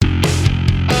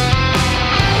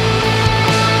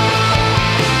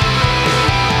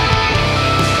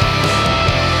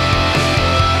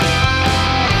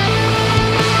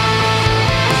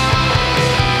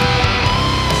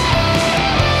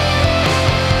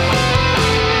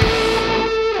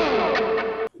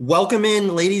Welcome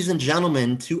in, ladies and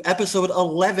gentlemen, to episode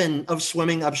 11 of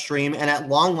Swimming Upstream, and at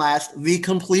long last, the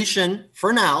completion,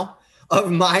 for now,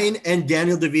 of mine and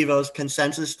Daniel DeVivo's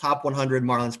consensus top 100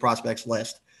 Marlins prospects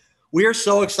list. We are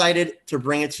so excited to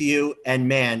bring it to you, and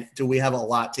man, do we have a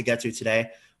lot to get to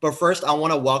today. But first, I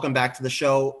want to welcome back to the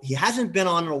show. He hasn't been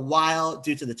on in a while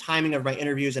due to the timing of my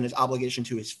interviews and his obligation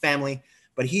to his family,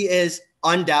 but he is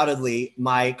undoubtedly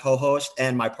my co-host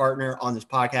and my partner on this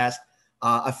podcast.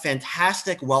 A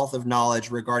fantastic wealth of knowledge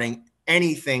regarding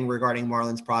anything regarding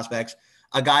Marlins prospects.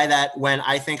 A guy that when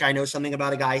I think I know something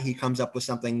about a guy, he comes up with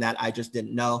something that I just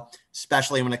didn't know,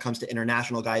 especially when it comes to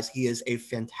international guys. He is a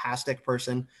fantastic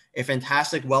person, a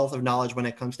fantastic wealth of knowledge when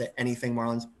it comes to anything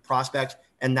Marlins prospects,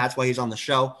 and that's why he's on the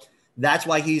show. That's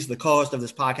why he's the co-host of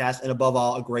this podcast, and above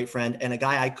all, a great friend and a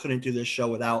guy I couldn't do this show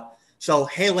without. So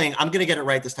hailing, I'm going to get it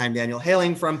right this time, Daniel,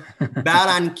 hailing from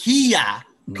Barranquilla,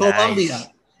 Colombia. Nice.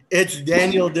 It's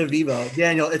Daniel DeVivo.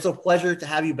 Daniel, it's a pleasure to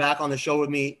have you back on the show with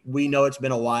me. We know it's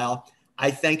been a while.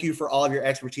 I thank you for all of your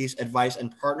expertise, advice,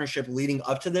 and partnership leading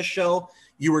up to this show.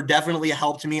 You were definitely a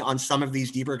help to me on some of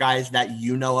these deeper guys that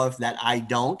you know of that I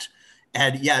don't.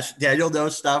 And yes, Daniel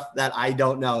knows stuff that I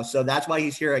don't know. So that's why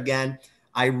he's here again.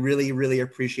 I really, really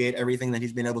appreciate everything that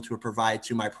he's been able to provide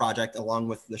to my project along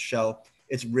with the show.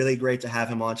 It's really great to have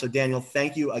him on. So Daniel,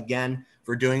 thank you again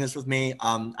for doing this with me.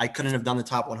 I couldn't have done the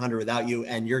top 100 without you,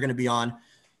 and you're going to be on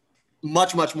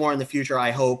much, much more in the future, I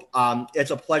hope.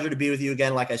 It's a pleasure to be with you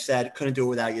again. Like I said, couldn't do it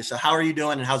without you. So how are you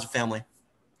doing, and how's the family?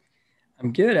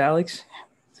 I'm good, Alex.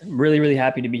 I'm really, really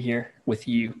happy to be here with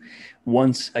you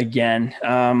once again.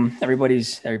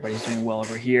 Everybody's doing well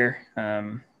over here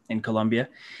in Colombia,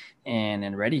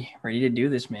 and ready to do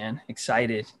this, man.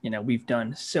 Excited. You know, we've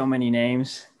done so many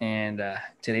names, and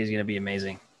today's going to be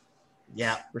amazing.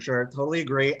 Yeah, for sure. Totally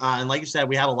agree. And like you said,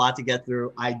 we have a lot to get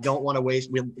through. I don't want to waste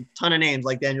we have a ton of names,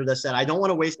 like Daniel just said. I don't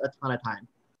want to waste a ton of time.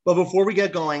 But before we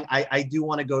get going, I do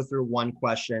want to go through one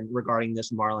question regarding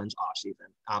this Marlins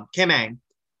offseason. Kim Ng,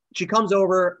 she comes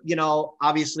over, you know,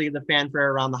 obviously the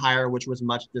fanfare around the hire, which was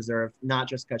much deserved, not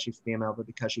just because she's female, but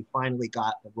because she finally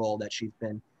got the role that she's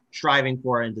been striving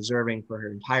for and deserving for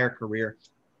her entire career.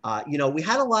 You know, we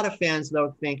had a lot of fans,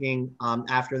 though, thinking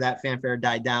after that fanfare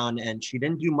died down and she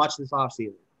didn't do much this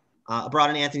offseason.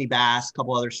 Brought in Anthony Bass, a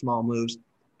couple other small moves.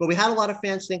 But we had a lot of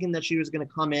fans thinking that she was going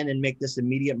to come in and make this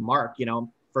immediate mark, you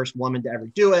know, first woman to ever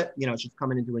do it. You know, she's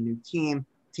coming into a new team.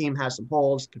 Team has some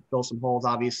holes, could fill some holes,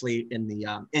 obviously, in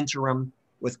the interim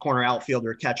with corner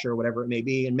outfielder, catcher, whatever it may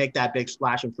be, and make that big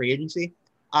splash in free agency.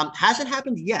 Hasn't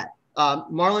happened yet.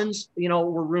 Marlins, you know,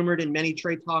 were rumored in many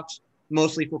trade talks,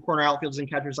 mostly for corner outfielders and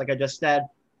catchers, like I just said.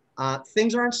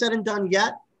 Things aren't said and done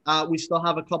yet. We still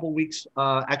have a couple weeks,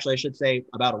 actually, I should say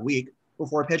about a week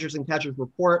before pitchers and catchers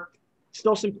report.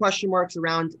 Still some question marks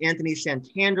around Anthony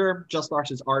Santander, just lost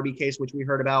his RB case, which we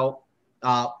heard about.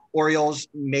 Orioles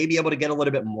may be able to get a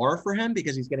little bit more for him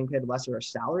because he's getting paid lesser a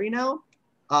salary now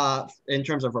in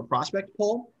terms of a prospect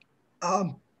pool.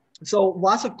 So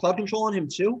lots of club control on him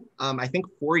too. I think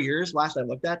 4 years last I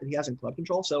looked at that he has in club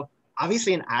control. So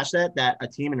obviously an asset that a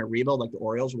team in a rebuild like the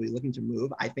Orioles will be looking to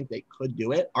move. I think they could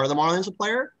do it. Are the Marlins a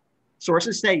player?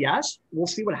 Sources say yes. We'll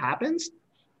see what happens.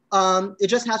 It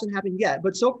just hasn't happened yet.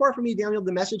 But so far for me, Daniel,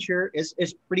 the message here is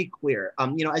pretty clear.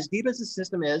 You know, as deep as the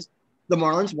system is, the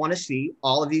Marlins want to see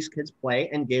all of these kids play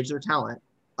and gauge their talent.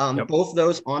 Both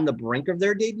those on the brink of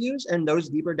their debuts and those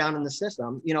deeper down in the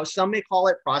system. You know, some may call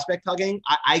it prospect hugging.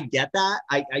 I get that.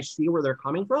 I see where they're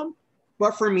coming from.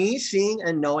 But for me, seeing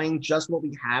and knowing just what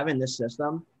we have in this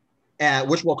system,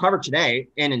 which we'll cover today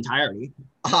in entirety,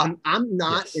 I'm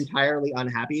not entirely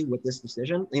unhappy with this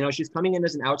decision. You know, she's coming in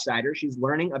as an outsider. She's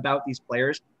learning about these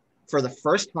players for the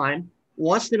first time,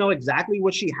 wants to know exactly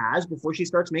what she has before she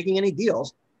starts making any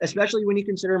deals, especially when you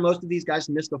consider most of these guys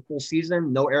missed a full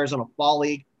season, no Arizona Fall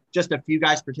League, just a few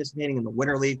guys participating in the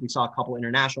Winter League. We saw a couple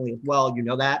internationally as well. You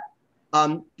know that.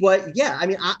 But yeah, I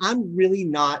mean, I'm really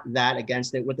not that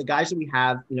against it. With the guys that we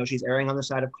have, you know, she's erring on the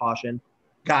side of caution.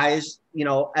 Guys, you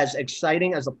know, as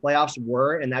exciting as the playoffs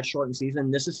were in that shortened season,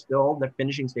 this is still the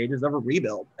finishing stages of a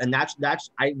rebuild. And that's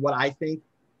what I think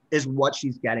is what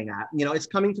she's getting at. You know, it's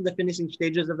coming to the finishing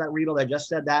stages of that rebuild. I just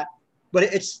said that, but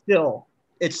it's still,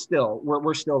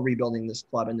 we're still rebuilding this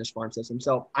club and this farm system.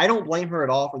 So I don't blame her at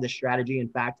all for this strategy. In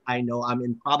fact, I know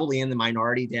I'm probably in the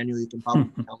minority. Daniel, you can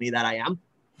probably tell me that I am.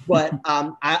 But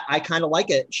I kind of like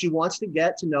it. She wants to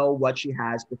get to know what she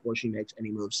has before she makes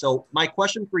any moves. So my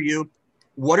question for you,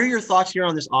 what are your thoughts here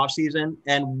on this offseason,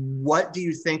 and what do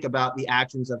you think about the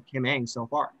actions of Kim Ng so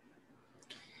far?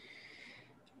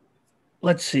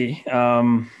 Let's see.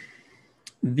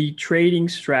 The trading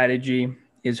strategy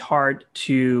is hard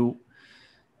to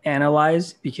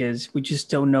analyze because we just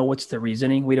don't know what's the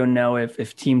reasoning. We don't know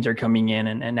if teams are coming in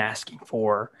and asking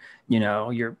for,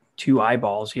 your 2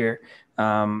 eyeballs here,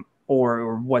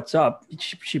 or what's up.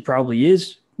 She probably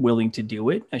is willing to do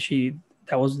it.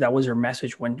 That was her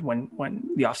message when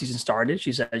the offseason started.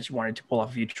 She said she wanted to pull off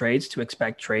a few trades, to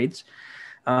expect trades.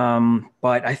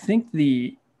 But I think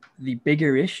the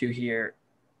bigger issue here,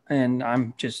 and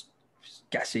I'm just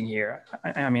guessing here,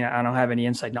 I mean, I don't have any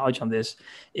inside knowledge on this,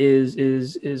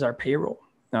 is our payroll,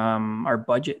 our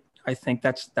budget. I think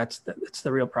that's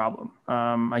the real problem.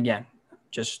 Again,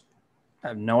 just I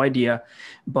have no idea,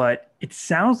 but it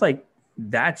sounds like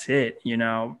that's it.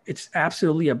 It's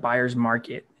absolutely a buyer's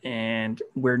market, and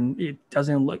it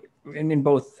doesn't look in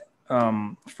both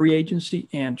free agency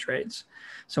and trades.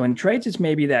 So in trades, it's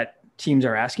maybe that teams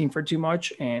are asking for too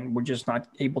much and we're just not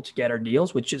able to get our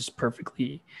deals, which is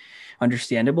perfectly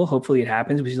understandable. Hopefully it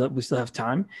happens. We still have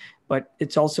time, but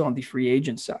it's also on the free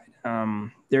agent side.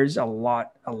 There's a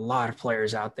lot of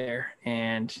players out there,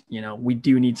 and we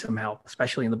do need some help,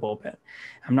 especially in the bullpen.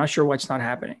 I'm not sure what's not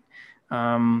happening.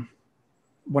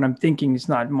 What I'm thinking is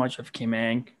not much of Kim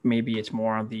Ng. Maybe it's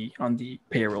more on the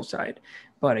payroll side,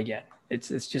 but again,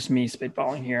 it's just me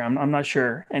spitballing here. I'm not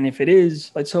sure. And if it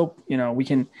is, let's hope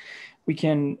we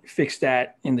can fix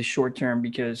that in the short term,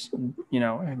 because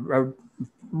a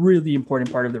really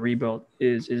important part of the rebuild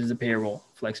is the payroll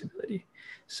flexibility.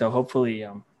 So hopefully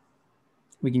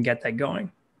we can get that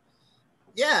going.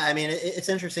 Yeah, I mean, it's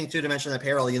interesting too to mention that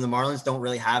payroll. The Marlins don't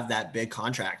really have that big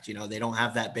contract. They don't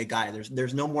have that big guy.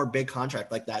 There's no more big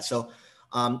contract like that. So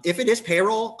if it is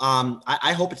payroll,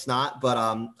 I hope it's not. But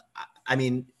I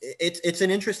mean, it's an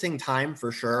interesting time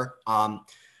for sure.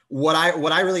 What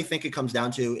I really think it comes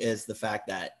down to is the fact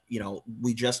that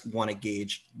we just want to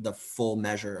gauge the full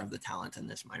measure of the talent in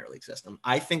this minor league system.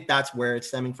 I think that's where it's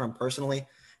stemming from personally.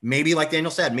 Maybe like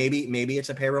Daniel said, maybe it's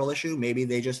a payroll issue. Maybe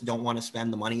they just don't want to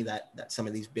spend the money that some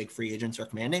of these big free agents are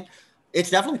commanding.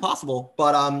 It's definitely possible,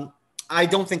 but I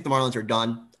don't think the Marlins are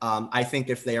done. I think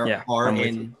if they I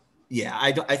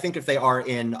think if they are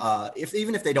in,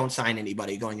 even if they don't sign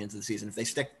anybody going into the season, if they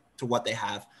stick to what they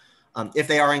have, if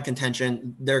they are in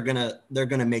contention, they're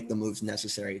gonna make the moves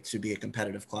necessary to be a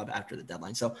competitive club after the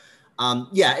deadline. So.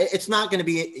 It's not going to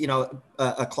be,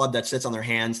 a club that sits on their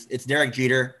hands. It's Derek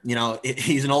Jeter.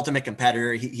 He's an ultimate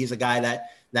competitor. He's a guy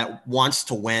that wants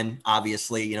to win.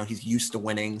 Obviously, he's used to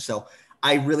winning. So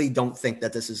I really don't think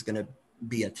that this is going to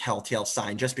be a telltale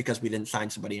sign just because we didn't sign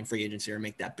somebody in free agency or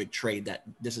make that big trade that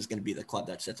this is going to be the club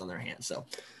that sits on their hands. So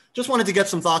just wanted to get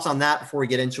some thoughts on that before we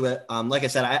get into it. Like I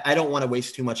said, I don't want to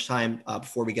waste too much time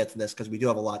before we get to this because we do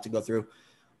have a lot to go through.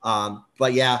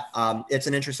 But it's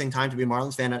an interesting time to be a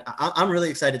Marlins fan. And I'm really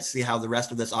excited to see how the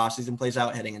rest of this offseason plays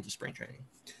out heading into spring training.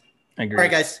 I agree. All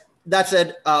right, guys, that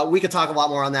said, we could talk a lot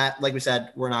more on that. Like we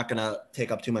said, we're not going to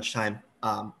take up too much time.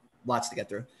 Lots to get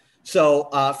through. So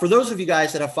for those of you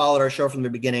guys that have followed our show from the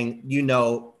beginning, you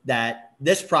know that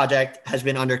this project has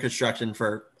been under construction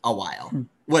for a while.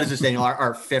 What is this, Daniel?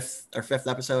 Our fifth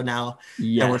episode now,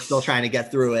 yes. And we're still trying to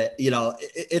get through it.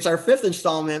 It's our 5th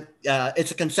installment.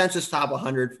 It's a consensus top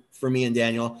 100 for me and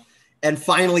Daniel. And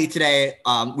finally today,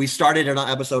 we started it on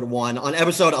episode 1. On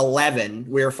episode 11,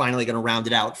 we're finally going to round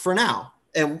it out for now.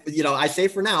 And, I say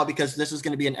for now because this is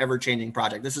going to be an ever-changing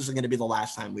project. This isn't going to be the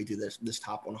last time we do this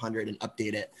top 100 and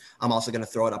update it. I'm also going to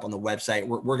throw it up on the website.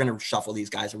 We're going to shuffle these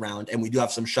guys around, and we do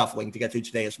have some shuffling to get to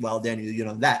today as well. Daniel, you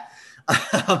know that.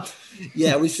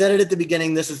 We said it at the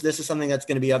beginning. This is something that's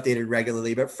going to be updated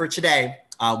regularly. But for today,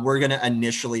 we're going to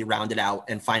initially round it out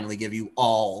and finally give you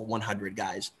all 100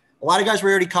 guys. A lot of guys we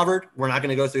already covered. We're not going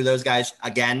to go through those guys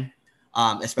again,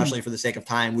 especially for the sake of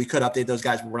time. We could update those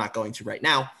guys, but we're not going to right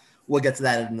now. We'll get to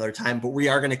that at another time, but we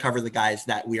are going to cover the guys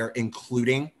that we are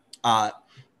including, up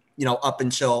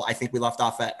until I think we left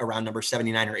off at around number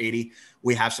 79 or 80.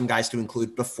 We have some guys to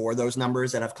include before those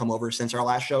numbers that have come over since our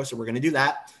last show. So we're going to do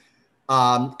that.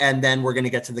 And then we're going to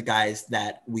get to the guys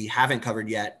that we haven't covered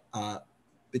yet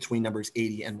between numbers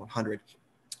 80 and 100.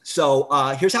 So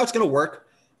here's how it's going to work.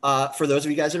 For those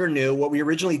of you guys that are new, what we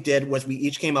originally did was we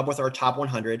each came up with our top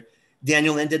 100.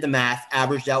 Daniel then did the math,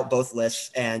 averaged out both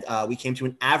lists, and we came to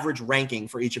an average ranking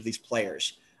for each of these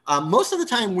players. Most of the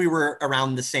time we were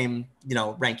around the same,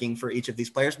 ranking for each of these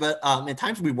players, but at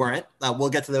times we weren't. We'll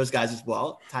get to those guys as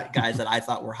well, guys that I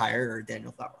thought were higher or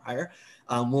Daniel thought were higher.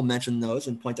 We'll mention those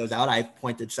and point those out. I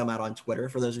pointed some out on Twitter.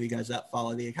 For those of you guys that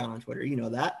follow the account on Twitter, you know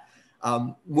that.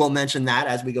 We'll mention that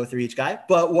as we go through each guy.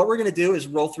 But what we're going to do is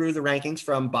roll through the rankings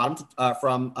from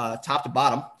top to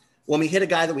bottom. When we hit a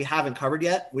guy that we haven't covered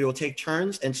yet, we will take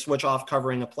turns and switch off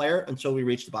covering a player until we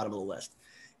reach the bottom of the list.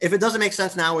 If it doesn't make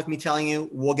sense now with me telling you,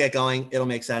 we'll get going. It'll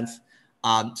make sense.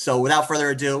 So without further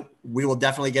ado, we will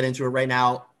definitely get into it right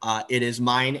now. It is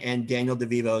mine and Daniel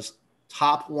DeVivo's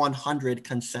top 100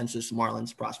 consensus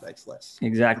Marlins prospects list.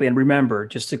 Exactly. And remember,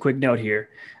 just a quick note here.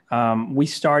 We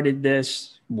started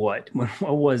this, what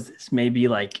was this? Maybe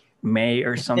like May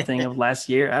or something of last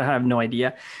year. I have no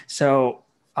idea. So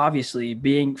obviously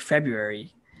being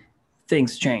February,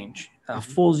 things change. A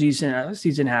full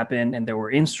season happened, and there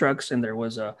were instructs, and there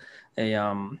was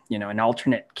an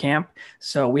alternate camp.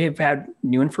 So we have had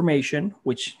new information,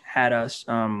 which had us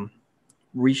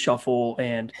reshuffle,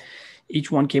 and each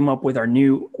one came up with our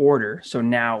new order. So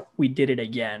now we did it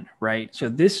again, right? So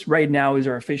this right now is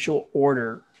our official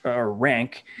order or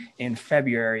rank in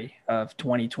February of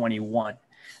 2021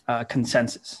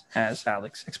 consensus, as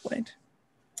Alex explained.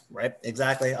 Right,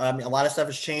 exactly. A lot of stuff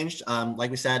has changed. Like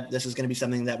we said, this is going to be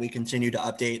something that we continue to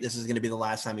update. This is going to be the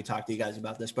last time we talk to you guys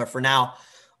about this. But for now,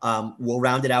 we'll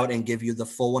round it out and give you the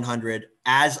full 100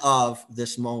 as of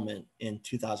this moment in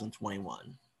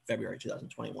 2021, February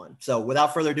 2021. So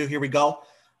without further ado, here we go.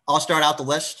 I'll start out the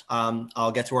list.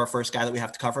 I'll get to our first guy that we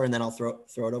have to cover, and then I'll throw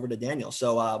it over to Daniel.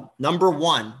 So number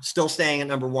one, still staying at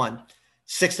number one,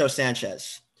 Sixto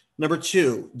Sanchez. Number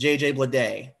 2, JJ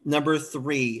Bleday. Number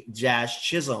 3, Jazz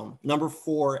Chisholm. Number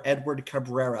 4, Edward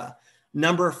Cabrera.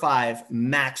 Number 5,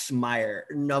 Max Meyer.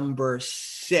 Number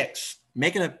 6,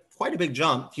 making quite a big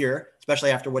jump here, especially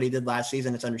after what he did last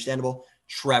season. It's understandable.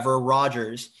 Trevor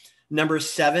Rogers. Number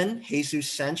 7,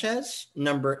 Jesus Sanchez.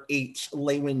 Number 8,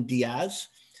 Lewin Diaz.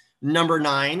 Number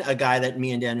 9, a guy that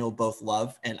me and Daniel both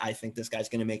love, and I think this guy's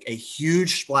going to make a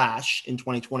huge splash in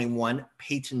 2021,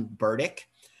 Peyton Burdick.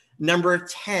 Number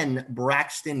 10,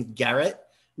 Braxton Garrett.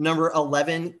 Number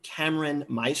 11, Cameron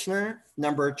Meissner.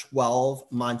 Number 12,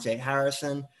 Monte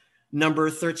Harrison. Number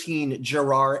 13,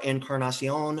 Gerard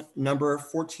Encarnacion. Number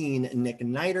 14, Nick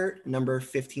Neidert. Number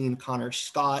 15, Connor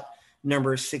Scott.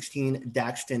 Number 16,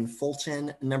 Daxton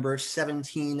Fulton. Number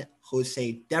 17,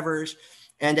 Jose Devers.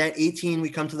 And at 18, we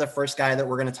come to the first guy that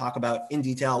we're going to talk about in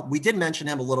detail. We did mention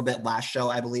him a little bit last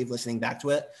show, I believe, listening back to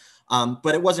it.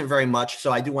 But it wasn't very much.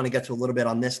 So I do want to get to a little bit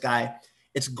on this guy.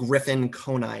 It's Griffin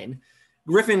Conine.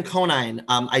 Griffin Conine,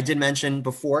 I did mention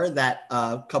before that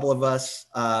a couple of us,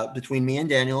 between me and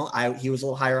Daniel, he was a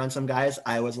little higher on some guys.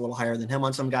 I was a little higher than him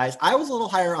on some guys. I was a little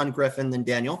higher on Griffin than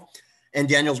Daniel. And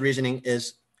Daniel's reasoning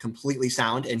is completely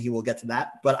sound, and he will get to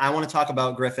that. But I want to talk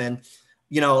about Griffin.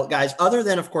 You know, guys, other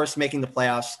than, of course, making the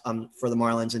playoffs for the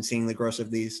Marlins and seeing the growth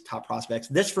of these top prospects,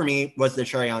 this for me was the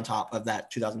cherry on top of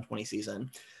that 2020 season.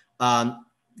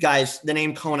 Guys, the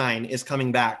name Conine is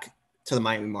coming back to the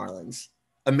Miami Marlins.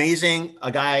 Amazing.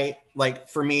 A guy, like,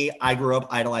 for me, I grew up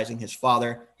idolizing his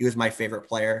father. He was my favorite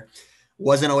player.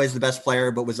 Wasn't always the best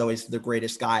player, but was always the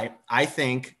greatest guy. I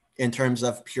think in terms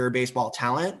of pure baseball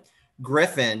talent,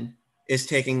 Griffin is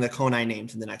taking the Conine name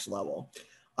to the next level.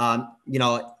 You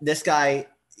know, this guy,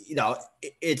 you know,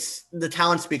 it's the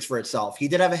talent speaks for itself. He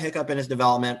did have a hiccup in his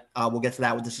development. We'll get to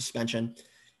that with the suspension.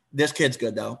 This kid's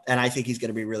good, though, and I think he's going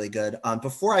to be really good.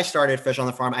 Before I started Fish on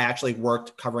the Farm, I actually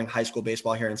worked covering high school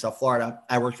baseball here in South Florida.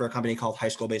 I worked for a company called High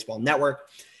School Baseball Network,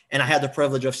 and I had the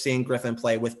privilege of seeing Griffin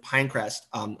play with Pinecrest,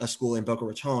 a school in Boca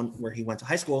Raton where he went to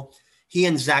high school. He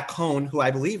and Zach Cohn, who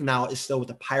I believe now is still with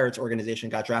the Pirates organization,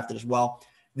 got drafted as well.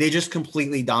 They just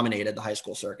completely dominated the high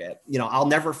school circuit. You know, I'll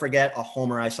never forget a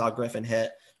homer I saw Griffin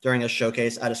hit during a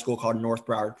showcase at a school called North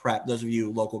Broward Prep. Those of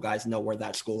you local guys know where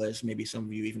that school is. Maybe some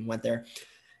of you even went there.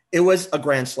 It was a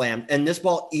grand slam, and this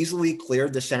ball easily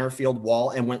cleared the center field wall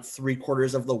and went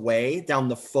 3/4 of the way down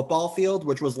the football field,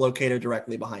 which was located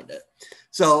directly behind it.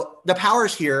 So the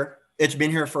power's here. It's been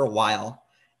here for a while.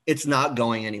 It's not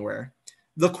going anywhere.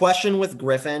 The question with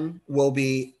Griffin will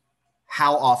be,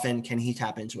 how often can he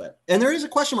tap into it? And there is a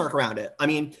question mark around it. I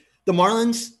mean, the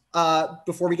Marlins,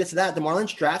 before we get to that, the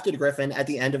Marlins drafted Griffin at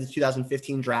the end of the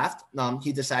 2015 draft.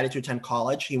 He decided to attend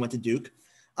college. He went to Duke.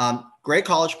 Great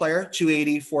college player,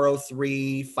 280,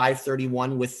 403,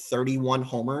 531 with 31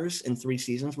 homers in 3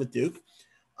 seasons with Duke.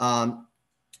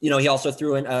 You know, he also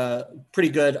threw in a pretty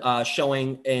good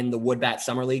showing in the Woodbat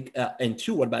Summer League, in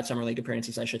 2 Woodbat Summer League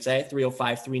appearances, I should say,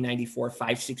 305, 394,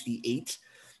 568.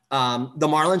 The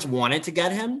Marlins wanted to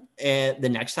get him the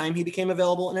next time he became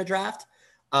available in a draft,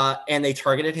 and they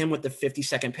targeted him with the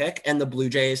 52nd pick, and the Blue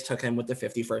Jays took him with the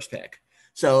 51st pick.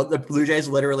 So the Blue Jays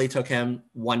literally took him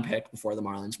 1 pick before the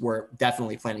Marlins were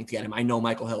definitely planning to get him. I know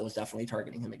Michael Hill was definitely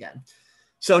targeting him again.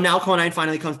 So now Conine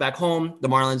finally comes back home. The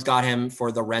Marlins got him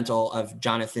for the rental of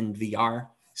Jonathan Villar.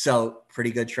 So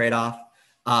pretty good trade-off.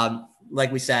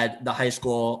 Like we said, the high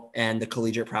school and the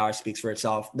collegiate prowess speaks for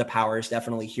itself. The power is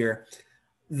definitely here.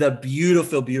 The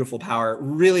beautiful, beautiful power,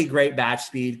 really great bat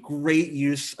speed, great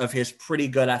use of his pretty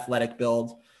good athletic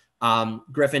build.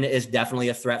 Griffin is definitely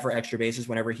a threat for extra bases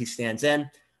whenever he stands in.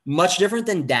 Much different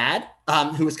than Dad,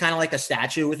 who was kind of like a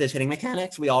statue with his hitting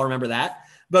mechanics. We all remember that.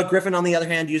 But Griffin, on the other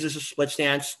hand, uses a split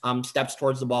stance, steps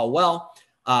towards the ball well.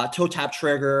 Toe tap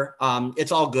trigger.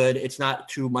 It's all good. It's not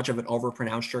too much of an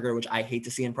overpronounced trigger, which I hate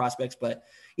to see in prospects, but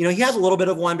he has a little bit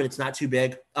of one, but it's not too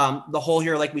big. The whole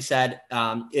here, like we said,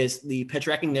 is the pitch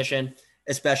recognition,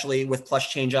 especially with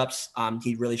plush changeups.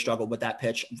 He really struggled with that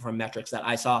pitch from metrics that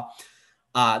I saw.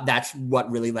 That's what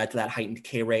really led to that heightened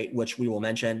K rate, which we will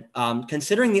mention.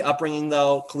 Considering the upbringing,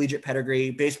 though, collegiate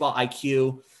pedigree, baseball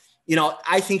IQ,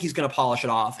 I think he's going to polish it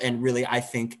off. And really, I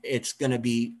think he's still going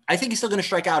to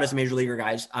strike out as a major leaguer,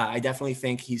 guys. I definitely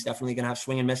think he's definitely going to have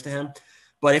swing and miss to him.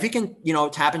 But if he can,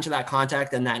 tap into that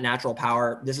contact and that natural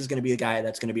power, this is going to be a guy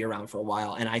that's going to be around for a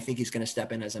while. And I think he's going to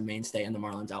step in as a mainstay in the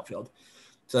Marlins outfield.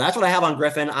 So that's what I have on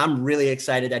Griffin. I'm really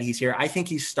excited that he's here. I think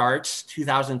he starts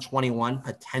 2021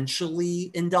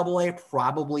 potentially in AA,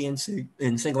 probably in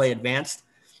single A advanced.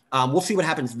 We'll see what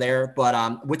happens there.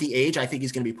 But with the age, I think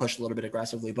he's going to be pushed a little bit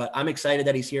aggressively. But I'm excited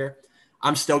that he's here.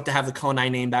 I'm stoked to have the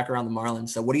Conine name back around the Marlins.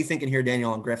 So what are you thinking here,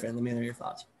 Daniel, on Griffin? Let me know your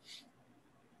thoughts.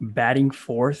 Batting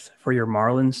fourth for your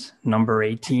Marlins, number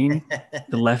 18,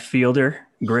 the left fielder,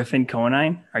 Griffin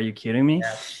Conine. Are you kidding me?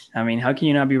 Yes. I mean, how can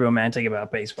you not be romantic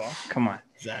about baseball? Come on.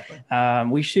 Exactly.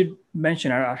 We should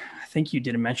mention, I think you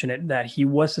didn't mention it, that he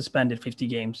was suspended 50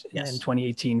 games in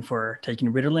 2018 for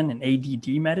taking Ritalin and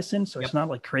ADD medicine. So It's not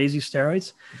like crazy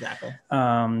steroids. Exactly.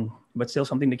 But still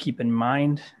something to keep in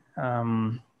mind.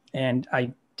 And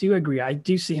I do agree. I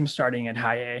do see him starting at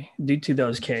high A due to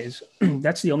those Ks.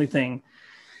 That's the only thing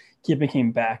keeping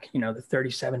him back. The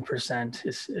 37%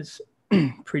 is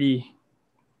pretty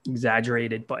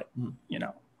exaggerated, but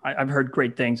I've heard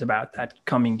great things about that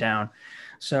coming down.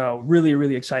 So really,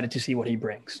 really excited to see what he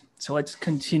brings. So let's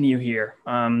continue here.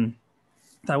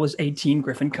 That was 18,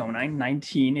 Griffin Conine.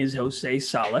 19 is Jose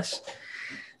Salas.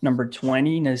 Number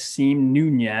 20, Nasim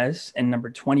Nunez. And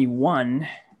number 21,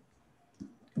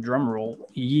 drumroll,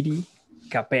 Yidi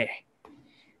Cape.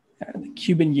 The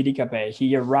Cuban Yidi Cape.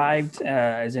 He arrived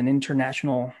as an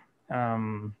international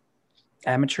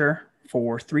amateur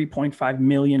for $3.5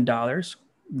 million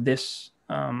this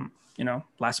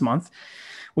last month,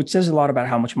 which says a lot about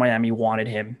how much Miami wanted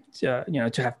him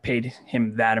to have paid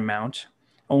him that amount.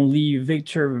 Only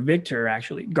Victor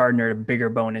actually garnered a bigger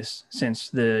bonus since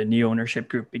the new ownership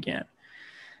group began.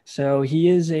 So he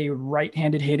is a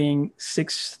right-handed hitting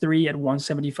 6'3" at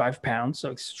 175 pounds,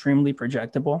 so extremely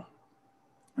projectable.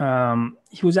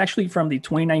 He was actually from the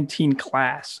 2019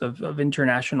 class of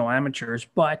international amateurs,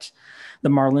 but the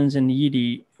Marlins and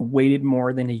Yidi waited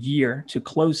more than a year to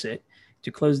close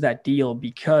that deal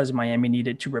because Miami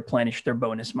needed to replenish their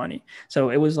bonus money. So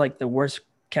it was like the worst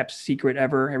kept secret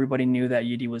ever. Everybody knew that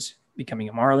Yidi was becoming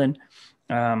a Marlin.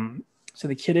 So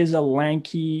the kid is a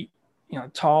lanky,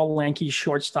 tall, lanky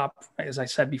shortstop, as I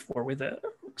said before, with an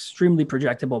extremely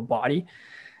projectable body.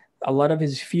 A lot of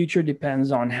his future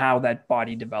depends on how that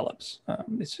body develops.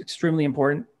 It's extremely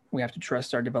important. We have to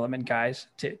trust our development guys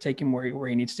to take him where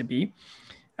he needs to be.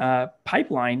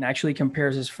 Pipeline actually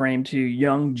compares his frame to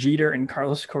young Jeter and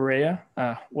Carlos Correa.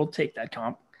 We'll take that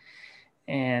comp.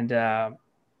 And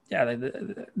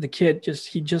the kid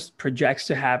just projects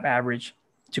to have average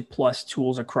to plus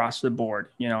tools across the board.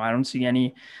 I don't see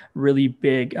any really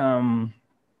big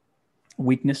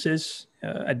weaknesses.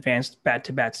 Advanced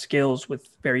bat-to-bat skills with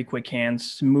very quick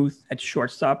hands, smooth at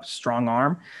shortstop, strong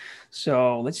arm.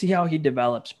 So let's see how he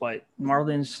develops. But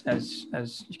Marlins,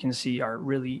 as you can see, are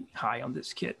really high on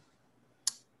this kid.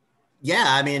 Yeah,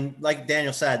 I mean, like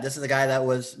Daniel said, this is a guy that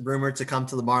was rumored to come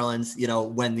to the Marlins,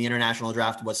 when the international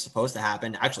draft was supposed to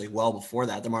happen. Actually, well before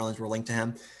that, the Marlins were linked to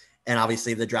him. And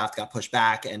obviously the draft got pushed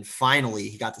back, and finally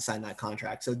he got to sign that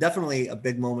contract. So definitely a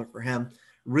big moment for him.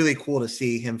 Really cool to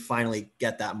see him finally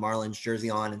get that Marlins jersey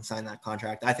on and sign that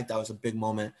contract. I think that was a big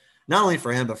moment, not only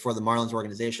for him, but for the Marlins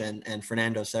organization and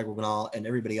Fernando Seguinal and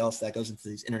everybody else that goes into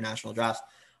these international drafts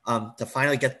to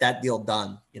finally get that deal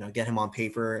done, get him on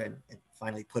paper and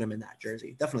finally put him in that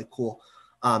jersey. Definitely cool.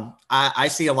 I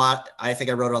see a lot. I think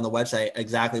I wrote it on the website,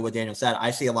 exactly what Daniel said. I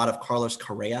see a lot of Carlos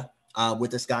Correa with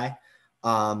this guy.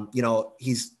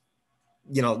 He's,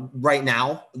 right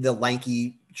now, the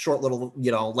lanky, short little,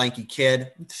 lanky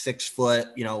kid, 6 foot,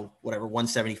 whatever,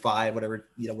 175,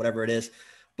 whatever it is,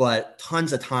 but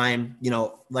tons of time,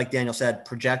 like Daniel said,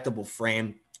 projectable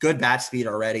frame, good bat speed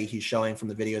already. He's showing from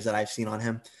the videos that I've seen on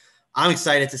him. I'm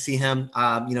excited to see him.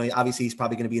 Obviously he's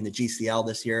probably going to be in the GCL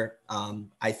this year.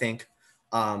 I think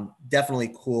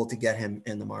definitely cool to get him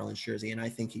in the Marlins jersey. And I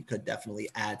think he could definitely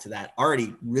add to that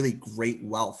already really great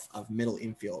wealth of middle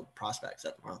infield prospects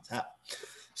that the Marlins have.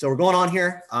 So we're going on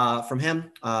here from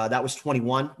him. That was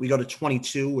 21. We go to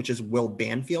 22, which is Will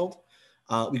Banfield.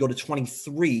 We go to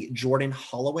 23, Jordan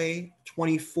Holloway.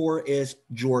 24 is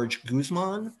George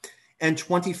Guzman. And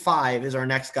 25 is our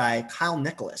next guy, Kyle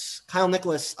Nicholas. Kyle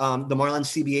Nicholas, the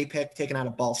Marlins CBA pick taken out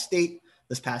of Ball State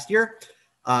this past year.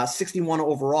 61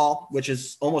 overall, which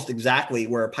is almost exactly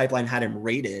where Pipeline had him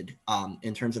rated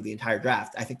in terms of the entire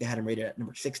draft. I think they had him rated at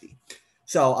number 60.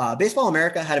 So Baseball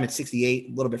America had him at 68,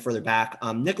 a little bit further back.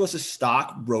 Nicholas's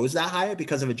stock rose that high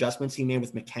because of adjustments he made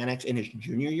with mechanics in his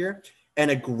junior year, and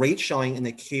a great showing in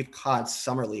the Cape Cod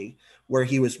Summer League, where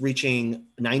he was reaching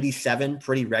 97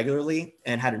 pretty regularly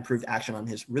and had improved action on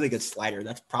his really good slider.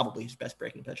 That's probably his best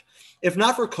breaking pitch. If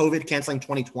not for COVID canceling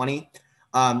 2020,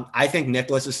 I think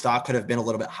Nicholas's stock could have been a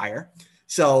little bit higher.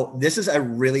 So this is a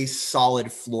really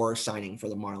solid floor signing for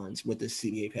the Marlins with this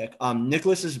CBA pick.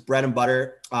 Nicholas's bread and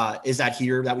butter is that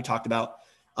heater that we talked about.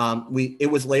 It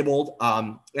was labeled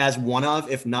as one of,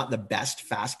 if not the best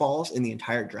fastballs in the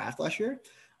entire draft last year.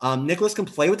 Nicholas can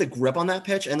play with the grip on that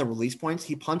pitch and the release points.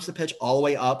 He pumps the pitch all the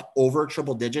way up over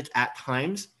triple digits at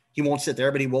times. He won't sit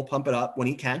there, but he will pump it up when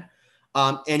he can.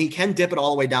 And he can dip it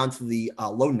all the way down to the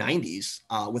low 90s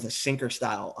with a sinker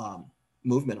style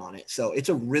movement on it. So it's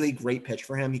a really great pitch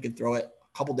for him. He can throw it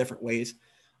a couple different ways.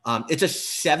 It's a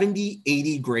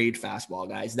 70-80 grade fastball,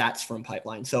 guys. That's from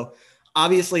Pipeline. So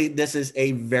obviously this is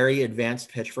a very advanced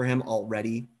pitch for him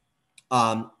already.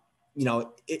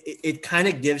 It kind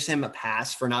of gives him a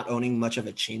pass for not owning much of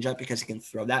a changeup because he can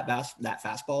throw that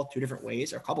fastball two different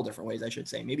ways, or a couple different ways, I should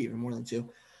say, maybe even more than two.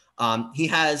 He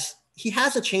has a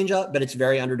changeup, but it's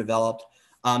very underdeveloped.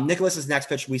 Nicholas's next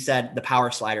pitch, we said the power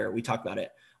slider. We talked about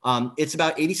it. It's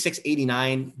about 86,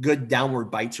 89, good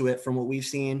downward bite to it from what we've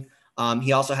seen.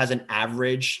 He also has an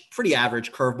pretty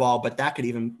average curveball, but that could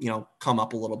even, come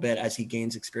up a little bit as he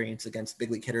gains experience against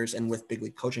big league hitters and with big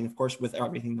league coaching, of course, with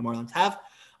everything the Marlins have.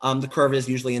 The curve is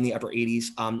usually in the upper 80s.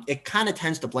 It kind of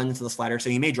tends to blend into the slider, so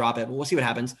he may drop it, but we'll see what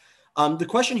happens. The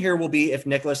question here will be if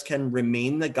Nicholas can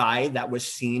remain the guy that was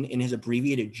seen in his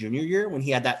abbreviated junior year when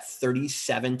he had that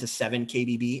 37-7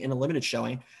 KBB in a limited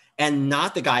showing, and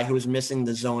not the guy who was missing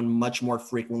the zone much more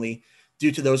frequently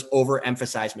due to those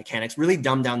overemphasized mechanics, really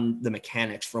dumbed down the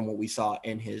mechanics from what we saw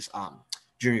in his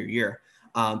junior year.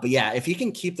 But yeah, if he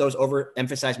can keep those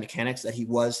overemphasized mechanics that he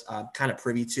was kind of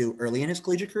privy to early in his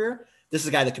collegiate career, this is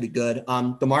a guy that could be good.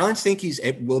 The Marlins think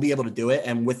will be able to do it.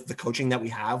 And with the coaching that we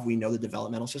have, we know the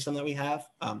developmental system that we have.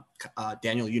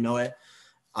 Daniel, you know it.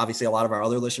 Obviously, a lot of our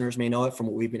other listeners may know it from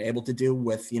what we've been able to do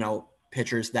with,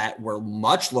 pitchers that were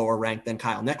much lower ranked than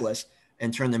Kyle Nicholas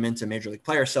and turn them into major league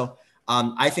players. So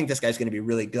I think this guy's going to be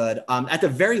really good. At the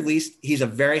very least, he's a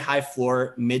very high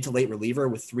floor mid to late reliever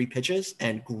with 3 pitches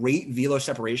and great velo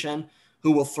separation,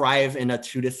 who will thrive in 1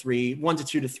 to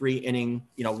 2 to 3 inning,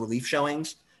 relief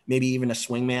showings, maybe even a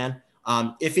swingman.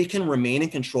 If he can remain in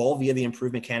control via the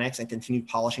improved mechanics and continue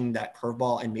polishing that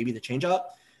curveball and maybe the changeup,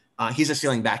 he's a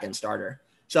ceiling back end starter.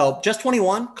 So just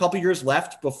 21, couple years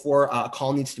left before a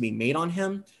call needs to be made on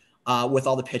him with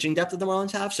all the pitching depth that the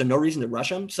Marlins have. So no reason to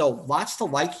rush him. So lots to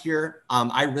like here.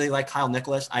 I really like Kyle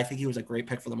Nicholas. I think he was a great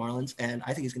pick for the Marlins, and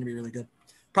I think he's going to be really good.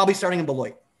 Probably starting in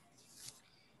Beloit.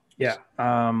 Yeah.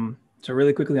 So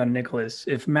really quickly on Nicholas,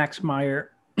 if Max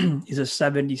Meyer is a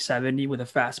 70-70 with a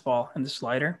fastball and the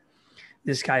slider,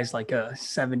 this guy's like a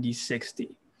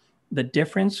 70-60. The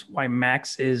difference why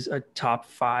Max is a top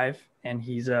 5 and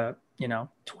he's a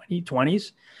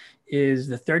 20s is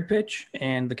the third pitch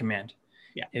and the command.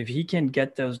 Yeah. If he can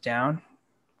get those down,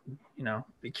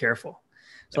 be careful.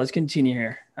 So let's continue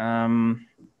here.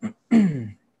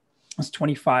 That's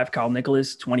 25, Kyle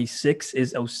Nicholas. 26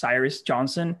 is Osiris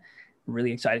Johnson.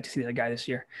 Really excited to see that guy this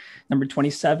year. Number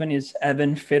 27 is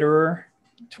Evan Fitterer.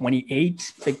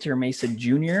 28, Victor Mesa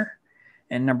Jr.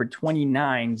 And number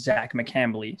 29, Zach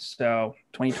McCambley. So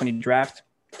 2020 draft,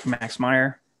 Max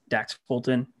Meyer, Dax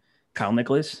Fulton, Kyle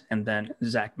Nicholas, and then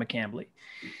Zach McCambley.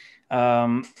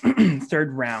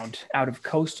 Third round, out of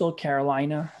Coastal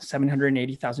Carolina,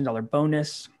 $780,000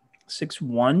 bonus,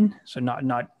 6'1", so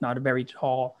not a very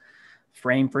tall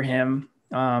frame for him.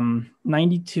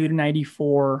 92 to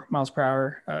 94 miles per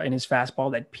hour in his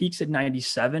fastball that peaks at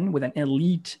 97 with an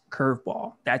elite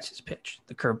curveball. That's his pitch,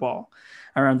 the curveball,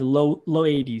 around the low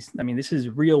 80s. I mean, this is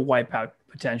real wipeout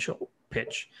potential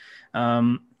pitch.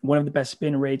 One of the best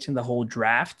spin rates in the whole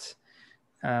draft.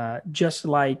 Just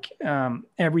like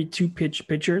every 2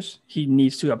 pitchers, he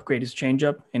needs to upgrade his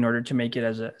changeup in order to make it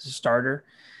as a starter.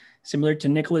 Similar to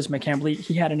Nicholas McCambley,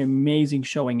 he had an amazing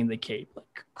showing in the Cape,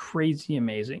 like crazy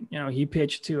amazing. He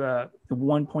pitched to a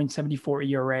 1.74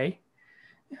 ERA.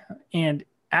 And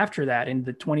after that, in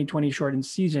the 2020 shortened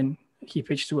season, He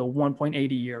pitched to a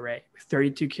 1.80 ERA,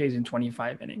 32 Ks in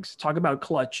 25 innings. Talk about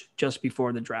clutch just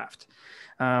before the draft.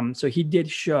 So he did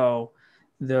show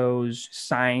those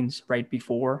signs right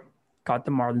before, caught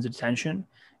the Marlins' attention.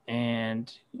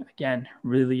 And again,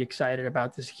 really excited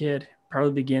about this kid.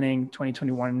 Probably beginning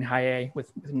 2021 in high A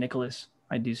with Nicholas.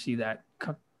 I do see that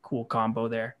cool combo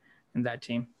there in that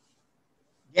team.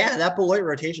 Yeah, that Beloit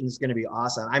rotation is going to be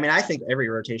awesome. I mean, I think every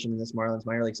rotation in this Marlins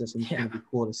minor league system is going to be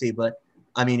cool to see. But,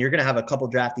 I mean, you're going to have a couple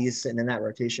draftees sitting in that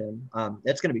rotation.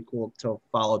 That's going to be cool to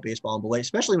follow baseball in Beloit,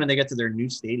 especially when they get to their new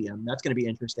stadium. That's going to be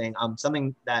interesting.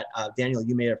 Something that, Daniel,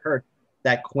 you may have heard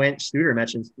that Quint Studer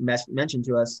mentioned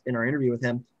to us in our interview with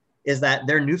him is that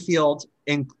their new field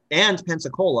and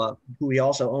Pensacola, who he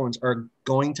also owns, are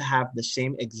going to have the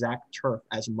same exact turf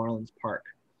as Marlins Park.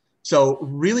 So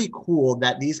really cool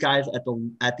that these guys at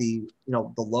the the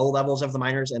low levels of the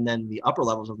minors and then the upper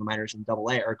levels of the minors in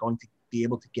AA are going to be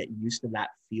able to get used to that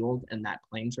field and that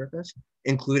playing surface,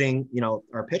 including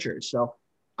our pitchers. So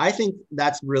I think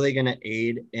that's really going to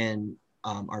aid in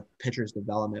our pitchers'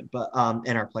 development, but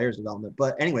and our players' development.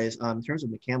 But anyways, in terms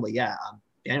of McCambly,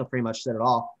 Daniel pretty much said it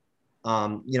all.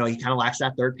 He kind of lacks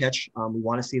that third pitch. We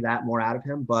want to see that more out of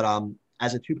him, but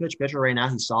as a 2-pitch pitcher right now,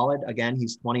 he's solid. Again,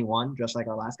 he's 21, just like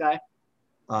our last guy.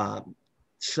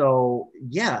 So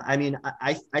yeah, I mean,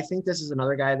 I think this is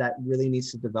another guy that really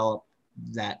needs to develop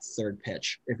that third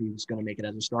pitch if he was going to make it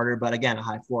as a starter. But again, a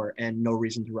high floor and no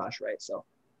reason to rush, right? So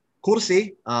cool to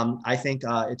see. I think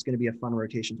it's going to be a fun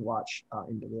rotation to watch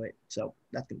in Deloitte. So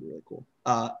that's going to be really cool.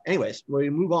 Anyways, we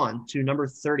move on to number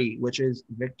 30, which is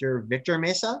Victor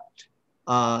Mesa.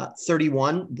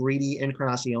 31, Brady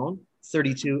Encarnacion.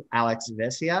 32, Alex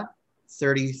Vesia.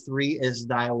 33 is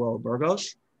Diogo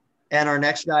Burgos. And our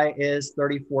next guy is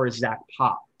 34, Zach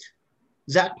Pop.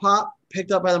 Zach Pop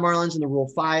picked up by the Marlins in the Rule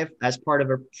 5 as part of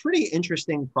a pretty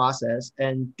interesting process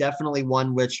and definitely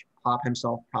one which Pop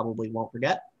himself probably won't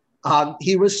forget.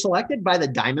 He was selected by the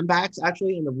Diamondbacks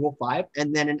actually in the Rule 5,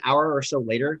 and then an hour or so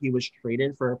later, he was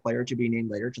traded for a player to be named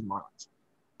later to the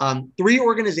Marlins. 3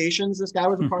 organizations this guy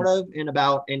was a part of in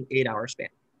about an 8-hour span.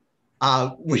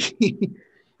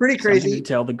 Pretty crazy. Something to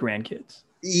tell the grandkids.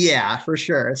 Yeah, for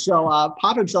sure. So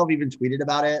Pop himself even tweeted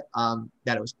about it,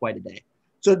 that it was quite a day.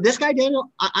 So this guy,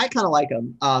 Daniel, I kind of like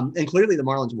him. And clearly the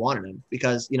Marlins wanted him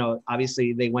because,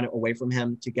 obviously they went away from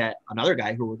him to get another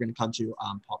guy who we're going to come to,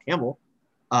 Paul Campbell,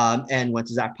 and went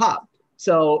to Zach Pop.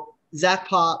 So Zach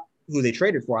Pop, who they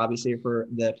traded for, obviously, for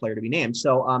the player to be named.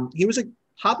 So he was a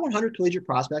top 100 collegiate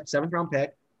prospect, 7th round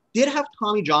pick. Did have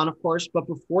Tommy John, of course, but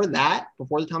before the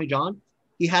Tommy John,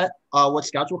 he had what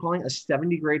scouts were calling a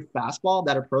 70-grade fastball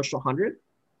that approached 100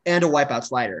 and a wipeout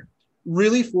slider.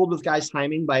 Really fooled with guys'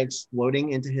 timing by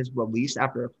exploding into his release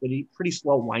after a pretty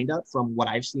slow windup from what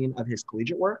I've seen of his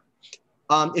collegiate work.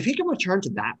 If he can return to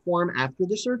that form after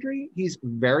the surgery, he's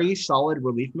very solid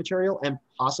relief material and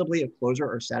possibly a closer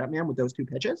or setup man with those 2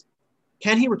 pitches.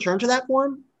 Can he return to that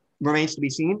form? Remains to be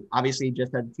seen. Obviously, he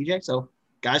just had TJ, so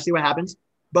gotta see what happens.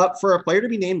 But for a player to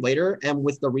be named later, and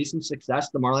with the recent success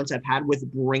the Marlins have had with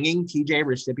bringing TJ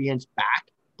recipients back,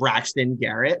 Braxton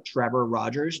Garrett, Trevor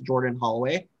Rogers, Jordan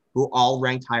Holloway, who all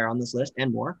ranked higher on this list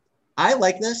and more, I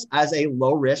like this as a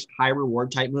low-risk, high-reward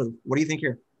type move. What do you think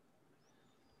here?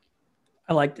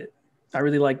 I liked it. I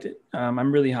really liked it.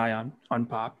 I'm really high on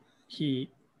Pop. He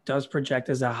does project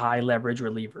as a high-leverage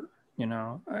reliever.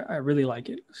 I really like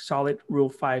it. Solid Rule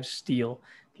 5 steal,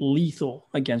 lethal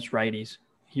against righties.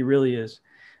 He really is.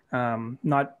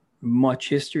 Not much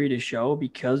history to show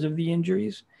because of the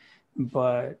injuries,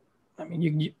 but I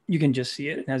mean, you can just see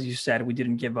it. And as you said, we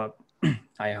didn't give up,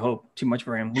 I hope, too much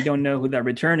for him. We don't know who that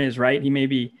return is, right? He may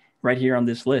be right here on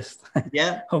this list.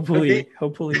 Yeah. hopefully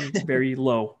very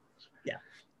low. Yeah.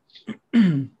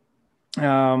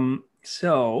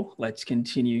 So let's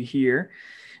continue here.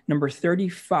 Number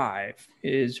 35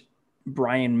 is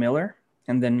Brian Miller.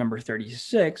 And then number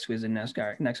 36, who is the next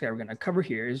guy we're going to cover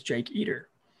here, is Jake Eder.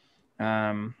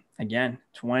 Again,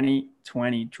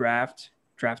 2020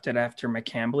 drafted after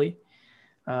McCambly.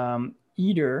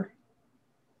 Eder,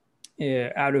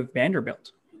 out of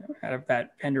Vanderbilt, out of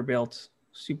that Vanderbilt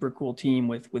super cool team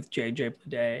with JJ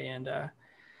Bleday and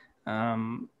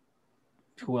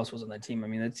who else was on that team? I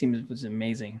mean, that team was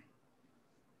amazing.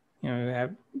 We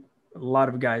have a lot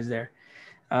of guys there.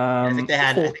 I think they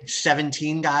had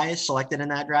 17 guys selected in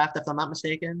that draft, if I'm not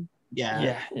mistaken.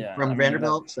 Yeah. From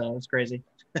Vanderbilt, so it's crazy.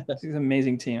 It's an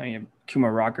amazing team. I mean,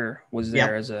 Kuma Rocker was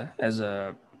there as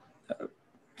a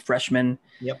freshman.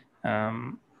 Yep.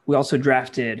 We also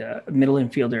drafted a middle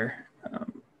infielder.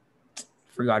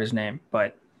 Forgot his name,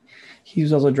 but he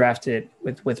was also drafted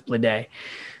with Bleday.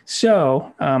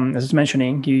 So, as I was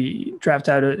mentioning, he drafted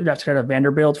out of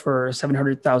Vanderbilt for a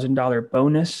 $700,000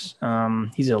 bonus.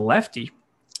 He's a lefty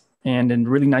and a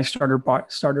really nice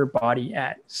starter body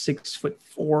at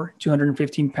 6'4",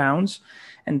 215 pounds.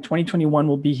 And 2021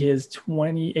 will be his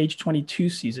age 22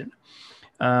 season.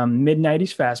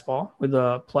 Mid-90s fastball with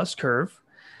a plus curve.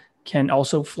 Can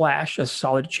also flash a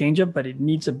solid changeup, but it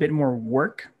needs a bit more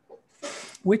work,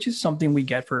 which is something we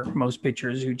get for most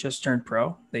pitchers who just turned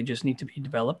pro. They just need to be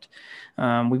developed.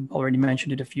 We've already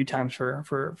mentioned it a few times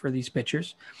for these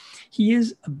pitchers. He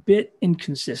is a bit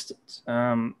inconsistent.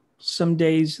 Some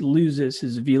days loses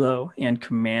his velo and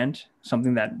command,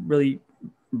 something that really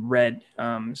read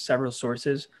several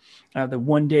sources. The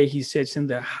one day he sits in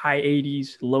the high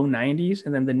 80s, low 90s,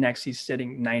 and then the next he's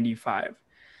sitting 95.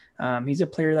 He's a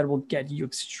player that will get you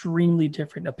extremely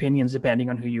different opinions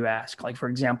depending on who you ask. Like, for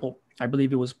example, I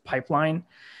believe it was Pipeline.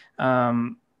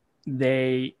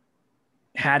 They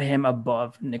had him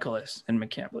above Nicholas and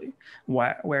McCambley,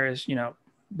 whereas,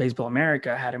 Baseball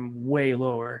America had him way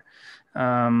lower.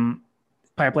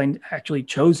 Pipeline actually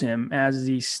chose him as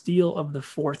the steal of the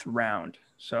 4th round.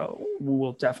 So we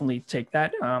will definitely take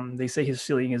that. They say his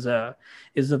ceiling is of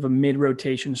a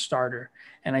mid-rotation starter.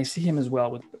 And I see him as well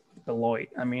with Beloit.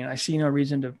 I mean, I see no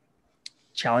reason to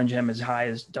challenge him as high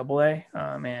as AA,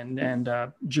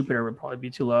 and Jupiter would probably be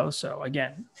too low. So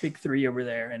again, big 3 over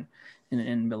there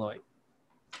in Beloit.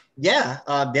 Yeah,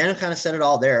 Daniel kind of said it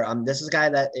all there. This is a guy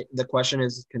that the question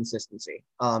is consistency.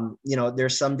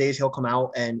 There's some days he'll come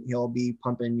out and he'll be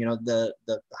pumping, the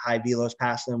high velos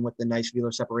past him with the nice velo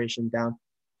separation down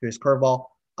to his curveball.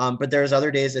 But there's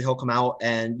other days that he'll come out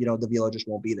and, the velo just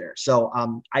won't be there. So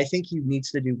I think he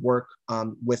needs to do work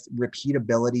with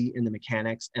repeatability in the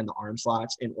mechanics and the arm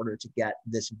slots in order to get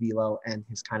this velo and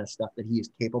his kind of stuff that he is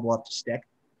capable of to stick.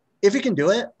 If he can do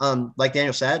it, like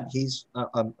Daniel said, he's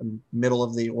a middle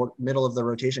of the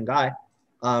rotation guy.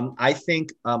 I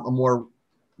think a more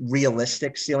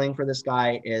realistic ceiling for this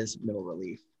guy is middle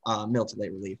to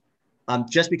late relief.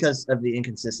 Just because of the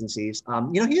inconsistencies.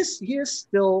 He is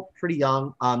still pretty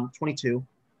young, 22.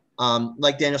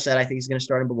 Like Daniel said, I think he's going to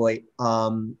start in Beloit,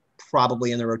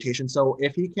 probably in the rotation. So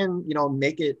if he can,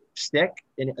 make it stick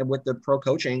with the pro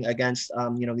coaching against,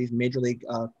 these major league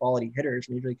quality hitters,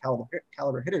 major league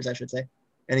caliber hitters, I should say,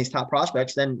 and these top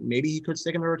prospects, then maybe he could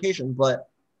stick in the rotation. But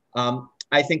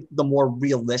I think the more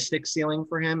realistic ceiling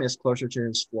for him is closer to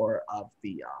his floor of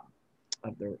the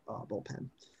bullpen.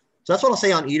 So that's what I'll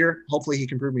say on Eder. Hopefully he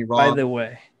can prove me wrong. By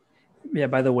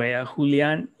the way,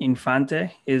 Julian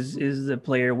Infante is the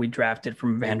player we drafted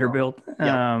from Vanderbilt.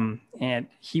 Yeah. And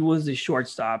he was the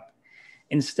shortstop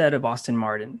instead of Austin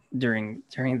Martin during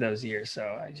those years. So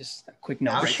a quick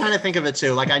note. I was trying to think of it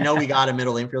too. Like, I know we got a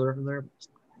middle infielder from there.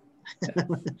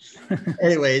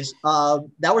 Anyways,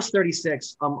 that was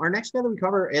 36. Our next guy that we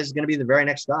cover is going to be the very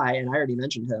next guy, and I already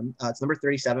mentioned him. It's number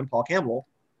 37, Paul Campbell.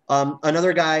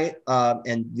 Another guy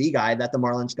and the guy that the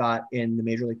Marlins got in the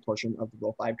major league portion of the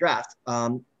Rule 5 draft.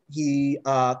 He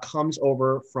comes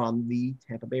over from the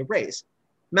Tampa Bay Rays.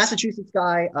 Massachusetts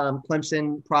guy,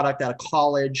 Clemson product out of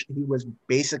college. He was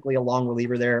basically a long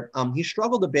reliever there. He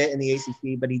struggled a bit in the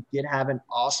ACC, but he did have an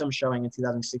awesome showing in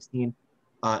 2016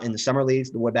 in the summer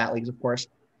leagues, the Wood Bat leagues, of course.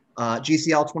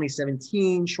 GCL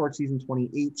 2017, short season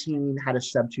 2018, had a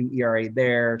sub-2 ERA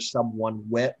there, sub-1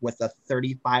 WHIP with a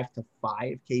 35-5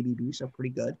 KBB, so pretty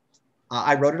good.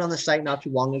 I wrote it on the site not too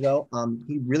long ago.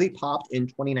 He really popped in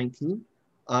 2019,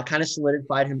 kind of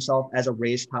solidified himself as a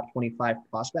Rays top 25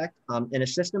 prospect in a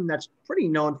system that's pretty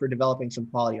known for developing some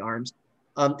quality arms.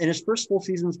 In his first full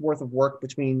season's worth of work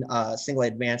between single A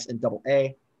advanced and double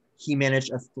A, he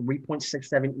managed a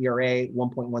 3.67 ERA,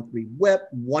 1.13 WHIP,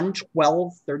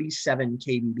 112.37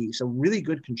 KBB. So really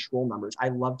good control numbers. I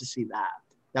love to see that.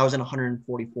 That was in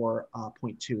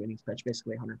 144.2 innings pitched,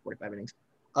 basically 145 innings.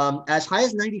 As high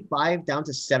as 95 down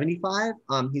to 75.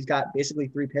 He's got basically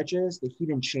 3 pitches. The heat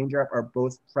and changeup are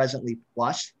both presently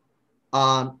plus.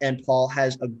 And Paul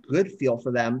has a good feel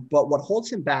for them. But what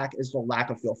holds him back is the lack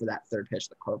of feel for that third pitch,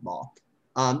 the curveball.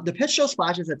 The pitch shows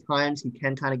flashes at times. He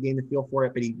can kind of gain the feel for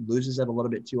it, but he loses it a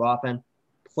little bit too often.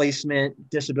 Placement,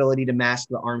 disability to mask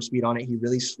the arm speed on it. He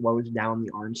really slows down the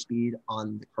arm speed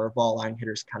on the curveball, allowing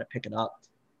hitters to kind of pick it up.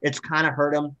 It's kind of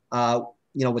hurt him,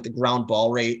 with the ground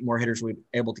ball rate. More hitters were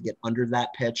able to get under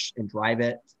that pitch and drive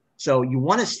it. So you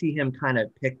want to see him kind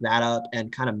of pick that up and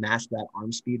kind of mask that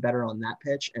arm speed better on that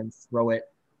pitch and throw it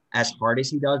as hard as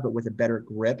he does, but with a better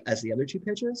grip as the other 2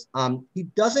 pitches. He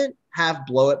doesn't have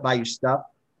blow it by you stuff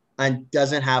and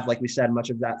doesn't have, like we said, much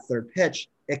of that third pitch.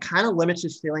 It kind of limits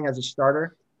his ceiling as a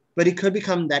starter. but he could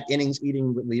become that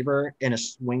innings-eating reliever in a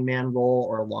swingman role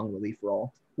or a long relief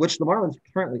role, which the Marlins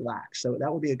currently lack. So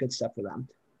that would be a good step for them.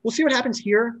 We'll see what happens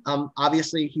here.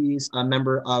 Obviously, he's a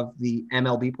member of the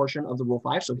MLB portion of the Rule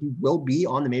 5, so he will be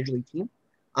on the Major League team.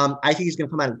 I think he's going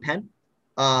to come out of the pen,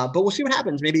 but we'll see what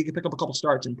happens. Maybe he can pick up a couple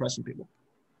starts and impress some people.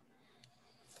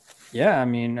 Yeah, I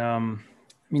mean,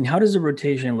 how does the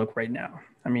rotation look right now?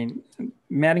 I mean,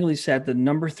 Mattingly said the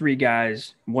number 3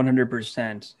 guys,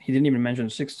 100%. He didn't even mention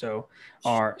Sixto,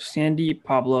 are Sandy,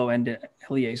 Pablo, and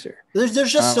Eliezer. There's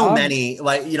just so many,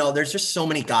 there's just so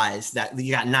many guys that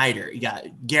you got Nider, you got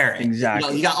Garrett.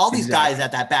 Exactly. You got all these guys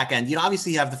at that back end.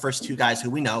 Obviously you have the first 2 guys who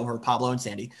we know, who are Pablo and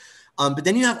Sandy. But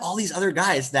then you have all these other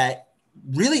guys that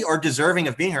really are deserving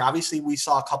of being here. Obviously we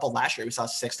saw a couple last year. We saw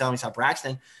Sixto, we saw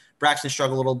Braxton. Braxton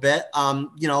struggled a little bit, but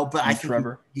I think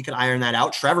Trevor, he could iron that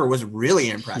out. Trevor was really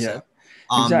impressive.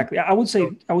 Yeah, exactly. I would say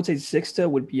Sixto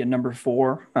would be a number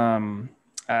 4.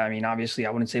 I mean, obviously, I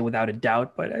wouldn't say without a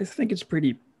doubt, but I think it's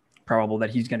pretty probable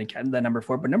that he's going to get that number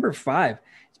 4. But number 5,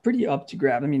 it's pretty up to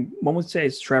grab. I mean, one would say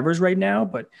it's Trevor's right now,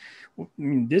 but I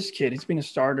mean, this kid, he's been a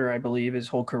starter, I believe, his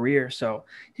whole career, so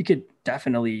he could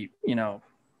definitely,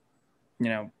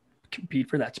 compete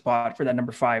for that spot for that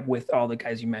number 5 with all the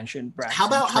guys you mentioned. Braxton,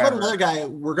 how about another guy?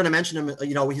 We're going to mention him.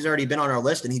 He's already been on our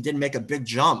list and he didn't make a big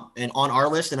jump and on our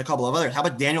list and a couple of others. How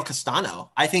about Daniel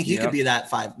Castano? I think he could be that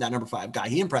number 5 guy.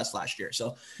 He impressed last year.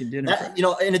 So he did.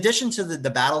 In addition to the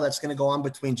battle that's going to go on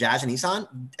between Jazz and Isan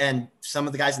and some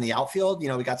of the guys in the outfield,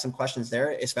 we got some questions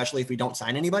there, especially if we don't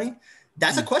sign anybody.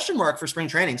 That's a question mark for spring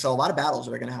training. So a lot of battles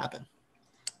are going to happen.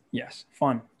 Yes.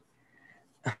 Fun.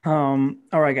 All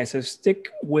right, guys, so stick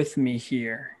with me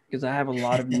here because I have a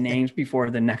lot of names before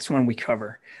the next one we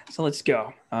cover. So let's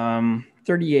go.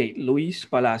 38, Luis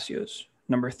Palacios.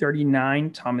 Number 39,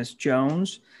 Thomas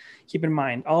Jones. Keep in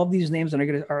mind, all of these names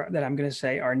that I'm gonna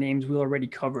say are names we already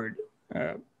covered,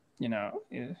 in a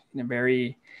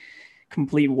very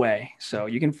complete way. So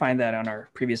you can find that on our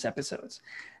previous episodes.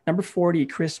 Number 40,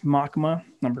 Chris Machma.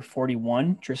 Number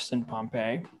 41, Tristan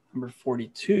Pompey. Number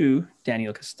 42,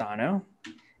 Daniel Castano,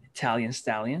 Italian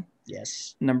Stallion.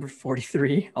 Yes. Number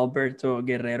 43, Alberto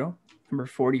Guerrero. Number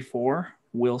 44,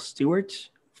 Will Stewart.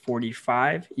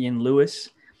 45, Ian Lewis.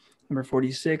 Number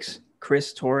 46,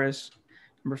 Chris Torres.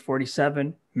 Number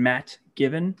 47, Matt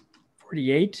Given.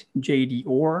 48, J.D.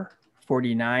 Orr.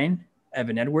 49,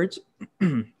 Evan Edwards.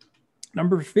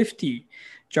 Number 50,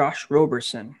 Josh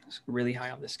Roberson. Really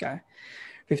high on this guy.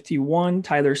 51,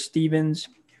 Tyler Stevens.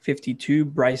 52,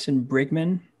 Bryson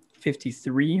Brigman.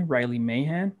 53, Riley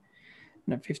Mahan.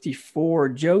 And at 54,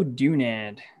 Joe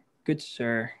Dunand. Good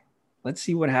sir. Let's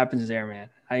see what happens there, man.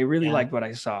 I really liked what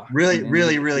I saw.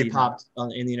 Really popped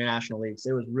in the international leagues.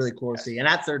 It was really cool to see. And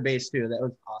at third base, too. That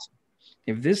was awesome.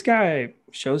 If this guy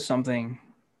shows something,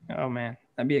 oh, man,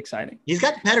 that'd be exciting. He's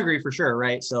got the pedigree for sure,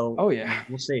 right? So,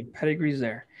 we'll see. Pedigree's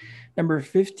there. Number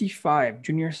 55,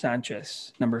 Junior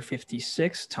Sanchez. Number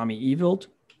 56, Tommy Evil.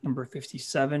 Number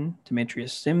 57,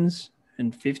 Demetrius Sims.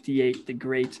 And 58, the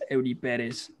great Eury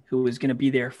Perez, who is going to be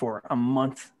there for a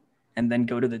month and then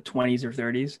go to the 20s or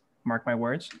 30s. Mark my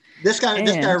words. This guy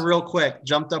real quick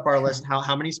jumped up our list.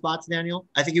 How many spots, Daniel?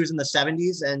 I think he was in the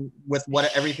 70s, and with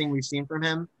everything we've seen from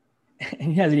him.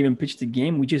 And he hasn't even pitched a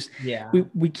game. We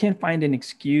can't find an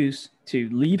excuse to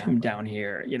leave him down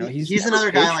here. He's another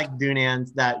guy like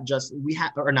Dunand that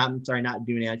not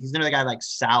Dunand. He's another guy like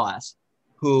Salas,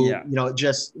 who,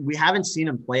 we haven't seen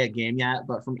him play a game yet,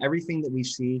 but from everything that we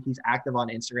see, he's active on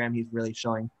Instagram. He's really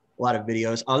showing a lot of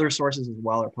videos. Other sources as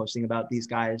well are posting about these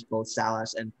guys, both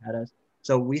Salas and Pettis.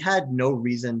 So we had no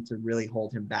reason to really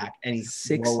hold him back any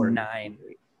 6'9".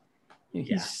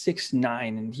 He's 6'9",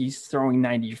 and he's throwing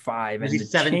 95. And the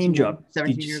 17, changeup.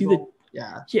 17 Did you years see old?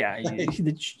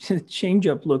 The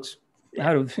changeup looks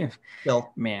out of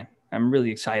man. I'm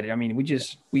really excited. I memean,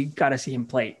 we got to see him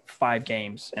play 5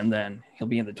 games, and then he'll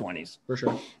be in the 20s for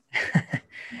sure.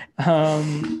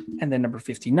 And then number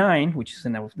 59, which is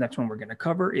the next one we're going to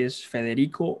cover, is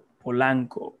Federico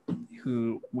Polanco,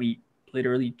 who we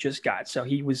literally just got. So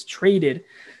he was traded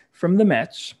from the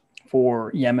Mets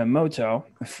for Yamamoto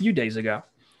a few days ago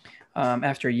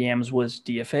after Yams was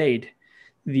DFA'd.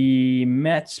 The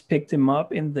Mets picked him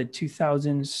up in the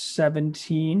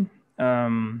 2017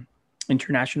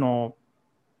 international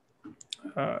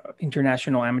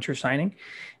amateur signing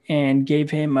and gave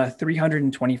him a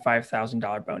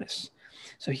 $325,000 bonus.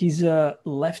 So he's a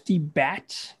lefty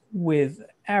bat with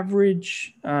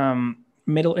average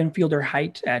middle infielder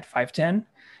height at 5'10",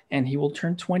 and he will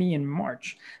turn 20 in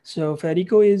March. So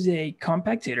Federico is a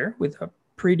compact hitter with a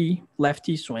pretty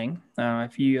lefty swing. A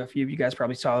few of you guys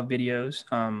probably saw videos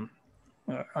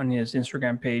on his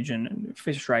Instagram page and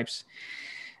Fish Stripes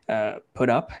put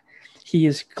up. He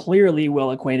is clearly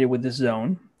well acquainted with this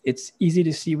zone. It's easy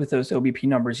to see with those OBP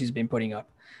numbers he's been putting up.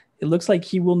 It looks like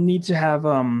he will need to have,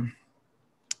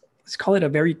 let's call it a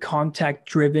very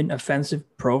contact-driven offensive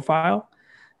profile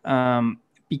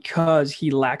because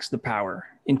he lacks the power.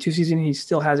 In 2 seasons, he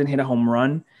still hasn't hit a home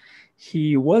run.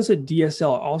 He was a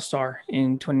DSL All-Star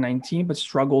in 2019, but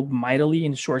struggled mightily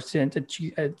in short stint at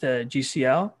the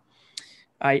GCL.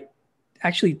 I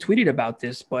actually tweeted about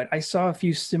this, but I saw a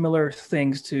few similar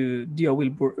things to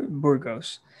Diowill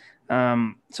Burgos.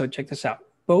 So check this out.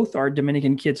 Both are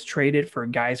Dominican kids traded for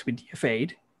guys with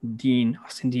DFA'd.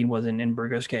 Austin Dean wasn't in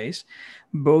Burgos' case.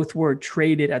 Both were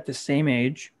traded at the same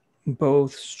age.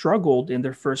 Both struggled in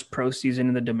their first pro season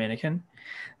in the Dominican,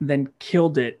 then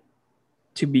killed it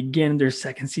to begin their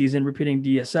second season repeating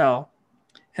DSL,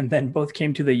 and then both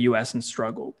came to the US and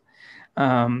struggled.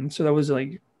 So that was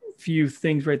like a few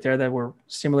things right there that were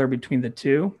similar between the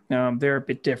two. They're a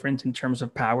bit different in terms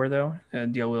of power, though.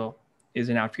 Diowill is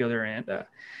an outfielder and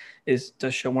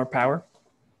does show more power.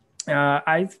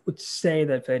 I would say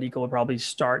that Federico will probably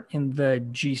start in the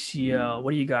GCL.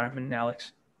 What do you got,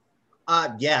 Alex?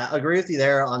 Yeah, agree with you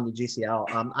there on the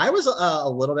GCL. I was a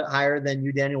little bit higher than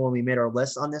you, Daniel, when we made our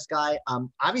list on this guy.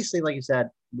 Obviously, like you said,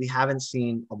 we haven't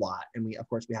seen a lot, and we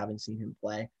haven't seen him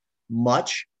play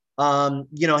much.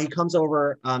 He comes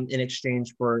over in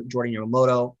exchange for Jordan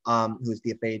Yamamoto, who's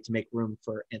DFA'd to make room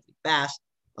for Anthony Bass.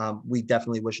 We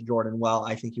definitely wish Jordan well.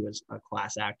 I think he was a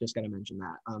class act. Just got to mention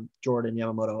that. Jordan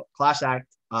Yamamoto, class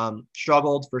act,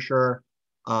 struggled for sure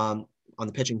on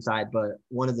the pitching side, but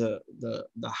one of the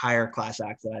higher class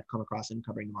acts that I've come across in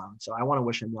covering the Marlins. So I want to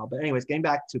wish him well. But anyways, getting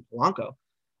back to Polanco,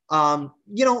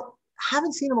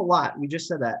 haven't seen him a lot. We just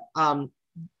said that.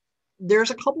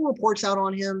 There's a couple reports out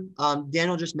on him.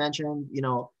 Daniel just mentioned,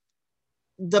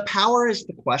 the power is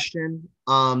the question.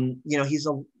 He's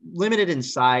limited in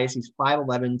size. He's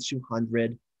 5'11",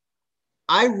 200.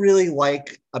 I really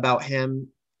like about him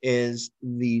is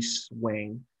the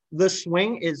swing. The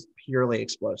swing is purely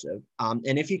explosive.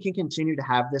 And if he can continue to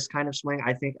have this kind of swing,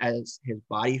 I think as his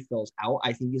body fills out,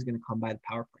 I think he's going to come by the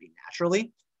power pretty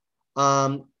naturally.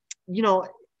 I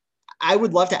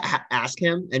would love to ask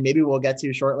him, and maybe we'll get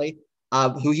to shortly,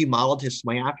 who he modeled his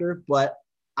swing after. But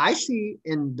I see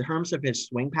in terms of his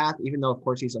swing path, even though, of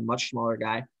course, he's a much smaller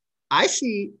guy, I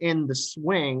see in the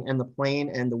swing and the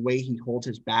plane and the way he holds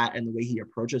his bat and the way he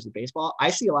approaches the baseball, I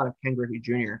see a lot of Ken Griffey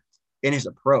Jr. in his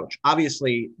approach.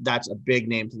 Obviously, that's a big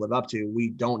name to live up to. We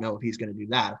don't know if he's going to do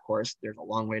that. Of course, there's a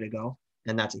long way to go,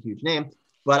 and that's a huge name.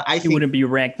 But I think he wouldn't be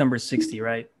ranked number 60,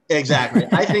 right? Exactly.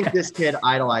 I think this kid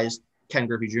idolized Ken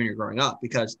Griffey Jr. growing up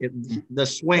because the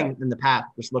swing and the path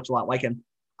just looks a lot like him.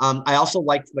 I also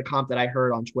liked the comp that I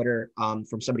heard on Twitter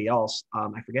from somebody else.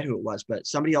 I forget who it was, but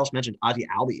somebody else mentioned Ozzie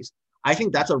Albies. I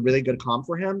think that's a really good comp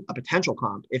for him, a potential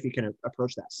comp if he can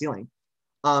approach that ceiling.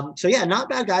 So yeah, not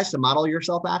bad guys to model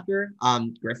yourself after,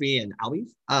 Griffey and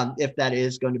Albies, if that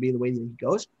is going to be the way that he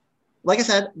goes. Like I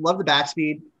said, love the bat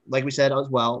speed. Like we said as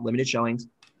well, limited showings.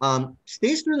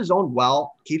 Stays through the zone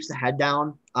well, keeps the head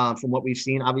down. From what we've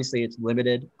seen, obviously it's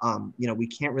limited. We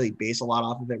can't really base a lot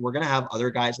off of it. We're going to have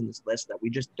other guys in this list that we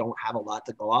just don't have a lot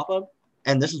to go off of,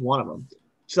 and this is one of them.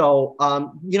 So,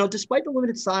 despite the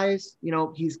limited size,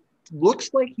 he's looks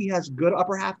like he has good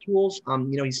upper half tools.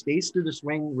 He stays through the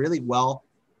swing really well.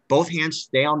 Both hands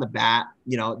stay on the bat.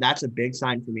 That's a big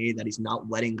sign for me that he's not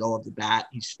letting go of the bat.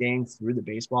 He's staying through the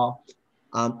baseball.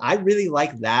 I really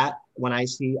like that when I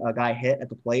see a guy hit at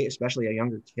the plate, especially a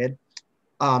younger kid.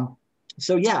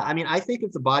 So yeah, I think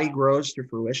if the body grows to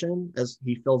fruition as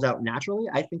he fills out naturally,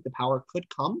 I think the power could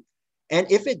come. And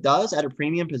if it does at a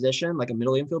premium position, like a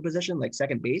middle infield position, like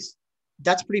second base,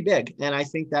 that's pretty big. And I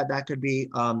think that could be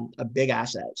a big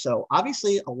asset. So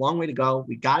obviously a long way to go.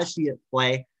 We got to see it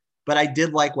play. But I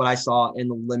did like what I saw in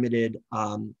the limited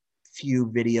few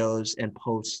videos and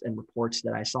posts and reports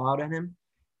that I saw out of him.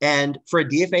 And for a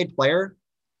DFA player,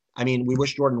 we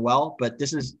wish Jordan well, but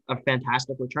this is a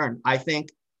fantastic return. I think,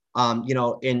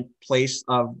 in place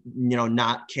of,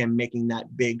 not Kim making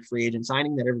that big free agent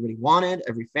signing that everybody wanted,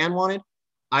 every fan wanted,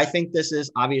 I think this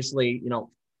is obviously,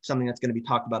 something that's going to be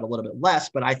talked about a little bit less,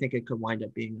 but I think it could wind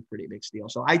up being a pretty big steal.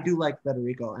 So I do like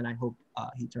Federico, and I hope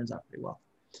he turns out pretty well.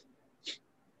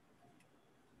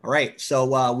 All right,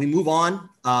 so we move on.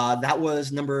 That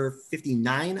was number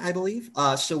 59, I believe.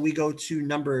 So we go to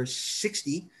number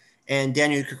 60, and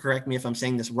Daniel, you could correct me if I'm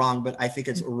saying this wrong, but I think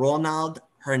it's Ronald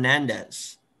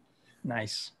Hernandez.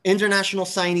 Nice. International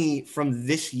signee from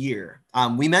this year.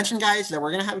 We mentioned, guys, that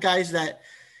we're going to have guys that,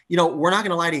 we're not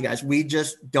going to lie to you guys. We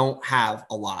just don't have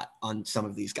a lot on some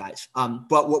of these guys.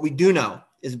 But what we do know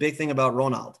is a big thing about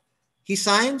Ronald. He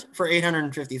signed for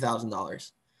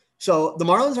 $850,000. So the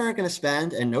Marlins aren't going to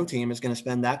spend, and no team is going to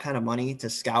spend that kind of money to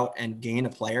scout and gain a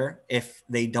player if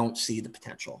they don't see the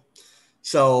potential.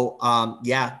 So,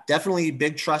 definitely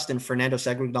big trust in Fernando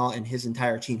Segwignal and his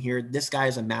entire team here. This guy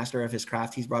is a master of his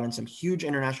craft. He's brought in some huge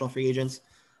international free agents,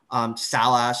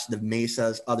 Salas, the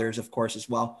Mesas, others, of course, as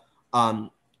well.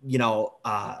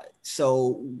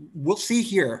 So we'll see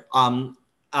here.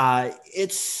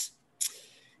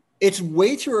 It's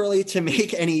way too early to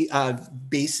make any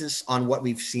basis on what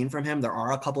we've seen from him. There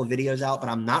are a couple of videos out, but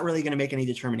I'm not really going to make any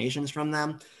determinations from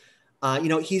them.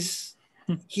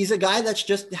 He's a guy that's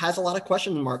just has a lot of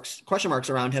question marks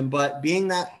around him. But being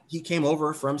that he came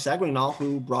over from Segwignal,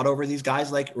 who brought over these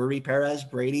guys like Uri Perez,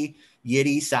 Brady,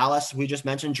 Yiddy, Salas, we just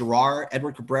mentioned, Gerard,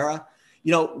 Edward Cabrera,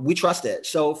 we trust it.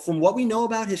 So from what we know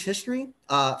about his history,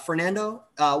 Fernando,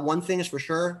 one thing is for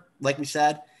sure, like we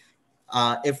said,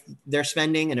 if they're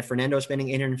spending and if Fernando is spending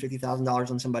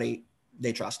 $850,000 on somebody,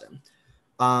 they trust him.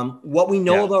 What we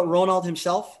know about Ronald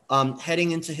himself,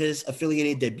 heading into his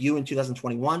affiliated debut in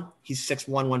 2021, he's 6'1",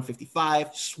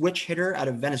 155, switch hitter out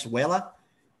of Venezuela.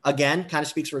 Again, kind of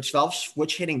speaks for itself,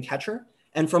 switch hitting catcher.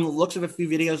 And from the looks of a few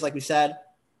videos, like we said,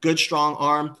 good, strong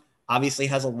arm, obviously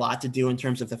has a lot to do in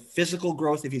terms of the physical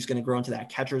growth if he's going to grow into that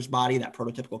catcher's body, that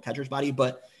prototypical catcher's body.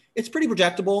 But it's pretty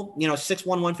projectable. 6'1",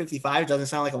 155 doesn't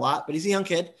sound like a lot, but he's a young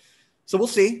kid. So we'll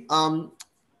see.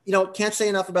 Can't say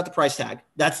enough about the price tag.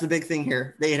 That's the big thing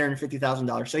here, the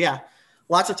 $850,000. So yeah,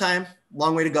 lots of time,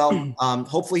 long way to go.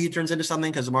 Hopefully he turns into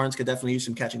something because the Marlins could definitely use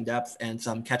some catching depth and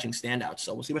some catching standouts.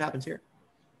 So we'll see what happens here.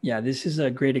 Yeah, this is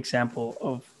a great example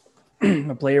of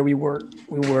a player we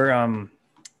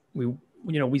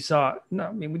saw. No,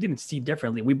 I mean, we didn't see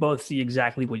differently. We both see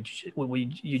exactly what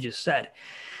you just said.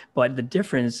 But the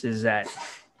difference is that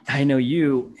I know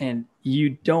you, and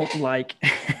you don't like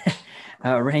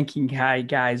ranking high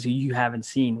guys who you haven't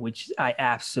seen, which I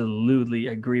absolutely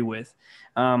agree with.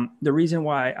 The reason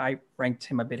why I ranked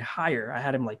him a bit higher, I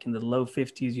had him like in the low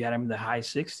 50s, you had him in the high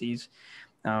 60s,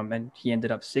 and he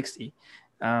ended up 60.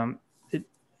 It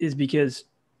is because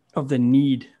of the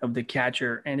need of the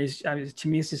catcher. And to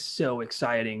me, it's just so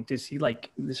exciting to see,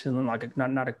 like, this is like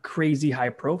not a crazy high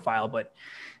profile, but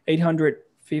 850.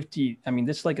 I mean,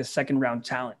 this is like a second round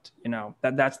talent,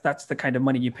 that's the kind of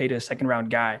money you pay to a second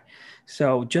round guy.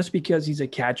 So just because he's a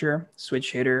catcher,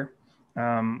 switch hitter,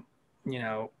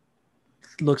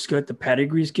 looks good, the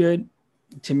pedigree's good,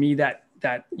 to me, that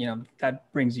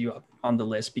brings you up on the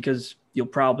list, because you'll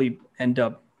probably end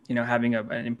up having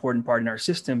an important part in our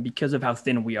system because of how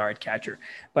thin we are at catcher.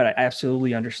 But I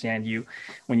absolutely understand you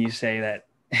when you say that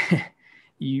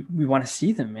we want to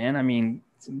see them, man. I mean,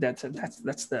 that's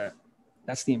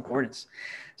the importance.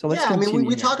 So let's continue.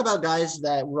 We talk about guys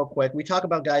that, real quick, we can't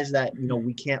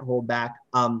hold back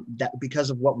that because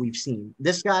of what we've seen.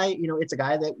 This guy, it's a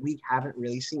guy that we haven't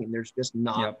really seen. There's just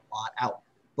not a lot out.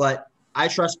 But I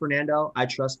trust Fernando. I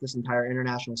trust this entire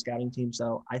international scouting team.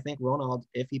 So I think Ronald,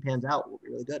 if he pans out, will be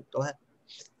really good. Go ahead.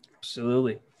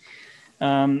 Absolutely.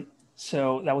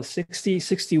 So that was 60,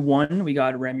 61. We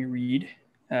got Remy Reed.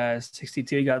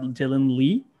 62, we got Dylan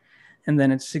Lee. And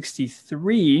then at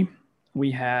 63,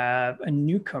 we have a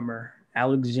newcomer,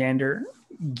 Alexander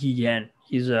Guillen.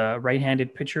 He's a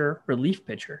right-handed pitcher, relief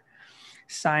pitcher,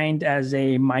 signed as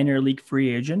a minor league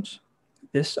free agent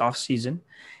this offseason.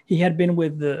 He had been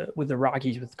with the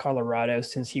Rockies, with Colorado,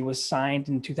 since he was signed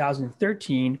in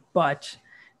 2013, but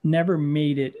never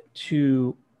made it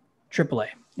to AAA.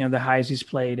 The highest he's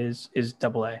played is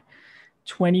AA.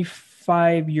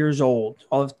 25 years old,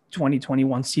 all of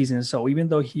 2021 season. So even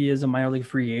though he is a minor league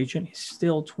free agent, he's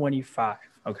still 25.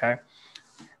 Okay.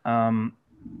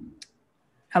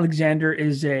 Alexander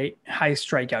is a high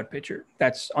strikeout pitcher.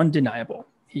 That's undeniable.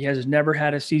 He has never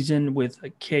had a season with a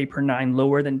K per nine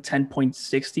lower than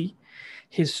 10.60.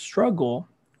 His struggle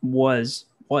was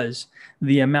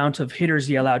the amount of hitters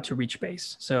he allowed to reach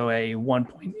base. So a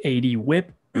 1.80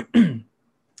 whip in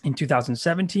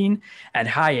 2017 at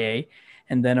high A,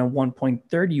 and then a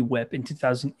 1.30 whip in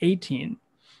 2018.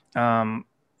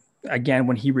 Again,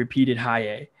 when he repeated high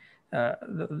A,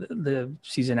 the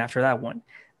season after that one.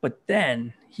 But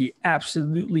then he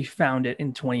absolutely found it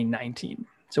in 2019.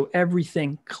 So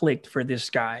everything clicked for this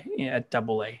guy at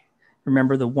AA.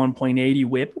 Remember the 1.80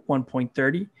 whip,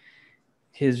 1.30?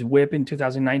 His whip in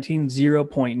 2019,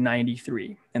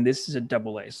 0.93. And this is a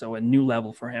AA, so a new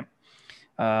level for him.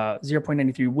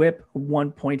 0.93 whip,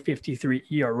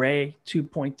 1.53 ERA,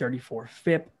 2.34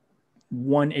 FIP,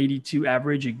 182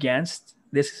 average against.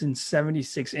 This is in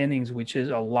 76 innings, which is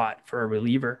a lot for a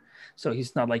reliever. So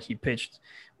he's not like he pitched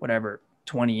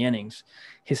 20 innings.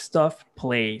 His stuff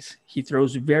plays. He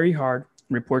throws very hard.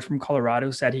 Reports from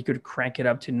Colorado said he could crank it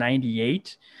up to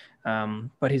 98.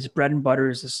 But his bread and butter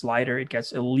is a slider. It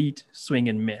gets elite swing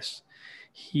and miss.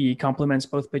 He complements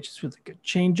both pitches with a good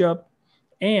changeup,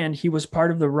 and he was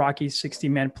part of the Rockies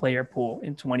 60-man player pool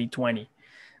in 2020.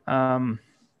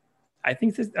 I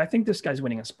think this guy's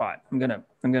winning a spot. I'm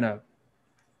gonna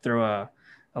throw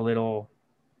a little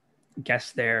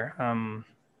guess there, a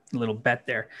little bet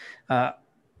there.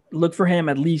 Look for him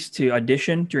at least to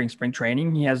audition during spring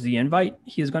training. He has the invite.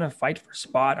 He is going to fight for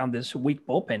spot on this weak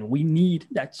bullpen. We need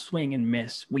that swing and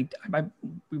miss.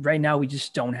 Right now we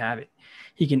just don't have it.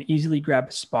 He can easily grab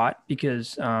a spot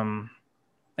because,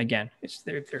 again,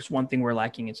 there's one thing we're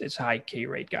lacking. It's high K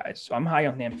rate guys. So I'm high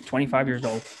on him. 25 years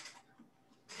old.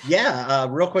 Yeah,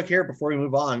 real quick here before we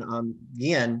move on,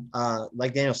 Ian,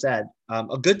 like Daniel said,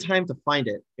 a good time to find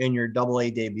it in your AA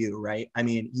debut, right? I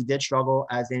mean, he did struggle,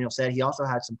 as Daniel said. He also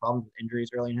had some problems with injuries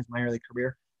early in his minor league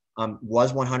career,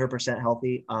 was 100%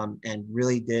 healthy, and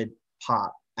really did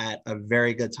pop at a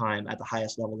very good time at the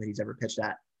highest level that he's ever pitched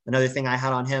at. Another thing I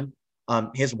had on him,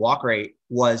 his walk rate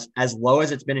was as low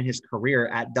as it's been in his career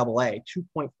at AA,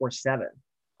 2.47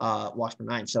 walks per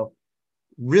nine. So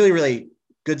really, really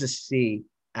good to see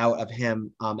out of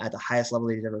him at the highest level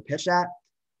that he's ever pitched at.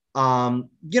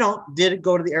 Did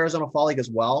go to the Arizona Fall League as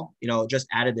well, just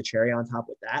added the cherry on top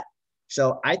with that.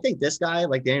 So I think this guy,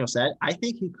 like Daniel said, I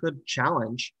think he could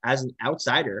challenge as an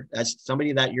outsider, as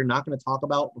somebody that you're not going to talk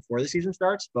about before the season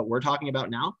starts, but we're talking about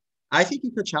now. I think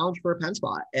he could challenge for a pen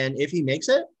spot. And if he makes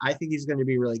it, I think he's going to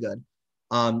be really good.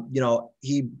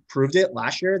 He proved it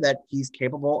last year that he's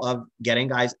capable of getting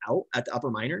guys out at the upper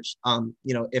minors.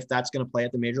 If that's going to play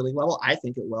at the major league level, I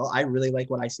think it will. I really like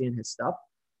what I see in his stuff.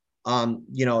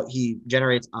 He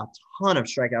generates a ton of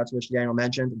strikeouts, which Daniel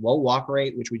mentioned, low walk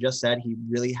rate, which we just said he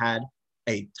really had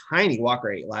a tiny walk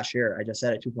rate last year. I just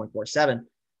said at 2.47.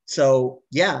 So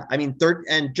yeah, I mean,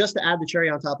 and just to add the cherry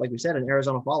on top, like we said, in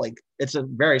Arizona Fall League, it's a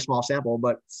very small sample,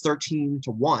 but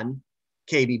 13-1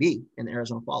 KBB in the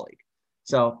Arizona Fall League.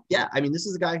 So yeah, I mean, this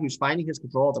is a guy who's finding his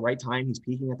control at the right time. He's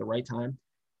peaking at the right time.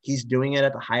 He's doing it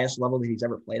at the highest level that he's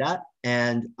ever played at.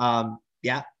 And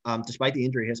despite the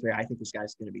injury history, I think this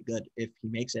guy's going to be good if he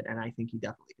makes it. And I think he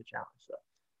definitely could challenge. So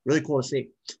really cool to see.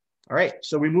 All right.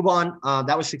 So we move on.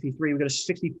 That was 63. We go to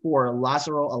 64,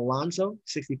 Lázaro Alonso,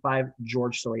 65,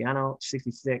 George Soriano,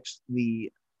 66,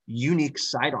 the unique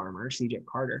sidearmer, CJ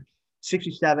Carter,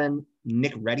 67,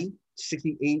 Nick Reddy,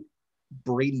 68,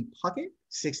 Brady Puckett,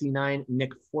 69,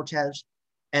 Nick Fortes.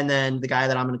 And then the guy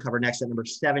that I'm going to cover next at number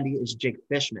 70 is Jake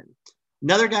Fishman.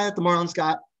 Another guy that the Marlins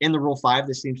got in the Rule 5.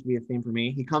 This seems to be a theme for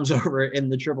me. He comes over in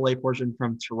the AAA portion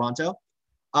from Toronto.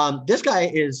 This guy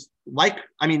is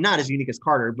not as unique as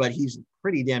Carter, but he's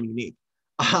pretty damn unique.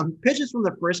 Pitches from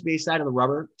the first base side of the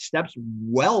rubber, steps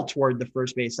well toward the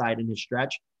first base side in his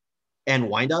stretch and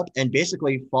windup, and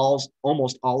basically falls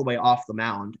almost all the way off the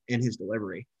mound in his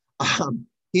delivery.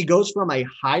 He goes from a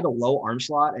high to low arm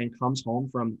slot and comes home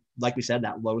from, like we said,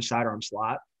 that low sidearm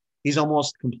slot. He's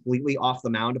almost completely off the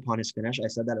mound upon his finish. I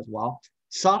said that as well.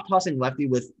 Soft tossing lefty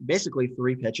with basically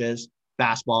 3 pitches,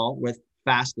 fastball with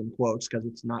fast in quotes because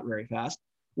it's not very fast,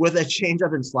 with a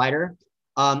changeup and slider.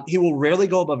 He will rarely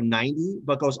go above 90,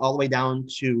 but goes all the way down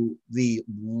to the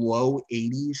low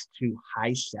 80s to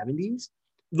high 70s.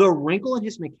 The wrinkle in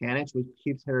his mechanics, which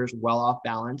keeps hitters well off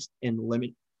balance and the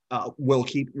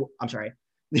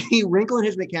wrinkle in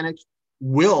his mechanics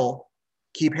will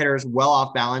keep hitters well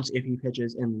off balance if he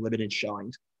pitches in limited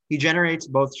showings. He generates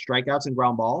both strikeouts and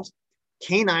ground balls.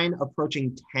 K9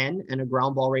 approaching 10 and a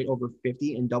ground ball rate over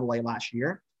 50 in AA last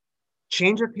year.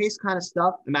 Change of pace kind of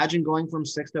stuff. Imagine going from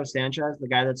Sixto Sanchez, the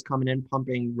guy that's coming in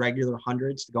pumping regular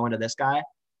hundreds, to going to this guy,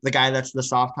 the guy that's the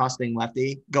soft tossing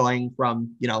lefty, going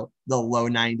from, the low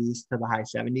 90s to the high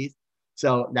 70s.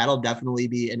 So that'll definitely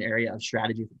be an area of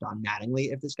strategy for Don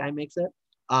Mattingly if this guy makes it.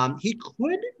 He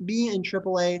could be in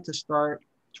AAA to start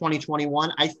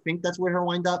 2021. I think that's where he'll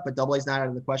wind up, but AA is not out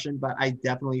of the question. But I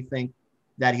definitely think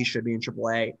that he should be in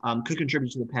AAA. Could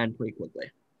contribute to the pen pretty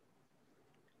quickly.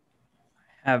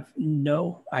 I have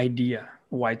no idea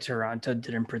why Toronto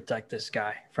didn't protect this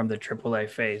guy from the AAA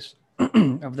phase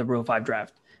of the Rule 5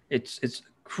 draft. It's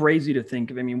crazy to think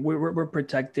of. I mean, we're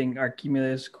protecting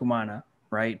Archimedes Kumana,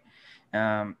 right?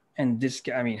 And this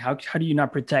guy, I mean, how do you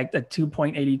not protect a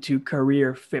 2.82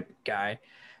 career FIP guy,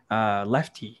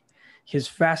 lefty? His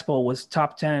fastball was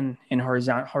top 10 in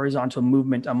horizontal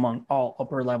movement among all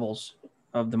upper levels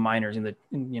of the minors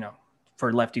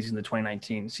for lefties in the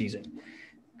 2019 season.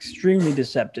 extremely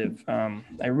deceptive.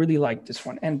 I really like this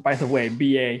one. And by the way,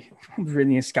 BA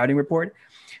reading a scouting report,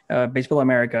 Baseball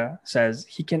America says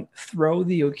he can throw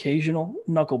the occasional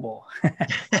knuckleball.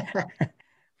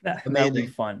 That'll be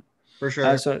fun for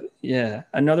sure. So yeah,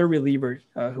 another reliever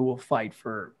who will fight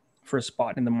for a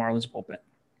spot in the Marlins bullpen.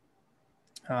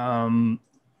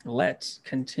 Let's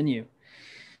continue.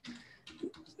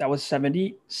 That was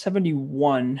 70.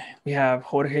 71, we have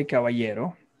Jorge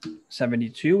Caballero.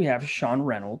 72, we have Sean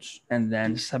Reynolds. And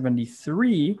then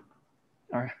 73,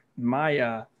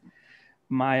 my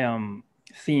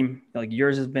theme, like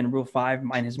yours has been Rule 5,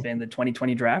 mine has been the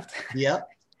 2020 draft. Yep.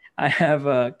 I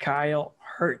have Kyle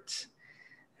Hertz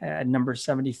at number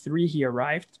 73. He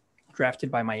arrived, drafted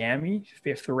by Miami,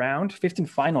 fifth and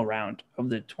final round of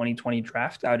the 2020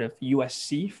 draft out of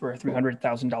USC for a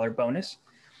 $300,000 bonus.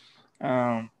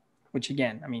 Which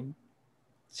again, I mean,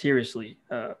 seriously,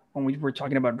 when we were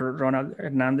talking about Ronald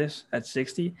Hernandez at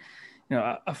 60, you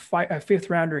know, a fifth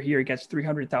rounder here gets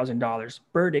 $300,000.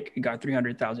 Burdick got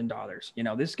 $300,000. You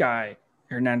know, this guy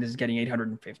Hernandez is getting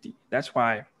 $850,000. That's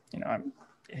why, you know,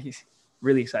 he's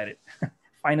really excited.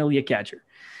 Finally, a catcher.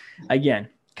 Again,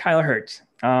 Kyle Hertz.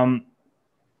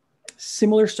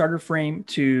 Similar starter frame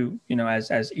to, you know,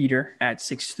 as Eater at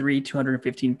 6'3",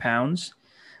 215 pounds.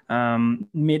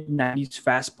 Mid-90s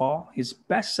fastball. His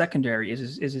best secondary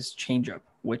is his changeup,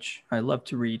 which I love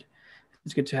to read.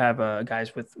 It's good to have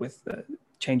guys with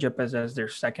changeup as their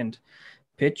second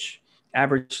pitch.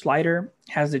 Average slider,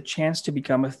 has the chance to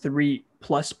become a 3+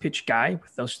 pitch guy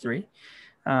with those three.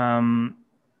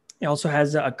 He also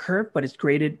has a curve, but it's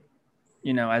graded,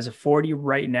 you know, as a 40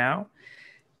 right now.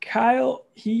 Kyle,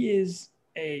 he is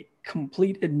a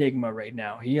complete enigma right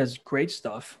now. He has great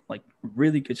stuff, like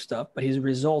really good stuff, but his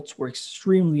results were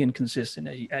extremely inconsistent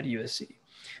at USC.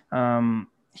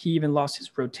 He even lost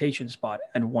his rotation spot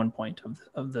at one point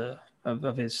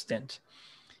of his stint.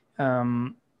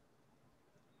 So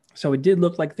it did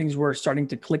look like things were starting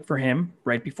to click for him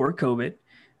right before COVID.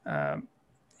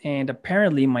 And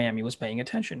apparently Miami was paying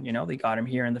attention. You know, they got him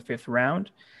here in the 5th round.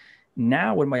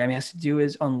 Now what Miami has to do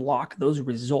is unlock those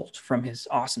results from his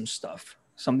awesome stuff.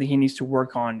 Something he needs to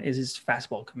work on is his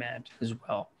fastball command as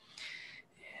well.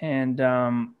 And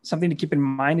something to keep in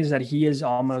mind is that he is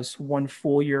almost 1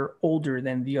 full year older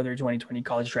than the other 2020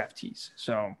 college draftees.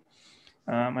 So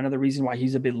another reason why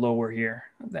he's a bit lower here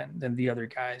than the other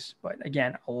guys. But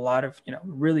again, a lot of, you know,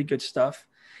 really good stuff.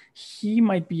 He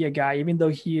might be a guy, even though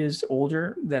he is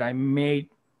older, that I may,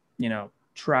 you know,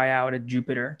 try out at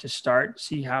Jupiter to start,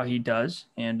 see how he does.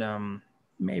 And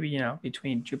maybe, you know,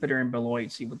 between Jupiter and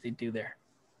Beloit, see what they do there.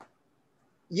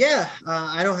 Yeah,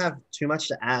 I don't have too much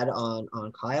to add on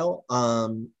Kyle.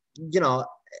 You know,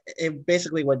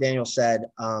 basically what Daniel said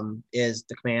is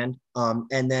the command.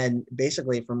 And then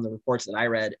basically from the reports that I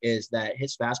read is that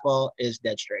his fastball is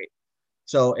dead straight.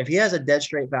 So if he has a dead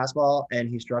straight fastball and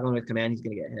he's struggling with command, he's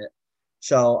going to get hit.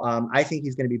 So I think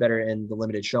he's going to be better in the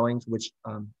limited showings, which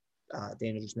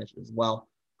Daniel just mentioned as well.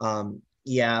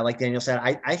 Yeah, like Daniel said,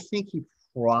 I think he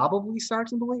probably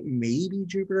starts in Beloit, maybe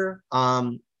Jupiter.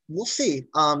 We'll see.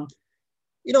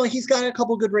 You know, he's got a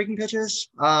couple good breaking pitches.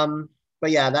 But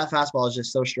yeah, that fastball is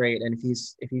just so straight. And if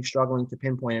he's struggling to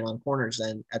pinpoint it on corners,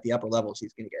 then at the upper levels,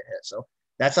 he's going to get hit. So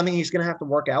that's something he's going to have to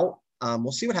work out.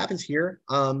 We'll see what happens here.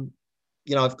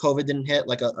 You know, if COVID didn't hit,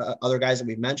 like other guys that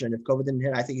we've mentioned, if COVID didn't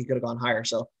hit, I think he could have gone higher.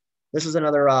 So this is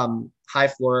another high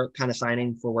floor kind of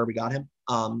signing for where we got him.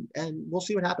 And we'll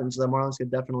see what happens. The Marlins could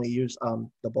definitely use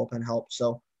the bullpen help.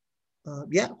 So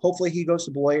yeah, hopefully he goes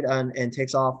to Beloit and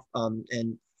takes off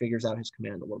and figures out his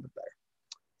command a little bit better.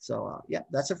 So yeah,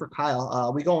 that's it for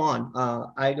Kyle. We go on.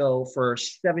 I go for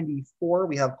 74.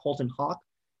 We have Colton Hawk.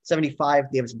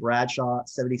 75, Davis Bradshaw.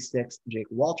 76, Jake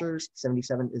Walters.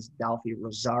 77 is Dalfi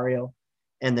Rosario.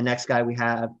 And the next guy we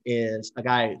have is a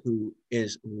guy who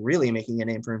is really making a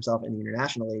name for himself in the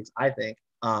international leagues, I think,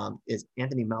 is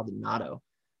Anthony Maldonado.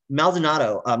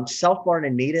 Maldonado, South Florida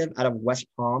native out of West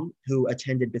Palm, who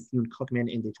attended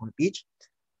Bethune-Cookman in Daytona Beach.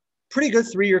 Pretty good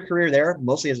 3-year career there,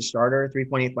 mostly as a starter,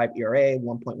 3.85 ERA,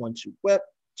 1.12 whip,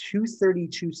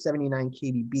 232.79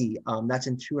 KBB. That's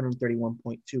in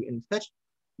 231.2 innings pitched.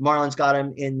 Marlins got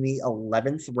him in the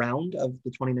 11th round of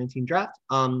the 2019 draft.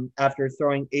 After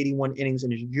throwing 81 innings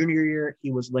in his junior year,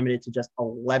 he was limited to just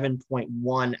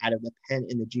 11.1 out of the pen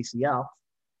in the GCL.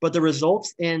 But the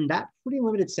results in that pretty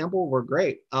limited sample were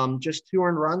great. Just 2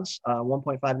 earned runs,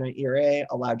 1.59 ERA,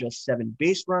 allowed just 7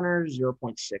 base runners,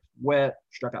 0.6 whip,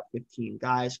 struck out 15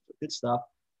 guys. Good stuff.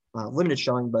 Limited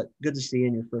showing, but good to see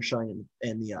in your first showing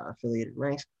in the affiliated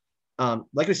ranks.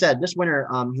 Like we said, this winter,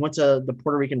 he went to the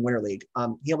Puerto Rican Winter League.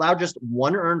 He allowed just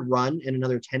 1 earned run in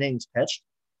another 10 innings pitched.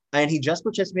 And he just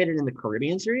participated in the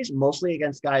Caribbean series, mostly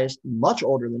against guys much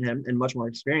older than him and much more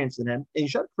experienced than him. And he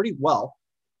showed pretty well.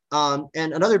 And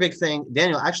another big thing,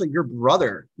 Daniel, actually, your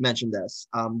brother mentioned this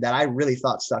that I really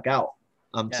thought stuck out.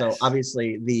 Yes. So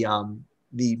obviously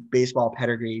the baseball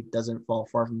pedigree doesn't fall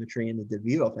far from the tree in the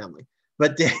DeVivo family.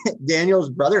 But Daniel's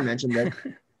brother mentioned that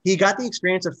he got the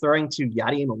experience of throwing to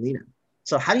Yadier Molina.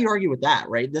 So how do you argue with that,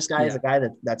 right? This guy is a guy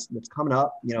that's coming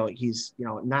up. He's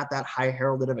not that high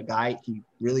heralded of a guy. He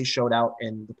really showed out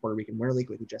in the Puerto Rican Winter League,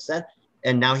 like you just said,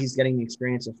 and now he's getting the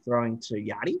experience of throwing to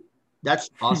Yadi. That's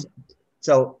awesome.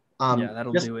 So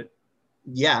that'll do it.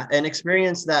 Yeah, an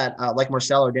experience that like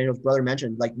Marcelo or Daniel's brother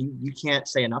mentioned, like you can't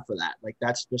say enough for that. Like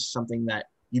that's just something that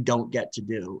you don't get to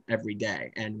do every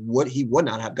day, and what he would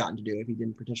not have gotten to do if he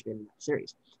didn't participate in that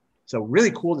series. So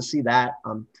really cool to see that.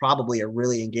 Probably a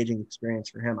really engaging experience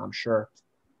for him, I'm sure.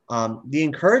 The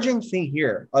encouraging thing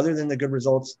here, other than the good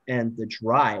results and the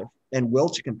drive and will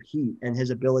to compete and his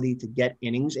ability to get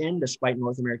innings in despite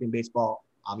North American baseball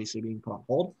obviously being put on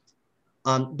hold,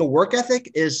 the work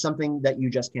ethic is something that you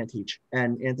just can't teach,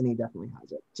 and Anthony definitely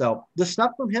has it. So the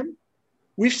stuff from him,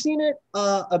 we've seen it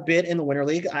a bit in the Winter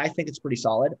League. I think it's pretty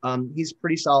solid. He's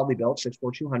pretty solidly built,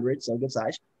 6'4", 200, so good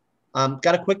size.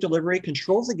 Got a quick delivery,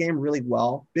 controls the game really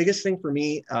well. Biggest thing for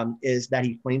me is that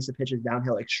he planes the pitches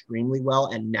downhill extremely well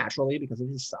and naturally because of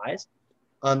his size.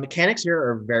 Mechanics here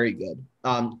are very good.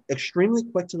 Extremely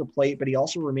quick to the plate, but he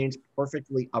also remains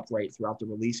perfectly upright throughout the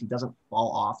release. He doesn't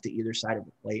fall off to either side of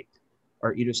the plate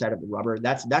or either side of the rubber.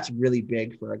 That's really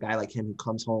big for a guy like him who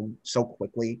comes home so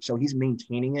quickly. So he's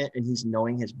maintaining it and he's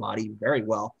knowing his body very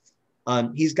well.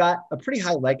 He's got a pretty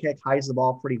high leg kick, hides the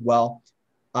ball pretty well.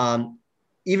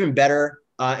 Even better,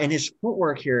 and his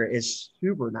footwork here is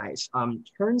super nice.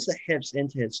 Turns the hips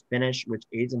into his finish, which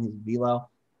aids in his velo.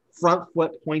 Front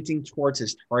foot pointing towards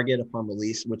his target upon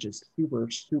release, which is super,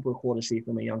 super cool to see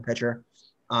from a young pitcher.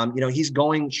 He's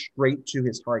going straight to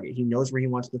his target. He knows where he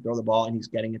wants to throw the ball, and he's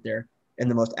getting it there in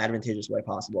the most advantageous way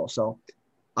possible. So,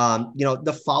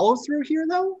 the follow through here,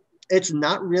 though, it's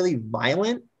not really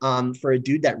violent for a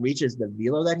dude that reaches the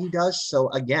velo that he does. So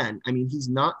again, I mean, he's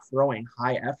not throwing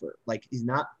high effort. Like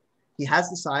he has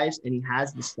the size and he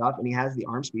has the stuff and he has the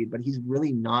arm speed, but he's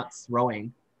really not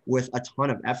throwing with a ton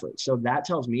of effort. So that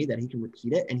tells me that he can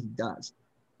repeat it, and he does.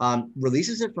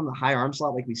 Releases it from the high arm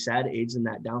slot, like we said, aids in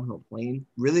that downhill plane.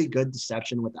 Really good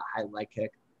deception with a high leg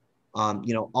kick.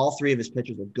 All three of his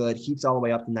pitches are good. Heats all the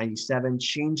way up to 97.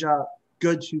 Changeup,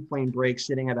 good two-plane break,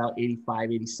 sitting about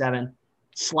 85, 87.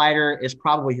 Slider is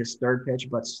probably his third pitch,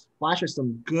 but flashes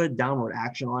some good downward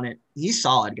action on it. He's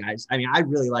solid, guys. I mean, I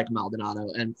really like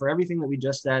Maldonado. And for everything that we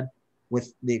just said,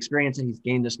 with the experience that he's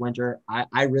gained this winter,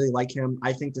 I really like him.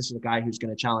 I think this is a guy who's going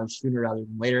to challenge sooner rather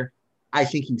than later. I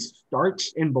think he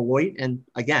starts in Beloit. And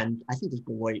again, I think this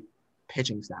Beloit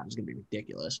pitching staff is going to be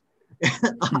ridiculous.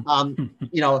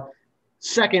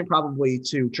 Second probably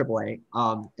to AAA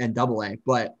and AA,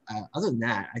 but other than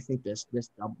that, I think this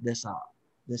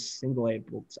single A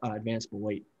advanced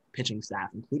Beloit pitching staff,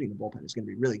 including the bullpen, is going to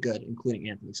be really good, including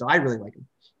Anthony. So I really like him.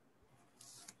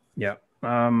 Yeah,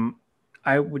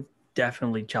 I would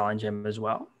definitely challenge him as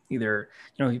well. Either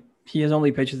he has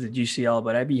only pitched at the GCL,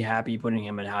 but I'd be happy putting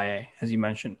him at high A, as you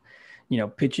mentioned.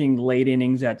 Pitching late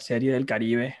innings at Serie del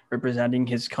Caribe, representing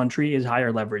his country, is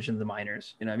higher leverage in the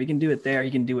minors. If he can do it there,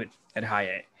 he can do it at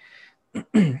high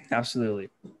A. Absolutely.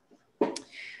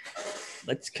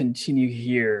 Let's continue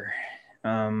here.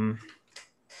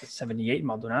 78,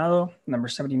 Maldonado. Number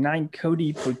 79,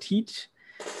 Cody Poteet.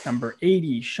 Number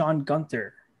 80, Sean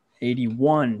Gunter.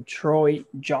 81, Troy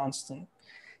Johnston.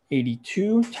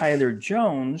 82, Tyler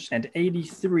Jones. And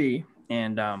 83,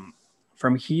 and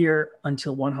from here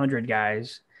until 100,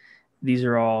 guys, these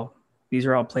are all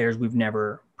players we've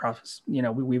never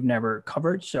we've never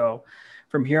covered. So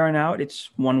from here on out, it's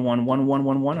 1 1 1 1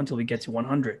 1 1 until we get to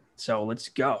 100. So let's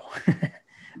go.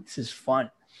 This is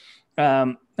fun.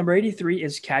 Number 83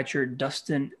 is catcher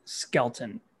Dustin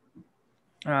Skelton.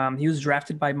 He was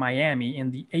drafted by Miami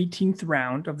in the 18th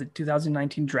round of the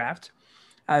 2019 draft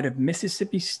out of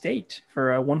Mississippi State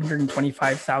for a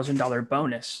 $125,000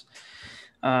 bonus.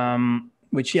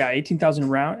 Which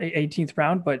 18th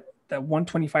round, but that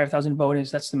 125,000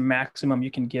 bonus, that's the maximum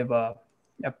you can give a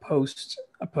post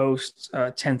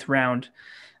 10th round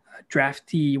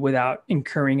draftee without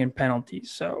incurring in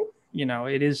penalties. So,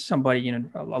 it is somebody,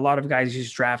 a lot of guys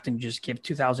who's drafting just give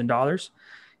 $2,000.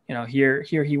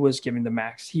 Here he was giving the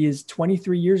max. He is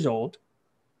 23 years old.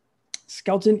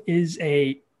 Skelton is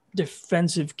a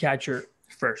defensive catcher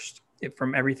first,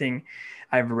 from everything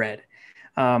I've read.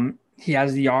 He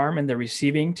has the arm and the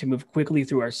receiving to move quickly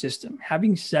through our system.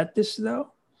 Having said this,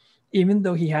 though, even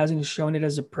though he hasn't shown it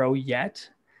as a pro yet,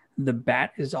 the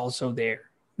bat is also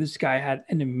there. This guy had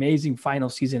an amazing final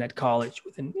season at college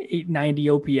with an 890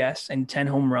 OPS and 10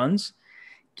 home runs.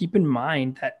 Keep in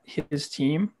mind that his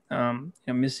team,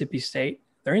 Mississippi State,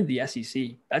 they're in the SEC.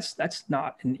 That's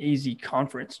not an easy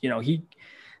conference.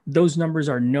 Those numbers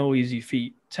are no easy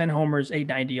feat. 10 homers,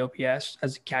 890 OPS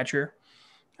as a catcher.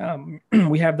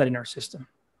 We have that in our system.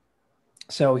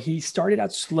 So he started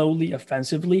out slowly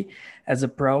offensively as a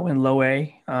pro in low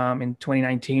A in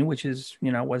 2019, which is,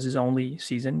 was his only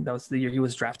season. That was the year he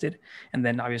was drafted. And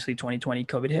then obviously 2020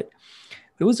 COVID hit.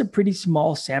 It was a pretty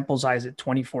small sample size at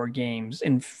 24 games.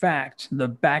 In fact, the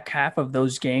back half of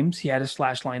those games, he had a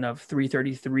slash line of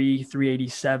 333,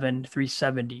 387,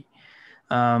 370.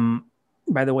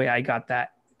 By the way, I got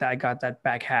that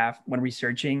back half when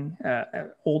researching an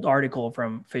old article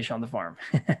from Fish on the Farm.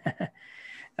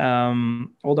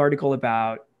 Old article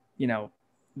about,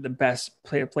 the best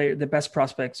the best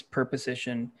prospects per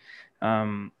position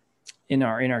in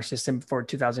our system for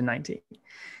 2019.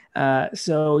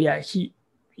 So yeah,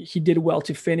 he did well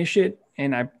to finish it,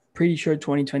 and I'm pretty sure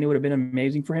 2020 would have been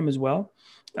amazing for him as well.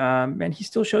 And he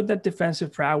still showed that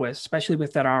defensive prowess, especially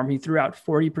with that arm. He threw out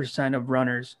 40% of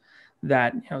runners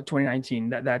that 2019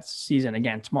 that season.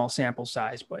 Again, small sample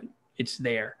size, but it's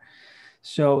there.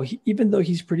 So even though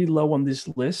he's pretty low on this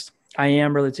list, I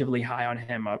am relatively high on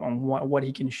him, on what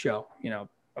he can show.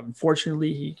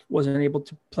 Unfortunately, he wasn't able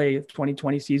to play the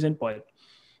 2020 season, but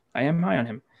I am high on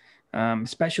him,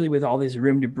 especially with all this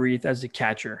room to breathe as a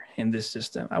catcher in this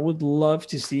system. I would love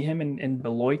to see him in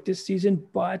Beloit this season,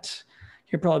 but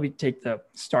he'll probably take the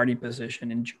starting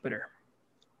position in Jupiter.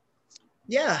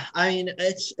 Yeah, I mean,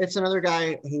 it's another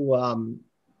guy who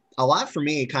a lot for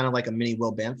me, kind of like a mini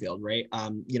Will Banfield, right?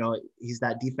 He's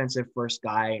that defensive first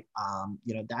guy.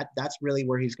 That's really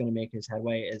where he's going to make his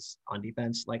headway, is on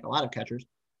defense, like a lot of catchers.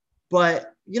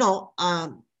 But a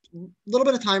little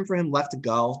bit of time for him left to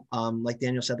go. Like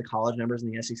Daniel said, the college numbers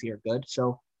in the SEC are good,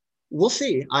 so we'll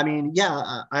see. I mean,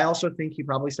 I also think he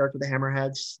probably starts with the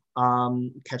Hammerheads,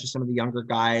 catches some of the younger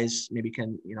guys, maybe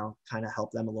can kind of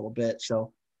help them a little bit.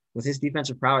 So with his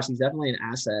defensive prowess, he's definitely an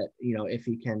asset. If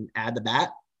he can add the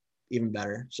bat, even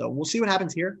better. So we'll see what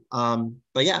happens here.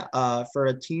 But yeah, for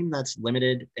a team that's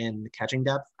limited in the catching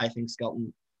depth, I think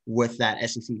Skelton, with that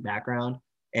SEC background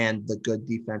and the good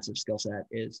defensive skill set,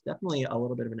 is definitely a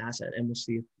little bit of an asset. And we'll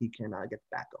see if he can get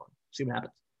the bat going. See what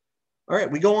happens. All right,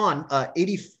 we go on.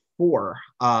 84.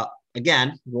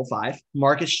 Again, Rule 5.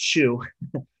 Marcus Chu,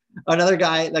 another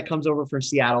guy that comes over from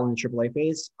Seattle in the AAA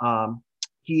phase.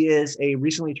 He is a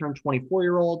recently turned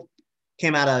 24-year-old.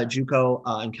 Came out of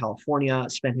JUCO in California,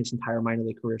 spent his entire minor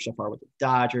league career so far with the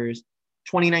Dodgers.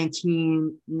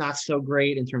 2019, not so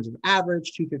great in terms of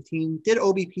average, 215. Did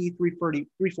OBP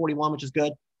 341, which is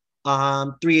good.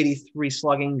 383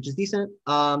 slugging, which is decent.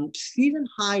 Season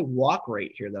high walk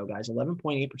rate here, though, guys,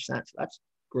 11.8%. So that's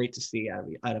great to see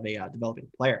out of a developing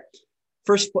player.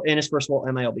 In his first full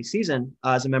MILB season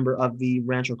as a member of the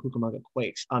Rancho Cucamonga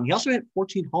Quakes. He also hit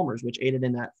 14 homers, which aided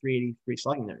in that 383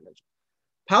 slugging there.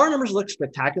 Power numbers look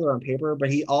spectacular on paper, but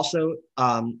he also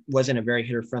was in a very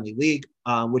hitter-friendly league,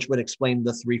 which would explain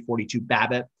the 342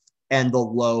 BABIP and the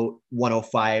low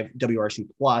 105 WRC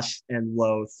plus and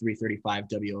low 335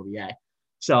 WOVA.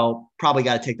 So probably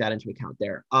got to take that into account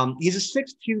there. He's a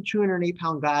 6'2",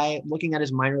 208-pound guy. Looking at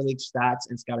his minor league stats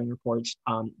and scouting reports,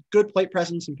 good plate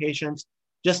presence and patience,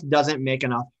 just doesn't make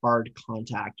enough hard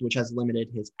contact, which has limited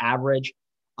his average.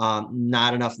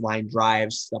 Not enough line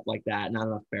drives, stuff like that. Not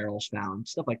enough barrels found,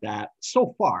 stuff like that.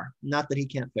 So far, not that he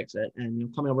can't fix it.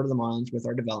 And coming over to the Marlins with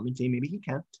our development team, maybe he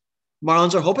can.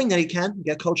 Marlins are hoping that he can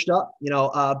get coached up,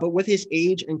 but with his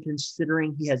age and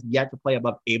considering he has yet to play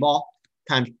above A-ball,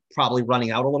 time's probably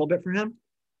running out a little bit for him.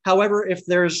 However, if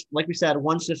there's, like we said,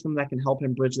 one system that can help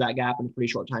him bridge that gap in a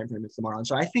pretty short time frame, it's the Marlins.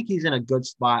 So I think he's in a good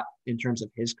spot in terms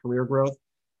of his career growth.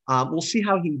 We'll see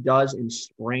how he does in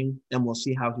spring, and we'll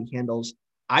see how he handles,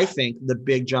 I think, the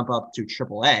big jump up to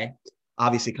AAA,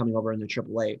 obviously coming over in the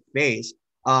AAA phase.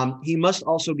 He must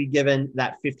also be given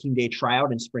that 15-day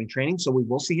tryout in spring training. So we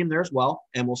will see him there as well.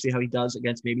 And we'll see how he does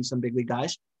against maybe some big league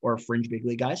guys or fringe big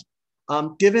league guys.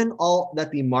 Given all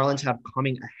that the Marlins have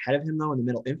coming ahead of him, though, in the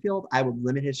middle infield, I would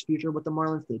limit his future with the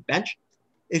Marlins to the bench.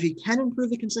 If he can improve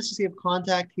the consistency of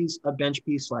contact, he's a bench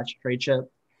piece / trade chip.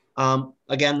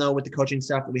 Again, though, with the coaching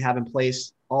staff that we have in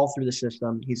place all through the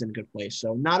system, he's in a good place.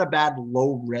 So not a bad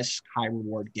low risk, high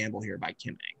reward gamble here by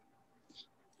Kim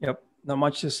Ng. Yep. Not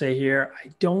much to say here. I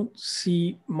don't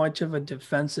see much of a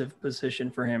defensive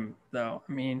position for him, though.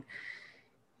 I mean,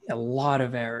 a lot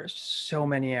of errors, so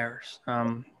many errors.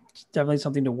 It's definitely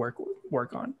something to work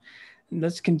on.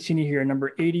 let's continue here.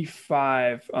 Number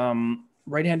 85,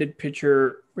 right-handed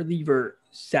pitcher reliever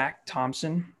Zach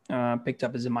Thompson, picked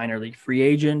up as a minor league free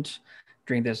agent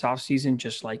during this offseason,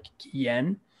 just like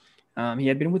Guillen. He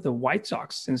had been with the White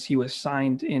Sox since he was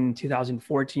signed in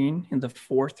 2014 in the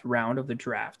 4th round of the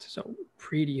draft, so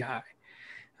pretty high.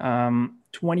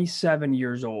 27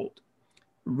 years old.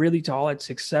 Really tall at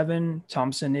 6'7".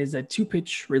 Thompson is a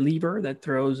 2-pitch reliever that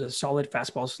throws a solid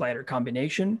fastball slider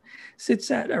combination. Sits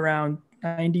at around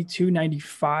 92,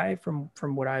 95 from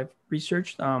what I've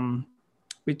researched.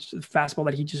 Which fastball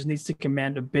that he just needs to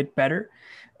command a bit better,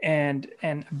 and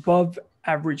above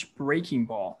average breaking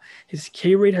ball. His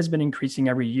K rate has been increasing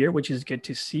every year, which is good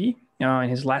to see. In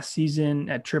his last season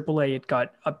at AAA, it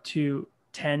got up to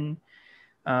 10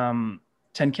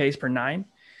 Ks per 9.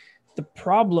 The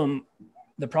problem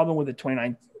with the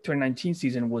 2019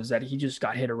 season was that he just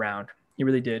got hit around. He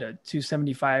really did. A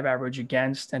 275 average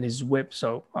against, and his whip.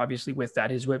 So obviously with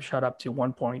that, his whip shot up to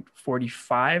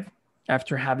 1.45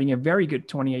 after having a very good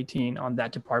 2018 on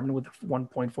that department with a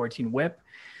 1.14 whip,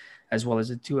 as well as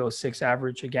a 206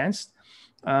 average against.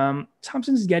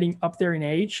 Thompson's getting up there in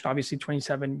age. Obviously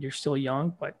 27, you're still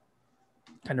young, but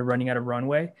kind of running out of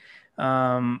runway.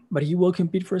 But he will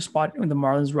compete for a spot in the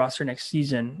Marlins roster next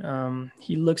season.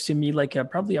 He looks to me like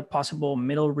probably a possible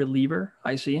middle reliever.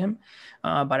 I see him,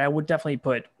 but I would definitely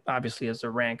put, obviously, as the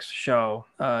ranks show,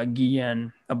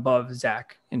 Guillen above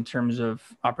Zach in terms of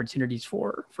opportunities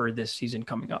for this season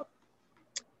coming up.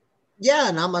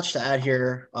 Yeah, not much to add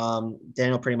here.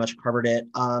 Daniel pretty much covered it.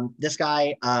 This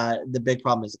guy, the big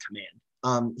problem is the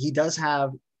command. He does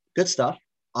have good stuff.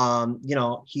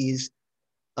 He's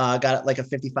got like a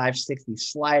 55, 60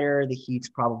 slider. The heat's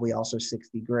probably also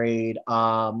 60 grade.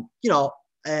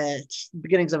 It's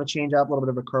beginnings of a changeup, a little bit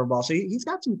of a curveball. So he's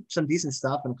got some decent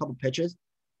stuff and a couple pitches.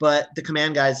 But the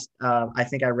command guys, I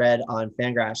think I read on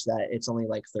Fangraphs that it's only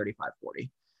like 35,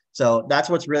 40. So that's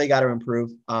what's really got to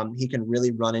improve. He can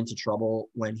really run into trouble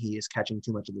when he is catching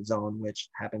too much of the zone, which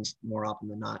happens more often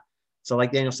than not. So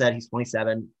like Daniel said, he's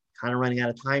 27, kind of running out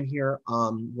of time here.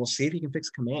 We'll see if he can fix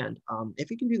command. If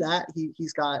he can do that,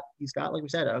 he's got, like we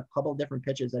said, a couple of different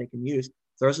pitches that he can use.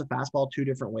 Throws the fastball 2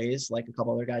 different ways, like a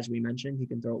couple other guys we mentioned. He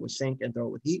can throw it with sink and throw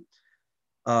it with heat.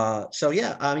 So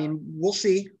yeah, I mean, we'll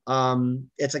see.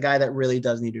 It's a guy that really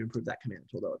does need to improve that command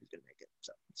tool, though, if he's going to make it.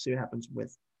 So let's see what happens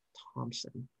with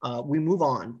Thompson. We move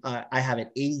on. I have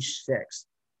it 86.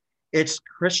 It's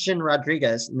Christian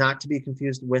Rodriguez, not to be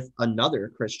confused with another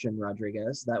Christian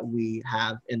Rodriguez that we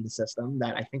have in the system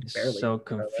that I think barely. So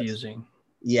confusing.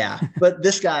 Yeah, but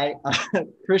this guy,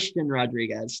 Christian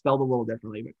Rodriguez, spelled a little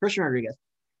differently, but Christian Rodriguez,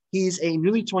 he's a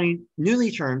newly turned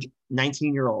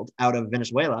 19-year-old out of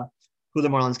Venezuela, who the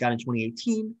Marlins got in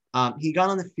 2018. He got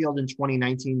on the field in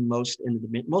 2019, mostly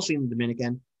in the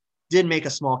Dominican. Did make a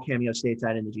small cameo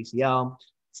stateside in the GCL.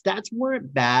 Stats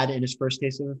weren't bad in his first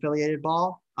taste of affiliated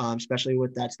ball, especially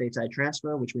with that stateside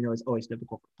transfer, which we know is always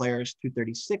difficult for players.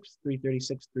 236,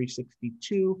 336,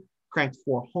 362, cranked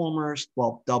 4 homers,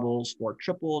 12 doubles, 4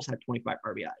 triples, had 25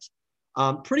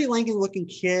 RBIs. Pretty lanky looking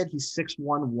kid. He's 6'1",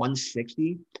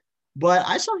 160. But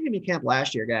I saw him in camp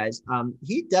last year, guys.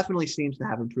 He definitely seems to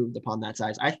have improved upon that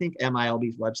size. I think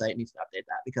MILB's website needs to update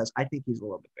that because I think he's a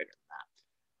little bit bigger than that.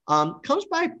 Comes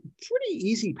by pretty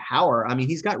easy power. I mean,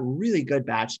 he's got really good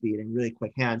bat speed and really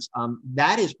quick hands.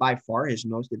 That is by far his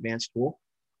most advanced tool.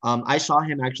 I saw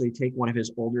him actually take one of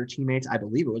his older teammates, I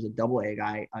believe it was a AA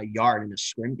guy, a yard in a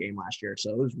scrim game last year. So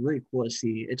it was really cool to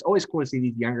see. It's always cool to see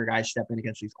these younger guys step in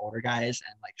against these older guys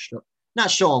and like not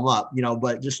show them up,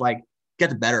 but just like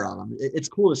get the better of them. It's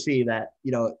cool to see that,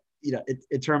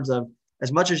 in terms of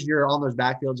as much as you're on those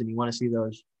backfields and you want to see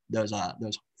those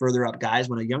further up guys,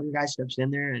 when a younger guy steps in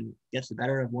there and gets the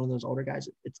better of one of those older guys,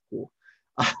 it's cool.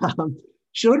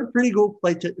 Showed a pretty good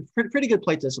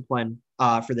plate discipline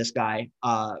for this guy,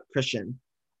 Christian.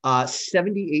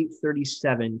 78-37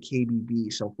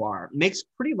 KBB so far. Makes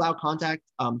pretty loud contact.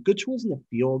 Good tools in the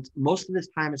field. Most of his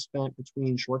time is spent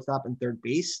between shortstop and third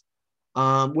base.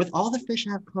 With all the fish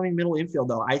have coming middle infield,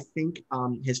 though, I think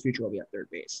his future will be at third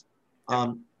base.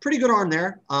 Pretty good arm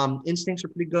there. Instincts are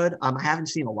pretty good. I haven't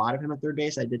seen a lot of him at third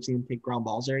base. I did see him take ground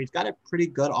balls there. He's got a pretty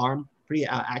good arm, pretty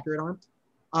accurate arm.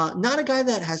 Not a guy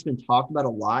that has been talked about a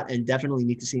lot, and definitely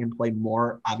need to see him play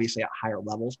more, obviously at higher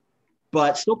levels,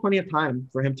 but still plenty of time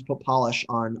for him to put polish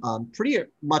on pretty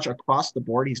much across the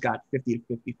board. He's got 50 to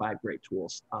 55 great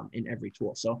tools in every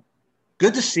tool. So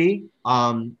good to see.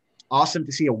 Awesome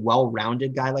to see a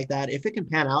well-rounded guy like that. If it can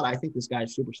pan out, I think this guy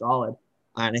is super solid.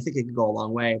 And I think it could go a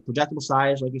long way. Projectable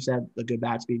size, like you said, the good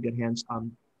bat speed, good hands,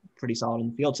 pretty solid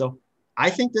in the field. So I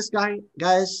think this guy,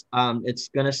 guys, it's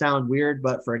going to sound weird,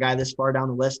 but for a guy this far down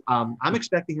the list, I'm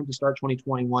expecting him to start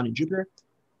 2021 in Jupiter.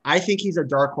 I think he's a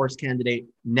dark horse candidate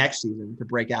next season to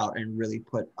break out and really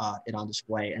put it on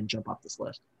display and jump up this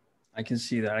list. I can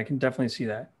see that. I can definitely see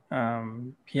that.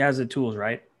 He has the tools,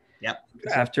 right? Yep.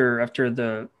 After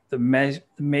the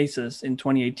Mesas in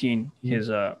 2018, his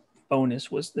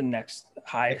bonus was the next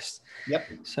highest. Yep.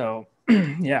 So,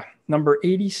 yeah. Number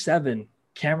 87,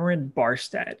 Cameron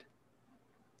Barstad.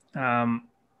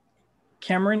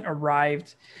 Cameron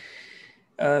arrived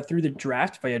through the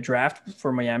draft via draft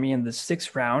for Miami in the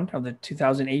 6th round of the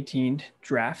 2018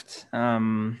 draft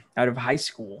out of high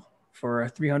school for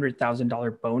a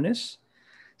 $300,000 bonus.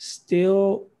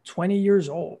 Still 20 years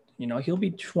old. You know, he'll be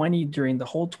 20 during the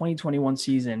whole 2021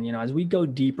 season. You know, as we go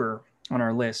deeper on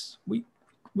our list, we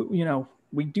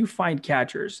do find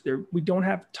catchers there. We don't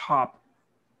have top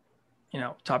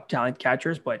talent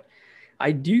catchers, but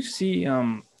I do see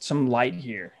some light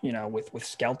here, you know, with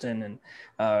Skelton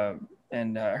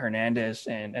and Hernandez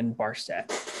and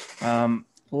Barstad.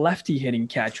 Lefty hitting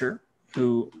catcher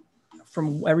who,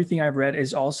 from everything I've read,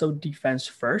 is also defense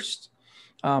first.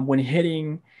 When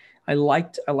hitting, I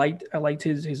liked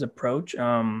his approach.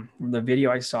 The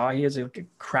video I saw, he has a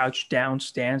crouched down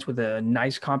stance with a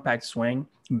nice compact swing,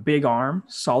 big arm,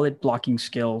 solid blocking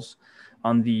skills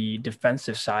on the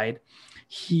defensive side.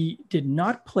 He did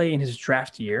not play in his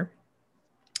draft year,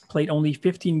 played only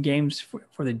 15 games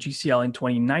for the GCL in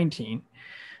 2019.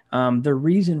 The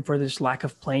reason for this lack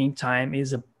of playing time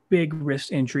is a big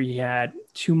wrist injury he had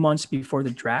 2 months before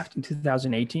the draft in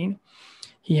 2018.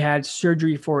 He had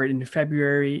surgery for it in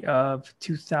February of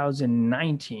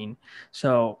 2019.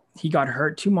 So he got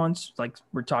hurt 2 months, like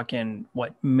we're talking,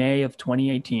 May of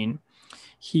 2018.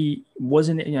 He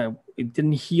wasn't, it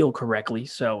didn't heal correctly.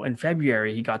 So in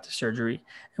February, he got the surgery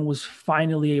and was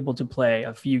finally able to play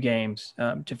a few games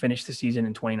to finish the season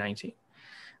in 2019.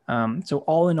 So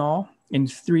all in all, in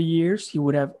 3 years, he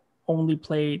would have only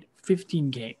played 15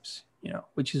 games,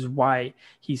 which is why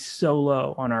he's so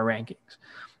low on our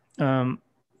rankings.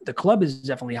 The club is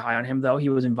definitely high on him, though. He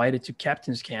was invited to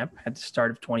captain's camp at the start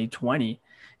of 2020.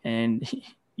 And,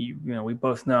 we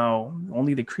both know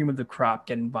only the cream of the crop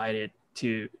get invited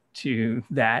to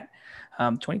that.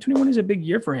 2021 is a big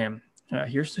year for him.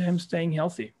 Here's to him staying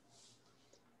healthy.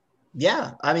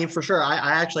 Yeah, I mean, for sure. I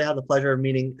actually had the pleasure of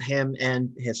meeting him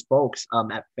and his folks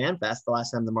at FanFest the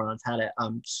last time the Marlins had it.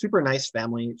 Super nice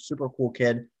family, super cool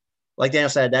kid. Like Daniel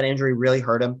said, that injury really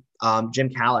hurt him. Jim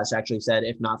Callis actually said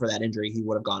if not for that injury, he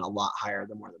would have gone a lot higher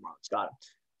than where the Marlins got him.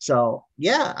 So,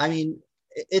 yeah, I mean,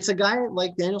 it's a guy,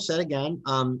 like Daniel said again,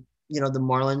 the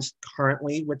Marlins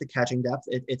currently with the catching depth,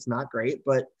 it's not great.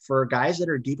 But for guys that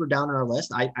are deeper down on our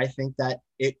list, I think that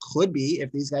it could be,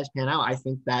 if these guys pan out, I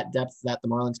think that depth that the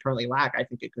Marlins currently lack, I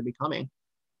think it could be coming.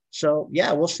 So,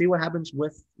 yeah, we'll see what happens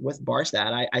with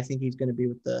Barstad. I think he's going to be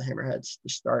with the Hammerheads to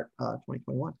start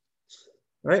 2021.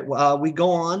 All right, well, we go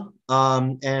on,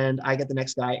 and I get the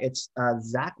next guy. It's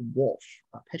Zach Wolf,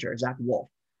 pitcher, Zach Wolf.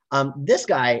 This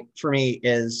guy, for me,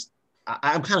 is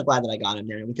I'm kind of glad that I got him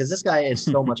there because this guy is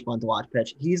so much fun to watch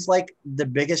pitch. He's like the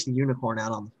biggest unicorn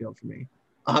out on the field for me.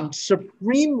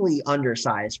 Supremely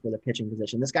undersized for the pitching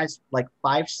position. This guy's like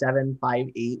 5'7",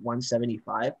 5'8",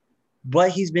 175,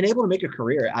 but he's been able to make a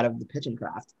career out of the pitching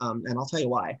craft, and I'll tell you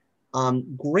why.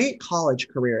 Great college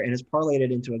career and has parlayed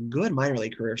it into a good minor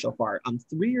league career so far.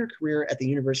 3-year career at the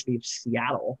University of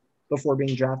Seattle before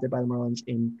being drafted by the Marlins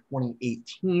in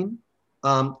 2018.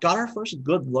 Got our first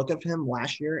good look of him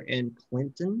last year in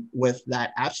Clinton with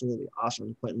that absolutely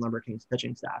awesome Clinton Lumber Kings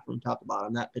pitching staff from top to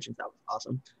bottom. That pitching staff was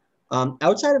awesome.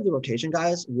 Outside of the rotation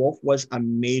guys, Wolf was a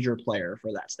major player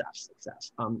for that staff's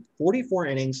success. 44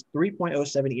 innings,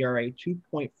 3.07 ERA,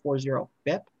 2.40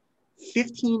 FIP.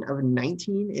 15 of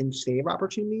 19 in save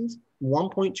opportunities,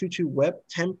 1.22 whip,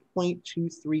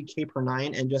 10.23 K per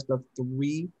 9, and just a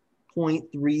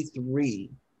 3.33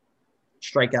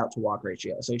 strikeout to walk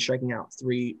ratio. So he's striking out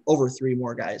over three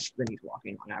more guys than he's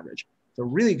walking on average. So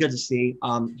really good to see.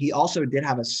 He also did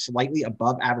have a slightly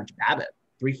above average BABIP,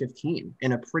 315,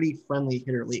 in a pretty friendly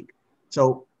hitter league.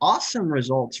 So awesome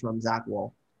results from Zach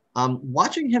Wolf.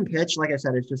 Watching him pitch, like I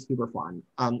said, is just super fun.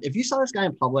 If you saw this guy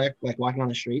in public, like walking on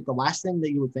the street, the last thing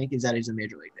that you would think is that he's a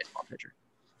Major League Baseball pitcher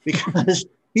because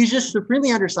he's just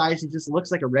supremely undersized. He just looks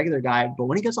like a regular guy, but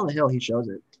when he gets on the hill, he shows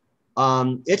it.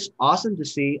 It's awesome to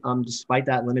see, despite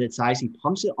that limited size, he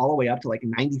pumps it all the way up to like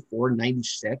 94,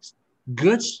 96.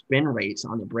 Good spin rates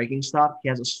on the breaking stuff. He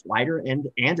has a slider and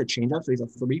a changeup, so he's a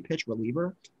 3-pitch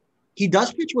reliever. He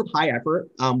does pitch with high effort,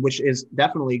 which is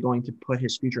definitely going to put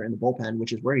his future in the bullpen,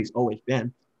 which is where he's always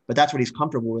been. But that's what he's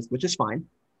comfortable with, which is fine.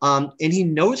 And he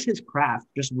knows his craft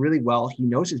just really well. He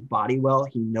knows his body well.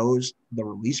 He knows the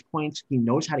release points. He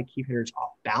knows how to keep hitters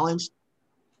off balance.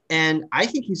 And I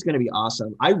think he's going to be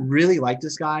awesome. I really like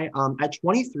this guy. At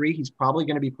 23, he's probably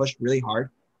going to be pushed really hard,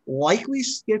 likely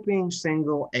skipping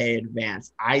single A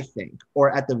advanced, I think,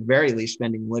 or at the very least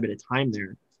spending limited time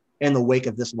there in the wake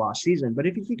of this lost season. But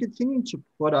if he can continue to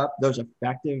put up those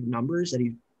effective numbers that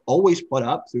he's always put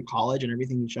up through college and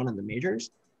everything he's shown in the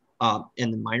majors,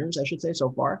 in the minors, I should say, so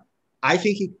far, I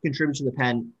think he can contribute to the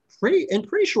pen in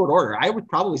pretty short order. I would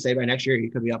probably say by next year he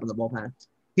could be up in the bullpen.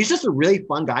 He's just a really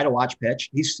fun guy to watch pitch.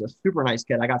 He's a super nice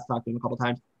kid. I got to talk to him a couple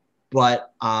times,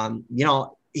 but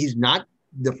he's not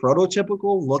the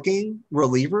prototypical looking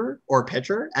reliever or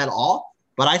pitcher at all.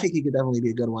 But I think he could definitely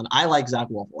be a good one. I like Zach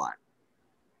Wolf a lot.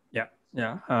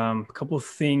 Yeah. A couple of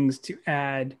things to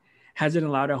add. Hasn't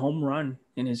allowed a home run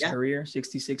in his career,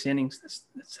 66 innings.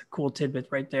 That's a cool tidbit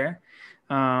right there.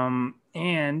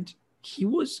 And he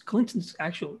was Clinton's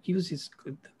he was his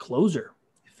closer.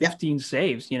 15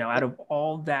 saves, out of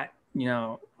all that,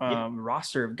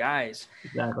 roster of guys.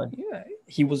 Exactly. Yeah,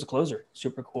 he was a closer.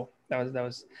 Super cool. That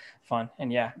was fun.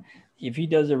 And if he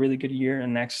does a really good year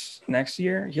and next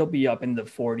year, he'll be up in the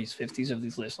 40s, 50s of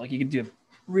these lists. Like he could do a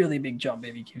really big jump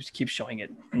if he keeps showing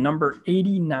it. Number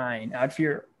 89,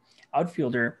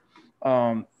 outfielder,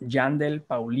 Yandel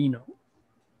Paulino.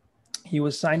 He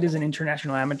was signed as an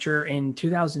international amateur in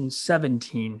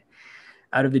 2017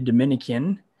 out of the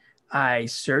Dominican. I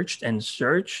searched and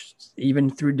searched, even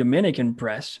through Dominican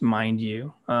press, mind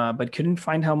you, but couldn't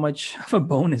find how much of a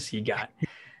bonus he got.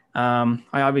 I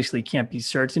obviously can't be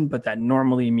certain, but that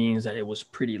normally means that it was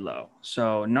pretty low.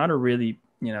 So not a really,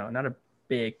 not a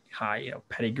big, high,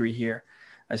 pedigree here,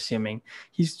 assuming.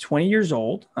 He's 20 years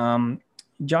old.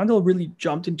 Yandel really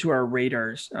jumped into our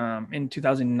radars in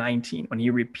 2019 when he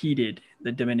repeated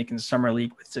the Dominican Summer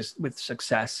League with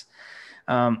success.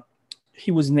 He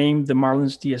was named the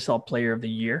Marlins DSL Player of the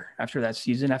Year after that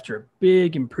season, after a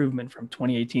big improvement from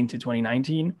 2018 to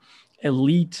 2019.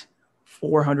 Elite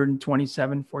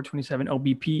 427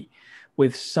 OBP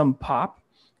with some pop,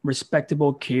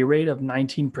 respectable K rate of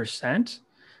 19%.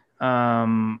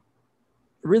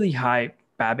 Really high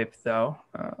BABIP, though.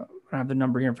 I don't have the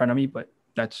number here in front of me, but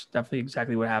that's definitely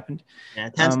exactly what happened. Yeah,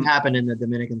 it tends to happen in the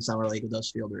Dominican Summer League with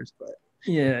those fielders, but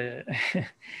yeah.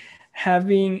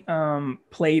 Having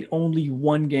played only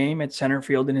one game at center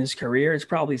field in his career, it's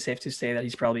probably safe to say that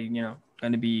he's probably,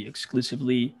 going to be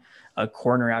exclusively a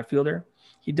corner outfielder.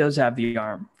 He does have the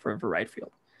arm for right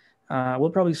field. We'll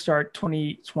probably start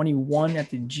 2021 at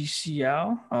the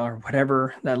GCL or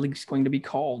whatever that league's going to be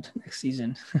called next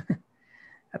season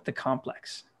at the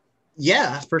complex.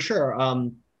 Yeah, for sure.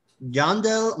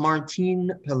 Yandel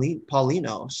Martin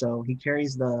Paulino. So he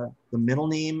carries the middle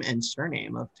name and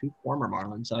surname of two former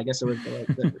Marlins. So I guess it was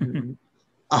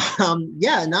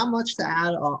not much to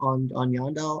add on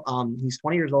Yandel. He's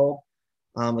 20 years old.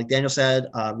 Like Daniel said,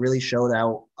 really showed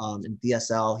out in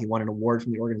DSL. He won an award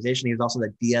from the organization. He was also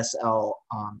the DSL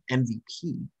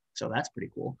MVP. So that's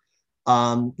pretty cool.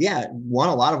 Won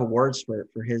a lot of awards for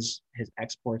his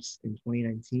exports in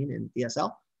 2019 in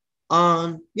DSL.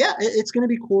 It's going to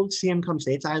be cool to see him come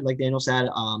stateside. Like Daniel said,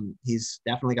 he's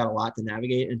definitely got a lot to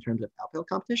navigate in terms of outfield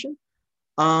competition.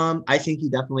 I think he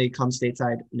definitely comes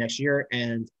stateside next year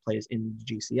and plays in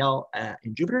GCL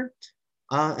in Jupiter.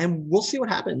 And we'll see what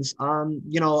happens.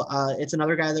 It's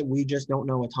another guy that we just don't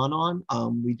know a ton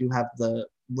on. We do have the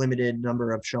limited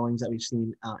number of showings that we've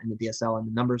seen in the DSL and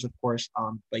the numbers, of course.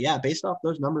 Based off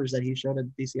those numbers that he showed at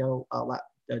DSL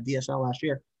last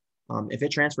year, if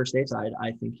it transfers stateside,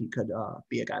 I think he could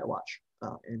be a guy to watch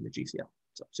in the GCL.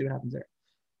 So see what happens there.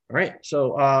 All right.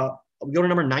 So we go to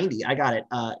number 90. I got it.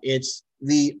 It's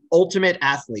the ultimate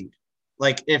athlete.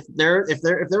 Like if there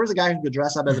was a guy who could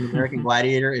dress up as an American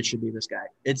Gladiator, it should be this guy.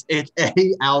 It's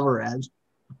Eddie Alvarez,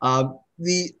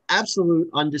 the absolute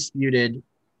undisputed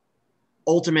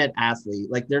ultimate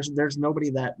athlete. Like there's nobody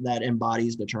that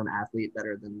embodies the term athlete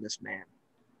better than this man.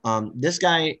 This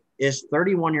guy is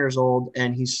 31 years old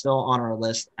and he's still on our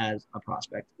list as a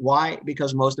prospect. Why?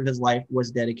 Because most of his life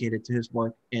was dedicated to his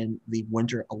work in the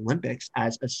Winter Olympics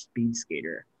as a speed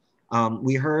skater.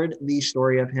 We heard the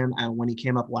story of him when he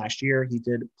came up last year. He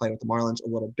did play with the Marlins a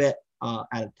little bit at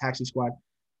a taxi squad.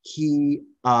 He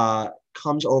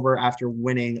comes over after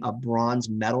winning a bronze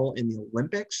medal in the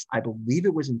Olympics. I believe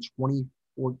it was in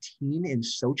 2014 in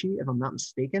Sochi, if I'm not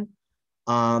mistaken.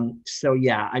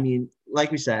 Like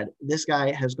we said, this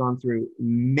guy has gone through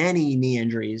many knee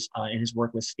injuries in his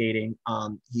work with skating.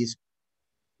 He's,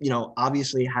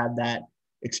 obviously had that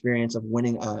experience of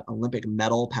winning an Olympic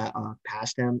medal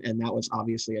past him, and that was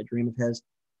obviously a dream of his.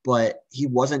 but he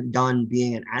wasn't done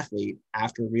being an athlete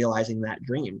after realizing that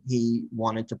dream. He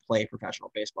wanted to play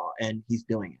professional baseball, and he's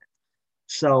doing it.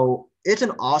 So it's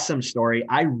an awesome story.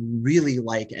 I really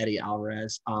like Eddie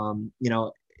Alvarez.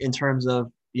 In terms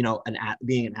of,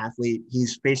 being an athlete,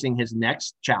 he's facing his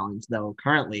next challenge though.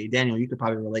 Currently, Daniel, you could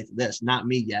probably relate to this. Not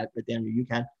me yet, but Daniel, you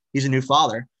can. He's a new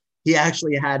father. He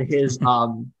actually had his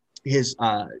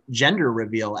gender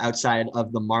reveal outside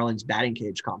of the Marlins batting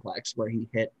cage complex, where he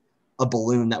hit a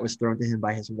balloon that was thrown to him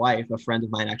by his wife. A friend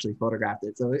of mine actually photographed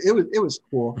it, so it was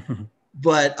cool.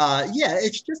 But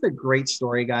it's just a great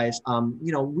story, guys.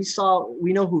 We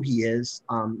know who he is.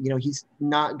 He's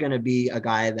not going to be a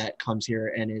guy that comes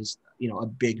here and is, a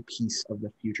big piece of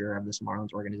the future of this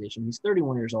Marlins organization. He's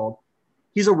 31 years old.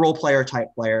 He's a role player type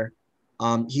player.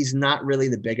 He's not really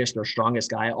the biggest or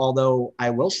strongest guy, although I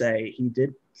will say he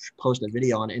did post a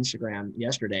video on Instagram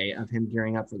yesterday of him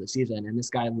gearing up for the season, and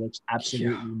this guy looks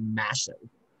absolutely massive.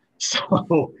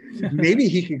 So maybe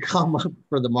he could come up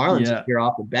for the Marlins here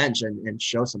off the bench and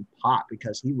show some pop,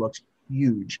 because he looks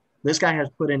huge. This guy has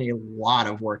put in a lot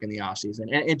of work in the offseason,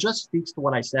 and it just speaks to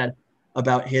what I said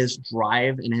about his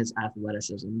drive and his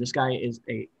athleticism. This guy is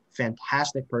a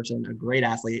fantastic person, a great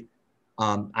athlete.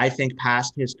 I think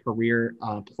past his career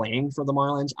playing for the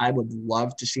Marlins, I would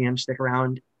love to see him stick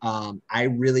around. I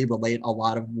really relate a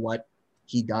lot of what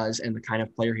he does and the kind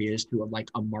of player he is to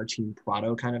a Martin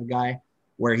Prado kind of guy,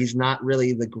 where he's not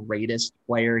really the greatest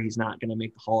player. He's not going to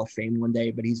make the Hall of Fame one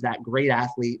day, but he's that great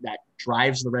athlete that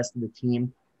drives the rest of the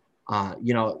team,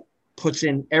 puts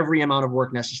in every amount of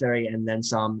work necessary and then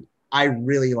some. I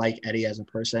really like Eddie as a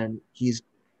person. He's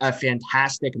a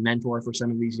fantastic mentor for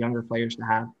some of these younger players to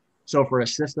have. So for a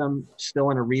system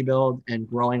still in a rebuild and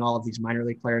growing all of these minor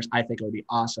league players, I think it would be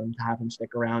awesome to have him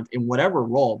stick around in whatever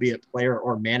role, be it player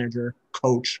or manager,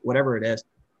 coach, whatever it is.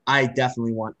 I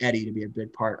definitely want Eddie to be a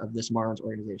big part of this Marlins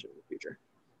organization in the future.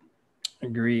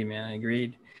 Agreed, man.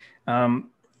 Agreed.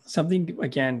 Something,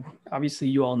 again, obviously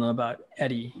you all know about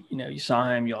Eddie. You saw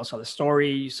him, you all saw the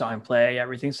story, you saw him play,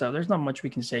 everything. So there's not much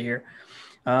we can say here.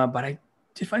 But I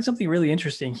did find something really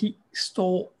interesting. He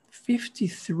stole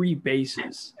 53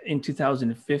 bases in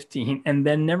 2015 and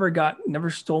then never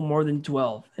stole more than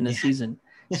 12 in a season.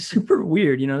 Super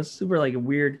weird, super a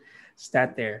weird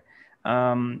stat there.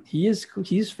 He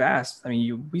is fast. I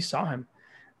mean, we saw him.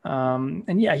 He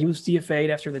was DFA'd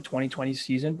after the 2020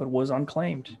 season, but was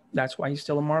unclaimed. That's why he's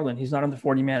still a Marlin. He's not on the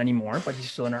 40-man anymore, but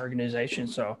he's still in our organization.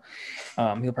 So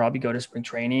he'll probably go to spring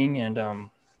training and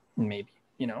maybe,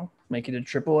 make it a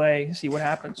AAA, see what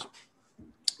happens.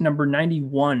 Number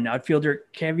 91, outfielder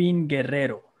Kevin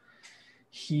Guerrero.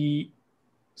 He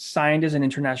signed as an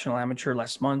international amateur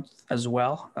last month as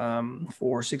well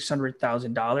for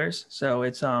 $600,000. So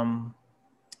it's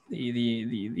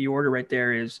the order right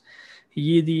there is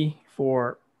Yidi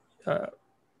for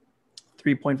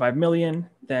 $3.5 million,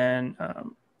 then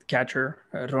catcher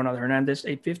Ronald Hernandez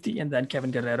 $850,000, and then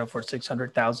Kevin Guerrero for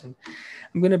 $600,000.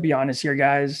 I'm gonna be honest here,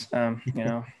 guys.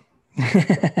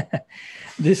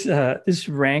 This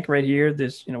rank right here,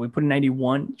 we put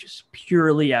 91 just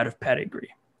purely out of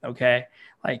pedigree. Okay,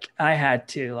 I had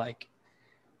to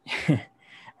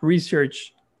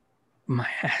research my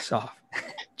ass off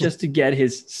just to get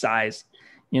his size,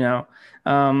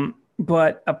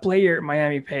 but a player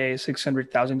Miami pays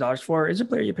 $600,000 for is a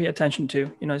player you pay attention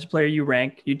to. It's a player you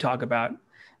rank, you talk about.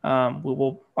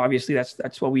 We'll obviously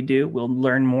that's what we do. We'll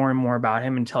learn more and more about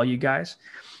him and tell you guys.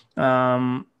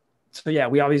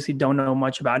 We obviously don't know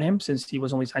much about him since he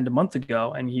was only signed a month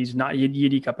ago, and he's not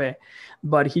Yidi Cape,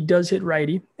 but he does hit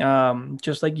righty,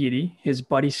 just like Yidi. His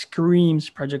body screams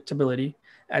projectability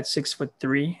at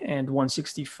 6'3" and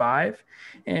 165,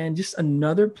 and just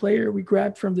another player we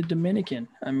grabbed from the Dominican.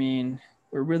 I mean,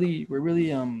 we're really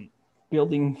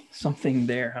building something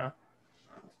there, huh?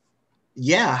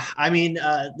 Yeah, I mean,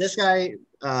 this guy.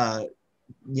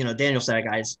 Daniel said it,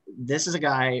 guys. This is a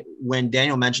guy, when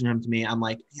Daniel mentioned him to me, I'm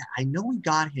like, yeah, I know we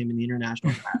got him in the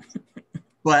international draft,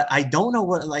 but I don't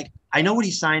know I know what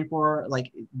he signed for.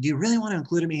 Do you really want to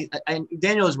include him? And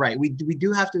Daniel is right. We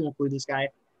do have to include this guy,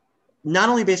 not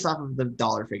only based off of the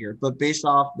dollar figure, but based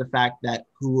off the fact that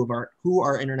who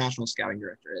our international scouting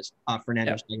director is,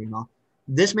 Fernando Stegenwald.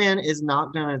 This man is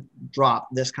not going to drop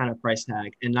this kind of price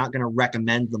tag and not going to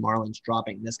recommend the Marlins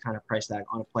dropping this kind of price tag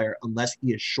on a player unless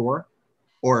he is sure,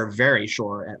 or very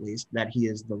sure at least, that he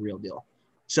is the real deal.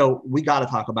 So we got to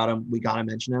talk about him. We got to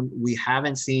mention him. We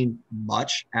haven't seen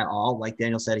much at all. Like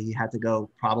Daniel said, he had to go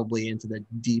probably into the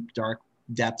deep, dark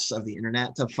depths of the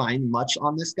internet to find much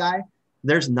on this guy.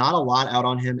 There's not a lot out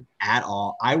on him at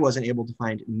all. I wasn't able to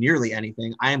find nearly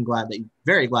anything. I am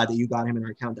very glad that you got him in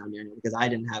our countdown, Daniel, because I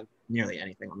didn't have nearly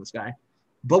anything on this guy.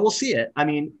 but we'll see it. I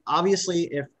mean, obviously,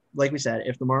 if, like we said,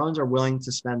 if the Marlins are willing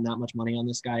to spend that much money on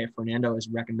this guy, if Fernando is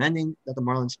recommending that the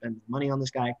Marlins spend money on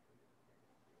this guy,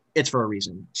 it's for a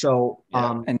reason. So,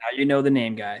 and now you know the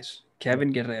name, guys.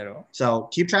 Kevin Guerrero. So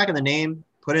keep track of the name,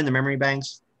 put it in the memory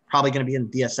banks. Probably going to be in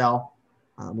the DSL.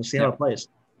 We'll see how it plays.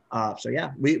 So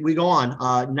yeah, we go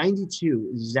on.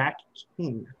 92, Zach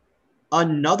King,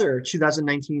 another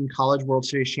 2019 College World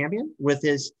Series champion with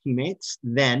his teammates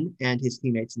then and his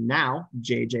teammates now,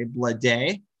 JJ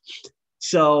Bleday.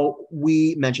 So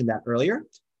we mentioned that earlier.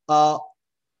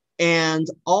 And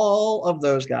all of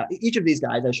those guys, each of these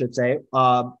guys, I should say,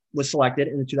 was selected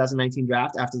in the 2019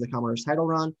 draft after the Commonwealth title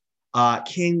run.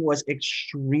 King was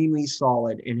extremely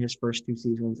solid in his first 2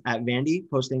 seasons at Vandy,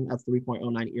 posting a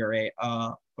 3.09 ERA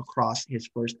across his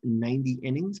first 90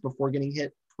 innings before getting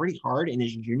hit pretty hard in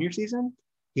his junior season.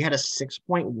 He had a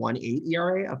 6.18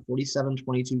 ERA, a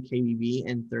 47.22 KBB,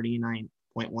 and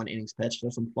 39.1 innings pitched. So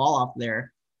some fall off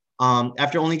there.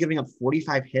 After only giving up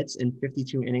 45 hits in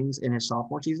 52 innings in his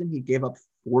sophomore season, he gave up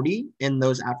 40 in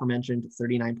those aforementioned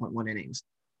 39.1 innings.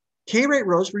 K rate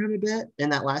rose for him a bit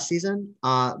in that last season,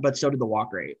 but so did the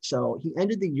walk rate. So he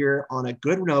ended the year on a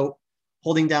good note,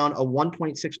 holding down a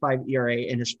 1.65 ERA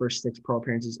in his first 6 pro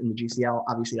appearances in the GCL.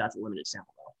 Obviously, that's a limited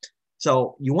sample though.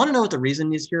 So you want to know what the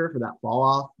reason is here for that fall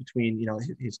off between, you know,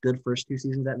 his good first 2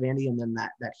 seasons at Vandy and then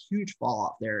that huge fall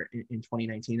off there in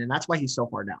 2019. And that's why he's so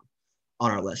far down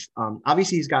on our list.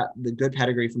 Obviously, he's got the good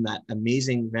pedigree from that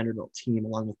amazing Vanderbilt team,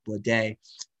 along with Bleday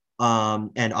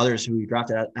and others who he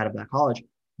drafted out of that college.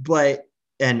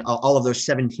 And all of those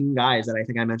 17 guys that I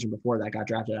think I mentioned before that got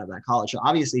drafted out of that college. So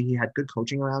obviously, he had good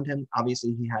coaching around him.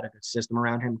 Obviously, he had a good system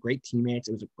around him, great teammates.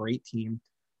 It was a great team.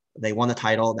 They won the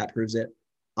title. That proves it.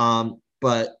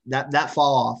 But that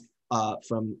fall off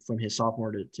from his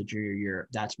sophomore to junior year,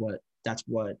 that's what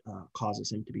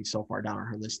causes him to be so far down on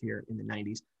her list here in the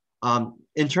 90s.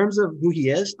 In terms of who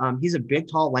he is, he's a big,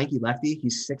 tall, lanky lefty.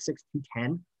 He's 6'6",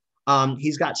 210.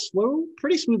 He's got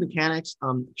pretty smooth mechanics,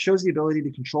 shows the ability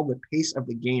to control the pace of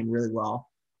the game really well.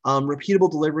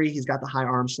 Repeatable delivery. He's got the high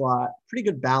arm slot, pretty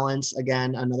good balance.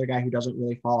 Again, another guy who doesn't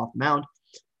really fall off the mound.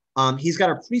 He's got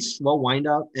a pretty slow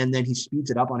windup, and then he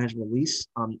speeds it up on his release,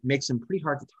 makes him pretty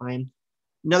hard to time.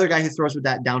 Another guy who throws with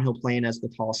that downhill plane as the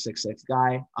tall 6'6"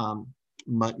 guy.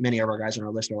 Many of our guys on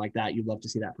our list are like that. You'd love to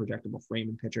see that projectable frame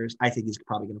in pitchers. I think he's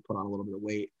probably going to put on a little bit of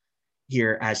weight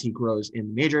here as he grows in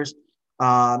the majors.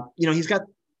 He's got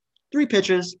 3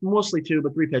 pitches, mostly 2,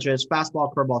 but 3 pitches,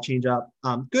 fastball, curveball, changeup.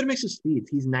 Good mix of speeds.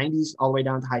 He's 90s all the way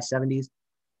down to high 70s.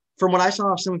 From what I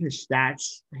saw of some of his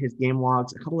stats, his game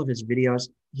logs, a couple of his videos,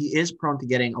 he is prone to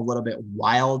getting a little bit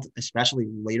wild, especially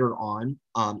later on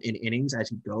in innings as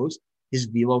he goes. His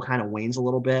velo kind of wanes a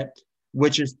little bit,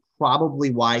 which is probably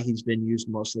why he's been used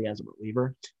mostly as a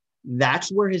reliever.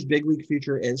 That's where his big league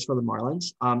future is for the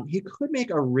Marlins. He could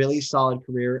make a really solid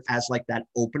career as like that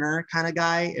opener kind of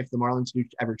guy if the Marlins do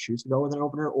ever choose to go with an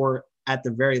opener, or at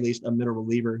the very least a middle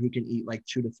reliever who can eat like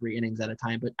 2 to 3 innings at a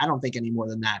time. But I don't think any more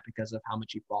than that because of how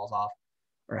much he falls off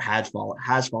or has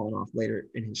fallen off later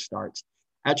in his starts.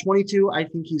 At 22, I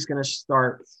think he's going to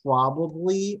start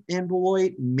probably in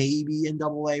Beloit, maybe in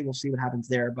AA. We'll see what happens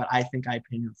there, but I think I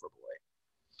pin him for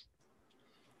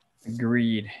Beloit.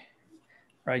 Agreed.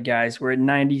 All right, guys, we're at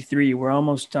 93. We're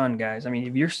almost done, guys. I mean,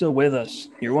 if you're still with us,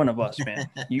 you're one of us, man.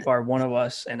 You are one of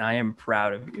us, and I am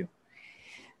proud of you.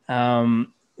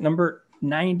 Number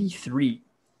 93,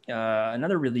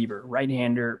 another reliever,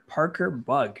 right-hander, Parker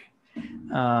Bugg,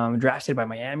 drafted by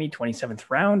Miami, 27th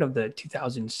round of the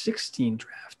 2016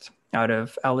 draft out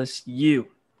of LSU.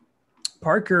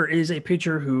 Parker is a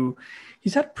pitcher who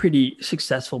he's had a pretty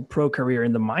successful pro career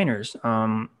in the minors,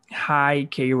 high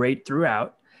K rate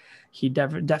throughout. He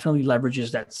definitely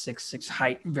leverages that 6'6"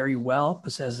 height very well,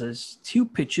 possesses 2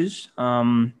 pitches,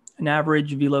 an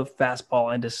average velo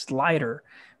fastball and a slider,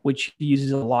 which he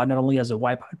uses a lot, not only as a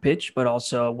wipeout pitch, but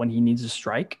also when he needs a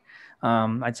strike.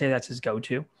 I'd say that's his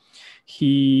go-to.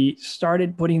 He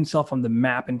started putting himself on the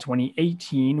map in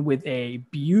 2018 with a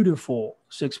beautiful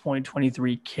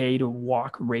 6.23 K to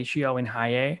walk ratio in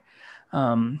high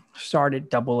A.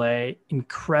 Started AA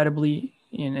incredibly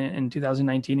in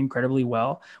 2019 incredibly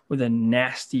well with a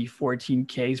nasty 14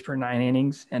 Ks per 9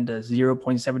 innings and a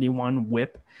 0.71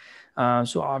 whip.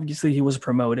 So obviously he was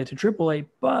promoted to AAA,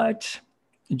 but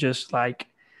just like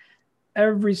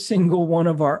every single one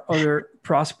of our other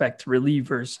prospect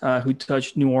relievers who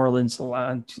touched New Orleans,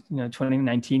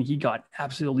 2019, he got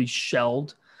absolutely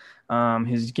shelled.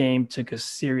 His game took a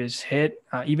serious hit.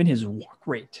 Even his walk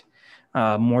rate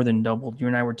more than doubled. You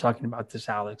and I were talking about this,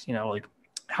 Alex. Like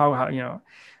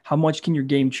how much can your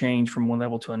game change from one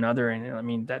level to another? And I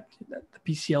mean that the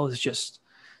PCL is just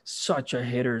such a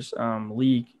hitters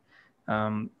league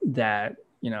that,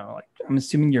 like, I'm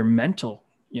assuming your mental,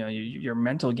 your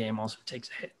mental game also takes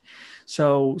a hit.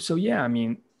 So yeah, I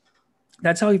mean,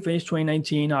 that's how he finished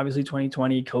 2019, obviously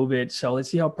 2020, COVID. So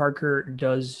let's see how Parker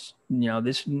does,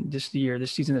 this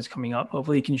season that's coming up.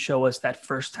 Hopefully he can show us that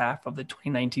first half of the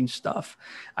 2019 stuff.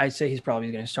 I'd say he's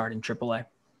probably going to start in AAA.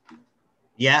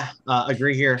 Yeah,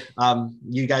 agree here.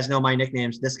 You guys know my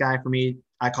nicknames. This guy, for me,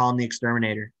 I call him the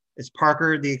Exterminator. It's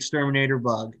Parker, the Exterminator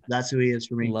Bug. That's who he is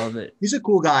for me. Love it. He's a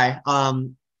cool guy.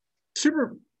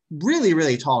 Super, really,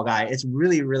 really tall guy. It's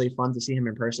really, really fun to see him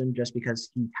in person just because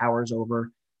he towers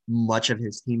over much of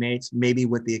his teammates, maybe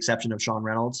with the exception of Sean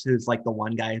Reynolds, who's like the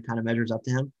one guy who kind of measures up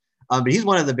to him. But he's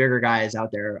one of the bigger guys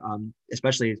out there,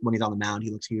 especially when he's on the mound.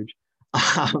 He looks huge.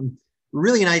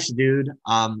 Really nice dude.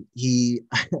 He,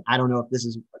 I don't know if this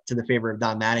is to the favor of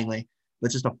Don Mattingly,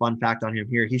 but just a fun fact on him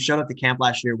here. He showed up to camp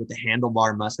last year with the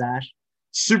handlebar mustache.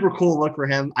 Super cool look for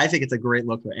him. I think it's a great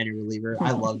look for any reliever.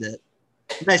 I loved it.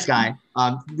 Nice guy.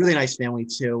 Really nice family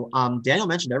too. Daniel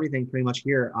mentioned everything pretty much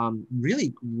here.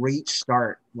 Really great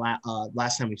start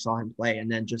last time we saw him play,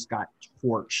 and then just got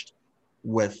torched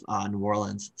with New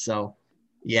Orleans. So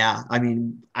yeah, I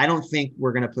mean, I don't think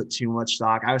we're going to put too much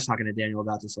stock. I was talking to Daniel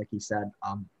about this, like he said,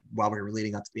 while we were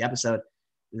leading up to the episode,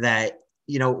 that,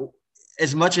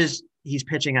 as much as he's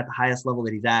pitching at the highest level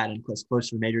that he's at and close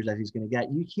to the majors as he's going to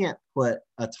get, you can't put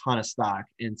a ton of stock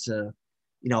into,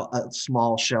 a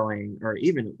small showing or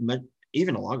even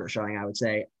a longer showing, I would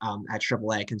say, at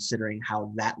AAA, considering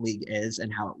how that league is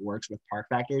and how it works with park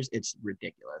factors. It's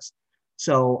ridiculous.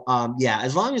 So, yeah,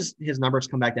 as long as his numbers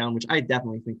come back down, which I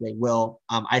definitely think they will,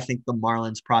 I think the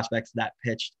Marlins prospects that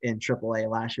pitched in AAA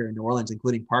last year in New Orleans,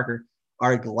 including Parker,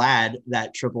 are glad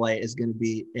that AAA is going to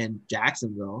be in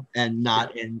Jacksonville and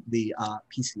not in the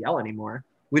PCL anymore.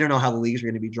 We don't know how the leagues are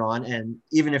going to be drawn. And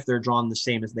even if they're drawn the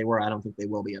same as they were, I don't think they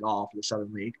will be at all for the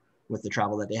Southern League with the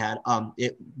travel that they had.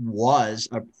 It was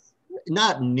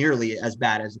not nearly as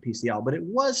bad as the PCL, but it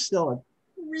was still a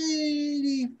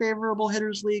really favorable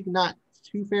hitters league, not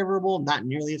too favorable, not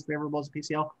nearly as favorable as the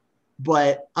PCL.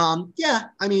 But yeah,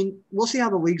 I mean, we'll see how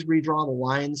the leagues redraw the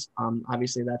lines.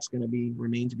 Obviously, that's going to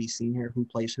remain to be seen here, who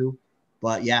plays who.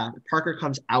 But yeah, Parker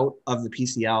comes out of the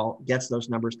PCL, gets those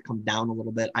numbers to come down a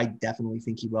little bit. I definitely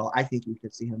think he will. I think we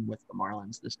could see him with the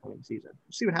Marlins this coming season.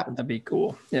 We'll see what happens. That'd be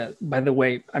cool. Yeah. By the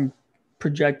way, I'm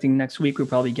projecting next week we'll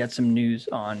probably get some news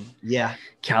on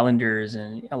calendars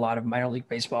and a lot of minor league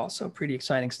baseball. So pretty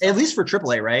exciting stuff. At least for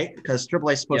AAA, right? Because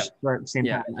AAA is supposed to start at the same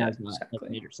time as the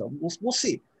major. So we'll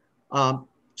see.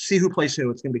 See who plays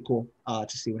who. It's going to be cool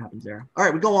to see what happens there. All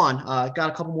right, we go on. Got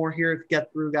a couple more here to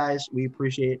get through, guys. We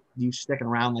appreciate you sticking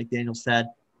around, like Daniel said.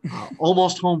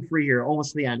 Almost home free here,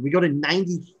 almost to the end. We go to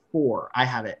 94. I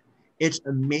have it. It's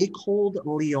Maycold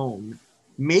Leon.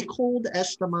 Maycold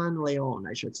Esteban Leon,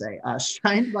 I should say.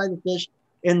 Signed by the Fish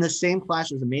in the same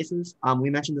class as the Mesas.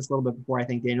 We mentioned this a little bit before, I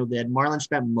think Daniel did. Marlins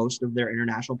spent most of their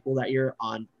international pool that year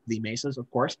on the Mesas, of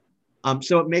course.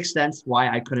 So it makes sense why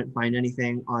I couldn't find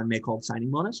anything on Maycold signing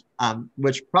bonus,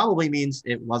 which probably means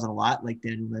it wasn't a lot, like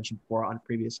Daniel mentioned before on a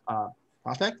previous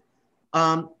prospect.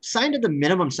 Signed at the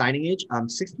minimum signing age,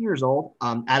 16 years old,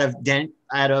 out of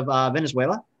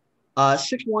Venezuela.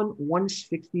 6'1",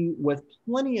 160, with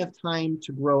plenty of time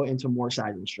to grow into more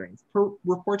size and strength. Per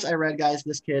reports I read, guys,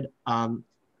 this kid,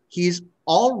 he's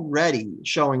already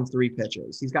showing 3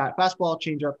 pitches. He's got fastball,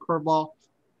 changeup, curveball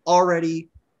already.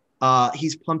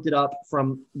 He's pumped it up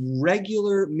from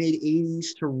regular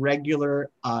mid-80s to regular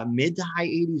mid to high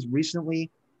 80s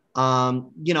recently.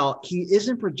 He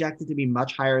isn't projected to be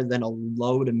much higher than a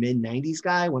low to mid-90s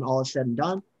guy when all is said and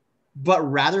done, but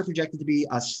rather projected to be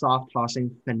a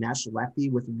soft-tossing finesse lefty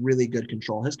with really good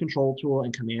control. His control tool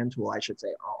and command tool, I should say,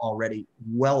 are already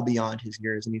well beyond his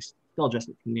years, and he's still just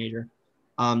a teenager.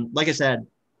 Like I said,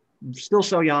 still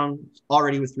so young,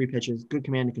 already with 3 pitches, good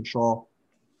command and control.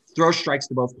 Throw strikes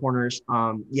to both corners.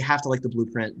 You have to like the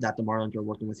blueprint that the Marlins are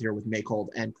working with here with Maycold,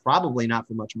 and probably not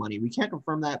for much money. We can't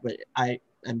confirm that, but I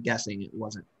am guessing it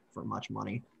wasn't for much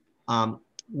money.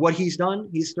 What he's done,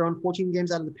 he's thrown 14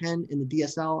 games out of the pen in the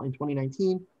DSL in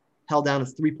 2019, held down a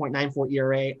 3.94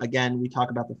 ERA. Again, we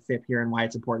talk about the FIP here and why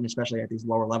it's important, especially at these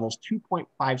lower levels.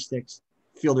 2.56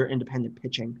 fielder independent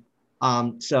pitching.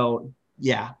 That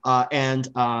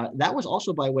was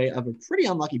also by way of a pretty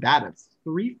unlucky BABIP,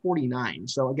 349.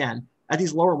 So again, at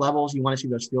these lower levels, you want to see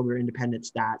those fielder independent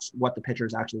stats, what the pitcher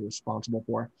is actually responsible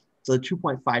for. So the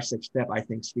 2.56 FIP, I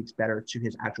think, speaks better to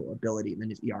his actual ability than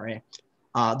his ERA.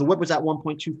 The whip was at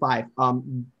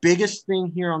 1.25. Biggest thing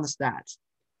here on the stats,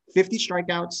 50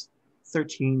 strikeouts,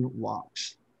 13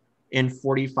 walks in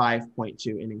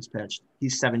 45.2 innings pitched.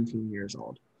 He's 17 years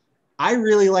old. I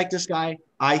really like this guy.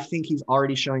 I think he's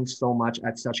already showing so much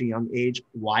at such a young age.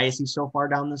 Why is he so far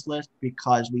down this list?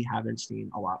 Because we haven't seen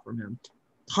a lot from him.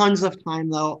 Tons of time,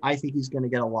 though. I think he's going to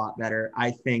get a lot better. I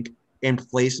think in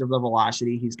place of the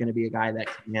velocity, he's going to be a guy that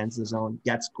commands the zone,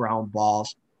 gets ground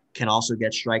balls, can also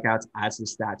get strikeouts as the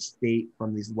stats state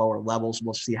from these lower levels.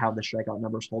 We'll see how the strikeout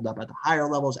numbers hold up at the higher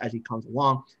levels as he comes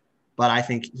along. But I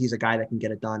think he's a guy that can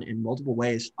get it done in multiple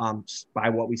ways by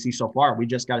what we see so far. We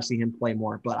just got to see him play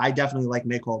more. But I definitely like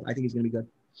Maycold. I think he's going to be good.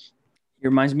 He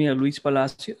reminds me of Luis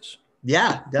Palacios.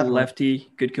 Yeah, definitely.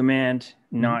 Lefty, good command,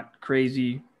 not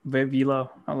crazy.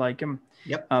 Velo, I like him.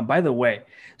 Yep. By the way,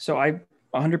 so I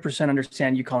 100%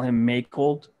 understand you call him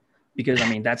Maycold because, I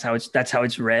mean, that's how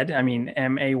it's read. I mean,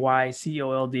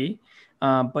 Maycold.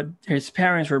 But his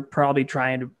parents were probably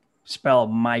trying to spell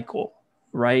Michael,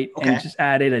 right? Okay. And just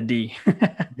added a D.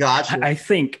 Gotcha. I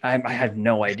think I have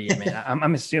no idea, man.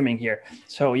 I'm assuming here.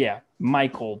 So yeah,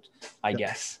 Maycold, I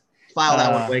guess. File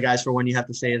that one away, guys, for when you have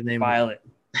to say his name. File it.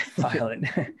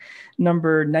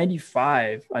 Number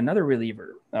 95, another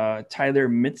reliever, Tyler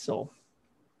Mitchell.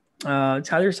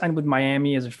 Tyler signed with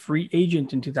Miami as a free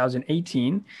agent in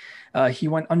 2018. He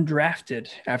went undrafted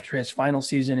after his final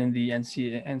season in the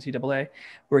NCAA,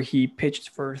 where he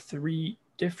pitched for 3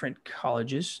 different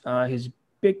colleges. His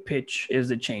big pitch is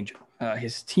the changeup.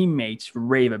 His teammates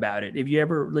rave about it. If you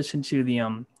ever listen to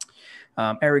the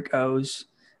Eric O's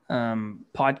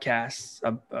podcasts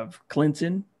of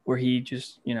Clinton, where he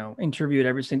just, interviewed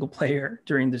every single player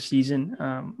during the season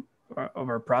of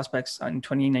our prospects in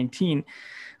 2019.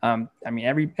 I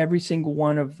mean, every single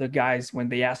one of the guys, when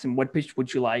they asked him, what pitch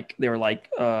would you like? They were like,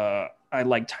 I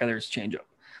like Tyler's changeup.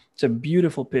 It's a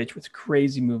beautiful pitch with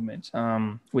crazy movement,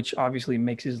 which obviously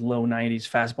makes his low 90s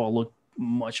fastball look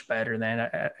much better than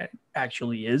it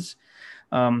actually is.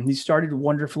 He started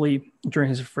wonderfully during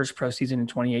his first pro season in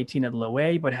 2018 at low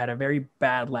A, but had a very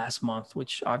bad last month,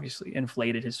 which obviously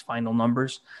inflated his final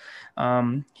numbers.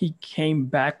 He came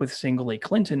back with single A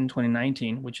Clinton in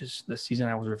 2019, which is the season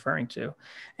I was referring to,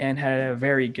 and had a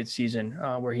very good season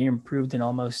where he improved in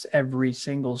almost every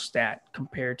single stat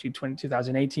compared to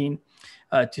 2018,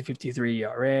 253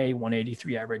 ERA,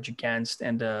 183 average against,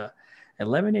 and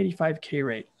 1185 K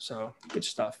rate. So good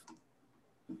stuff.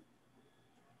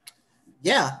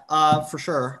 Yeah, for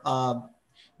sure.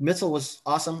 Mitchell was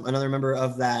awesome. Another member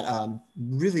of that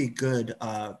really good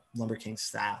Lumber King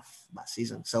staff last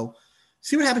season. So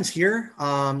see what happens here.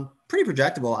 Pretty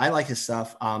projectable. I like his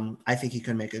stuff. I think he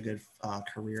could make a good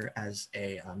career as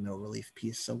a no relief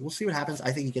piece. So we'll see what happens.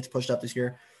 I think he gets pushed up this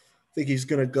year. I think he's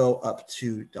going to go up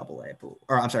to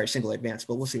single A advanced,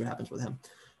 but we'll see what happens with him.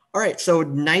 All right. So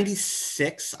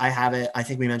 96, I have it. I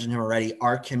think we mentioned him already.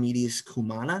 Archimedes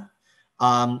Kumana.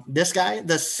 This guy,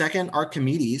 the second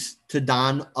Archimedes to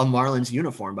don a Marlins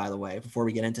uniform, by the way, before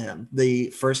we get into him, the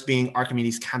first being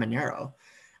Archimedes Caminero.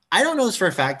 I don't know this for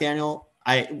a fact, Daniel.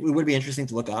 It would be interesting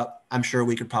to look up. I'm sure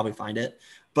we could probably find it,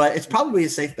 but it's probably a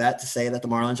safe bet to say that the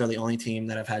Marlins are the only team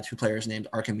that have had 2 players named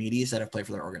Archimedes that have played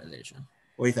for their organization.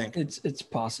 What do you think? It's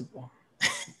possible.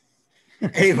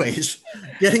 Anyways,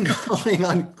 getting going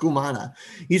on Kumana.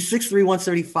 He's 6'3",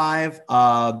 135.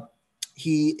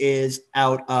 He is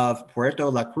out of Puerto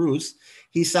La Cruz.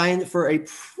 He signed for a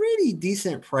pretty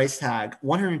decent price tag,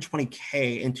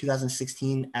 $120K in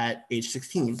 2016 at age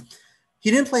 16. He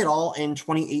didn't play at all in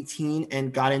 2018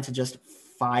 and got into just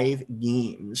 5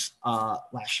 games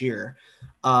last year.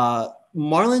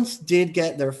 Marlins did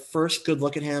get their first good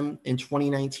look at him in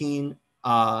 2019.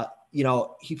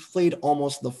 He played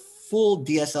almost the full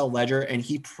DSL ledger and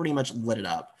he pretty much lit it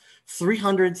up.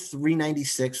 300,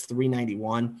 396,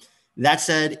 391. That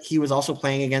said, he was also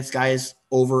playing against guys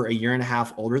over a year and a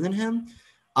half older than him,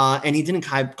 and he didn't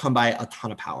come by a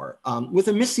ton of power. With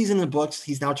a missed season in the books,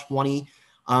 he's now 20.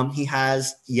 He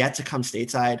has yet to come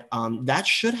stateside. That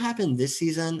should happen this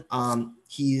season.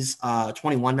 He's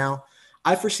 21 now.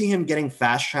 I foresee him getting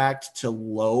fast-tracked to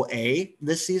low A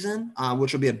this season,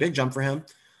 which will be a big jump for him.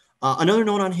 Another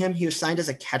note on him, he was signed as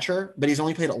a catcher, but he's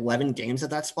only played 11 games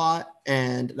at that spot,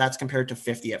 and that's compared to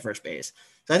 50 at first base.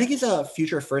 So I think he's a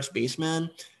future first baseman.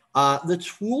 The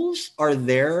tools are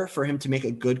there for him to make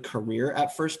a good career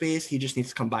at first base. He just needs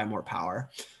to come by more power.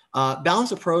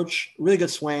 Balanced approach, really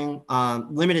good swing,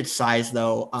 limited size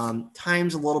though.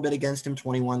 Time's a little bit against him,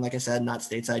 21, like I said, not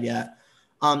stateside yet.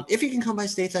 If he can come by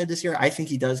stateside this year, I think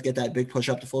he does get that big push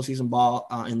up to full season ball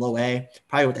in low A,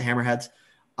 probably with the Hammerheads.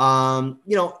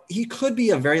 He could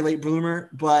be a very late bloomer,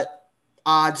 but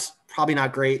odds probably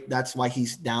not great. That's why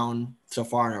he's down so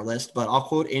far on our list. But I'll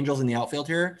quote Angels in the outfield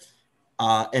here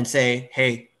and say,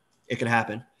 hey, it could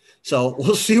happen. So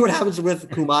we'll see what happens with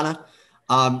Kumana.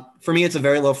 For me, it's a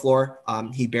very low floor.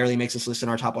 He barely makes this list in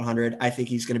our top 100. I think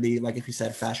he's going to be, like if you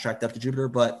said, fast tracked up to Jupiter,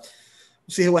 but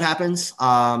we'll see what happens.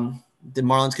 The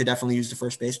Marlins could definitely use the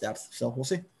first base depth, so we'll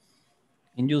see.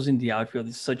 Angels in the Outfield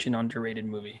is such an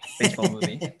underrated baseball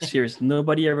movie. Seriously,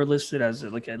 nobody ever listed as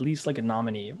like at least like a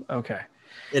nominee. Okay,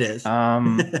 it is.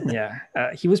 Yeah,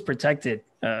 he was protected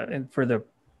for the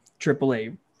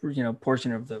AAA,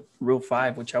 portion of the Rule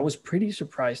 5, which I was pretty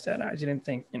surprised at. I didn't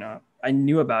think, I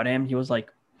knew about him. He was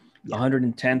like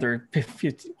 110th or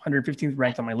 115th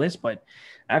ranked on my list, but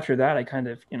after that, I kind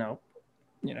of,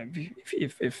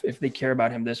 if they care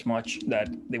about him this much, that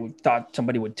they thought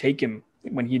somebody would take him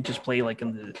when he just played like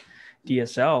in the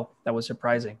DSL, that was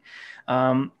surprising.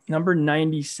 Number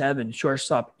 97,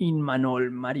 shortstop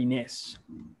Imanol Marínez.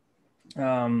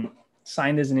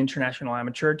 Signed as an international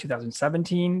amateur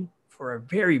 2017 for a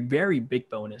very, very big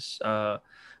bonus,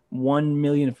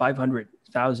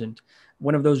 1,500,000.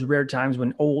 One of those rare times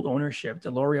when old ownership,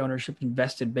 Deloria ownership,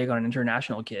 invested big on an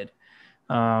international kid.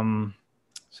 So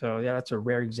yeah, that's a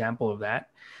rare example of that.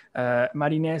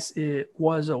 Marínez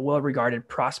was a well-regarded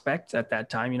prospect at that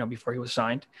time, before he was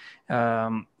signed.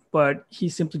 But he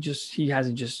simply he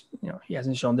hasn't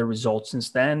shown the results since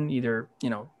then, either,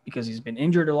 because he's been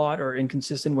injured a lot or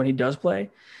inconsistent when he does play.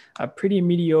 A pretty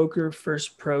mediocre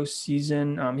first pro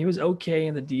season. He was okay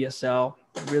in the DSL,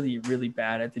 really, really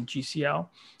bad at the GCL.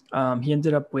 He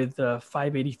ended up with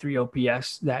 583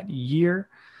 OPS that year.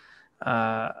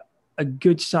 A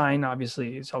good sign,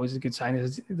 obviously, it's always a good sign,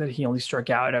 is that he only struck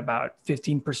out about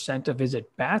 15% of his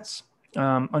at-bats.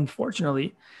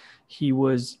 Unfortunately, he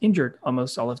was injured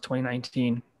almost all of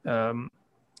 2019.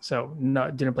 So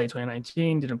didn't play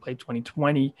 2019, didn't play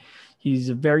 2020. He's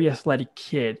a very athletic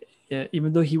kid.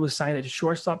 Even though he was signed at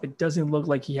shortstop, it doesn't look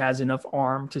like he has enough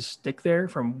arm to stick there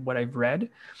from what I've read.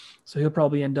 So he'll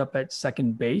probably end up at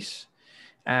second base.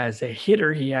 As a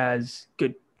hitter, he has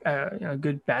good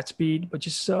bat speed, but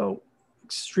just so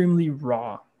extremely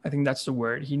raw. I think that's the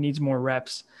word. He needs more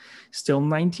reps. Still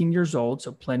 19 years old,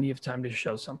 so plenty of time to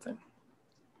show something.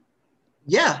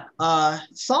 Yeah,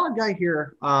 solid guy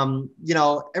here.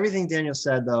 Everything Daniel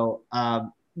said, though,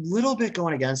 little bit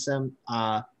going against him.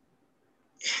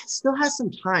 Still has some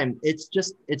time. It's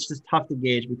just tough to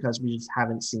gauge because we just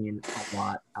haven't seen a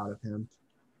lot out of him.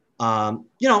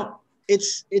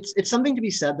 It's something to be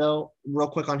said, though, real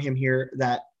quick on him here,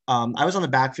 that I was on the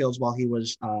backfields while he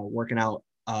was working out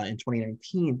in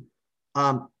 2019.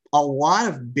 A lot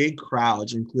of big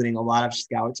crowds, including a lot of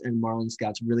scouts and Marlins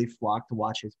scouts, really flocked to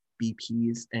watch his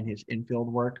BPs and his infield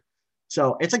work.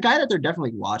 So it's a guy that they're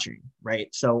definitely watching, right?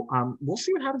 So we'll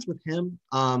see what happens with him.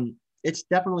 It's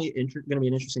definitely going to be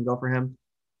an interesting go for him.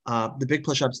 The big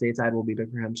push-up stateside will be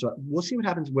big for him. So we'll see what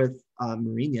happens with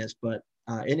Marínez, but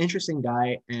an interesting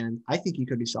guy, and I think he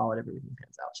could be solid if everything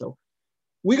pans out. So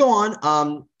we go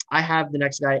on. I have the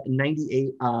next guy,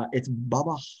 98. It's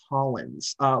Bubba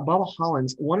Hollins. Bubba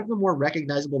Hollins, one of the more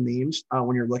recognizable names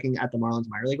when you're looking at the Marlins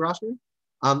minor league roster.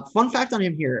 Fun fact on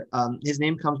him here, his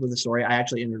name comes with a story. I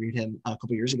actually interviewed him a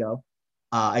couple years ago.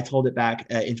 I told it back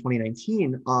in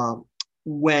 2019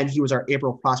 when he was our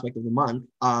April prospect of the month.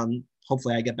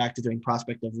 Hopefully I get back to doing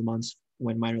prospect of the months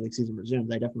when minor league season resumes.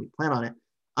 I definitely plan on it.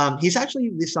 He's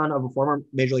actually the son of a former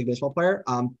Major League Baseball player.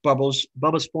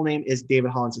 Bubba's full name is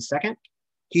David Hollins II.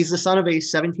 He's the son of a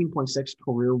 17.6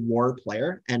 career WAR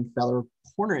player and fellow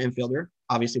corner infielder,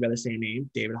 obviously by the same name,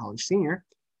 David Hollins Sr.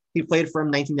 He played from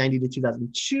 1990 to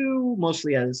 2002,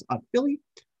 mostly as a Philly.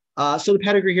 So the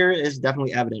pedigree here is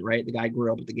definitely evident, right? The guy grew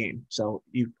up with the game. So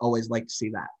you always like to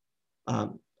see that,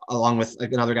 along with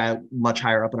another guy much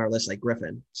higher up on our list, like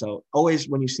Griffin. So always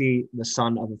when you see the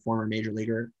son of a former major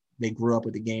leaguer, they grew up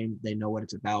with the game. They know what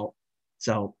it's about.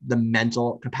 So the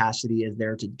mental capacity is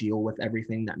there to deal with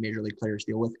everything that major league players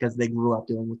deal with because they grew up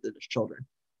dealing with it as children.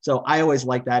 So I always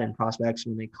like that in prospects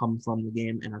when they come from the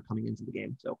game and are coming into the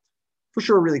game. So for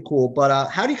sure, really cool. But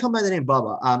how do you come by the name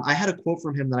Bubba? I had a quote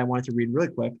from him that I wanted to read really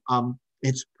quick.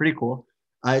 It's pretty cool.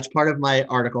 It's part of my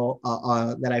article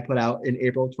that I put out in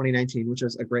April 2019, which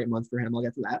was a great month for him. I'll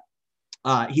get to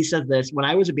that. He says this: "When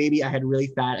I was a baby, I had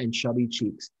really fat and chubby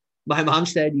cheeks. My mom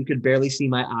said you could barely see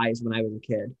my eyes when I was a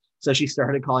kid. So she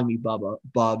started calling me Bubba,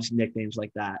 Bubs, nicknames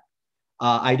like that.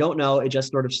 I don't know. It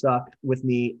just sort of stuck with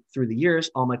me through the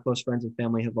years. All my close friends and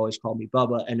family have always called me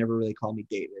Bubba and never really called me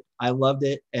David. I loved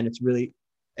it. And it's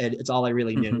all I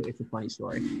really knew. It's a funny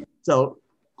story." So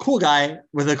cool guy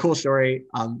with a cool story,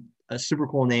 a super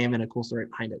cool name and a cool story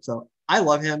behind it. So I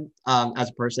love him as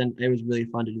a person. It was really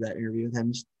fun to do that interview with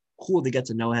him. It's cool to get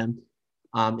to know him.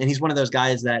 And he's one of those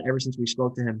guys that ever since we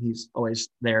spoke to him, he's always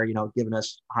there, giving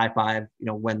us a high five,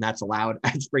 when that's allowed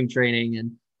at spring training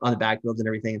and on the backfields and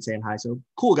everything and saying hi. So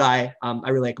cool guy. I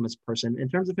really like him as a person. In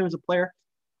terms of him as a player,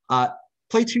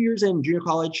 played 2 years in junior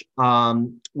college,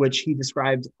 which he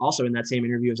described also in that same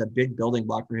interview as a big building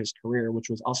block for his career, which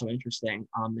was also interesting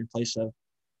in place of,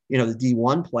 the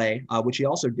D1 play, which he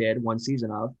also did one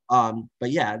season of.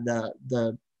 But yeah,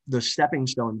 the stepping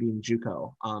stone being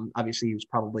JUCO. Obviously, he was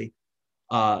probably,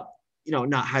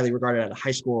 not highly regarded at a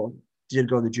high school, did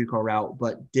go the JUCO route,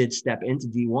 but did step into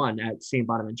D1 at St.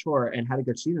 Bonaventure and had a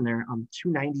good season there.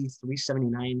 290,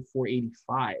 379,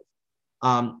 485.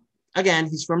 Again,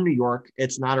 he's from New York.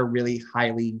 It's not a really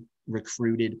highly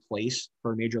recruited place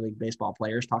for Major League Baseball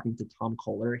players. Talking to Tom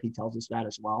Kohler, he tells us that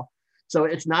as well. So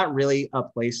it's not really a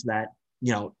place that,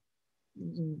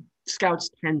 scouts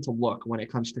tend to look when it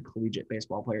comes to collegiate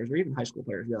baseball players or even high school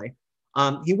players, really.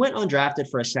 He went undrafted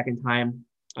for a second time.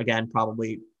 Again,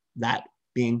 probably that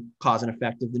being cause and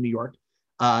effect of the New York,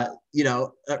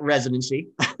 residency.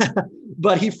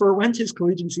 But he forwent his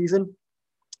collegiate season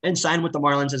and signed with the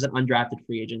Marlins as an undrafted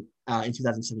free agent in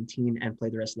 2017 and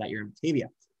played the rest of that year in Batavia.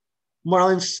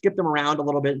 Marlins skipped him around a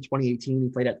little bit in 2018. He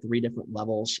played at 3 different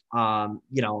levels,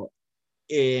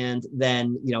 and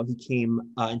then, he came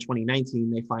in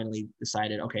 2019. They finally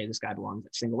decided, okay, this guy belongs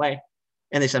at single A,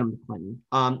 and they sent him to Clinton.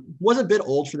 Was a bit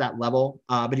old for that level,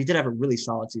 but he did have a really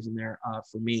solid season there,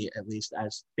 for me at least,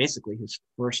 as basically his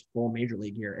first full major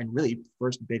league year and really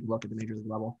first big look at the major league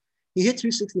level. He hit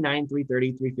 269,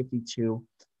 330, 352,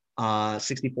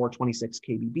 64, 26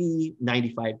 KBB,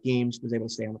 95 games, was able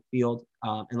to stay on the field.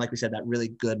 And like we said, that really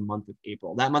good month of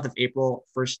April. That month of April,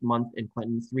 first month in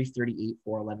Clinton, 338,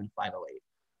 411, 508.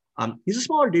 He's a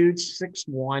smaller dude,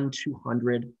 6'1",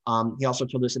 200. He also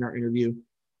told us in our interview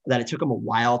that it took him a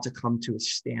while to come to a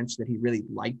stance that he really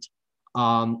liked.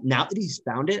 Now that he's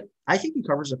found it, I think he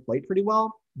covers the plate pretty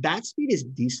well. Bat speed is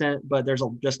decent, but there's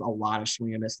just a lot of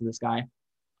swing and miss to this guy.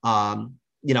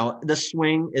 The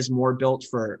swing is more built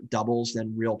for doubles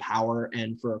than real power.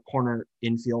 And for a corner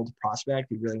infield prospect,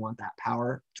 you really want that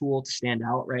power tool to stand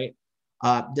out, right?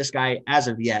 This guy, as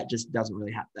of yet, just doesn't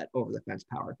really have that over the fence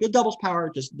power. Good doubles power,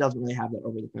 just doesn't really have that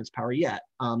over the fence power yet.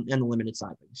 And the limited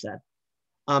side, like you said.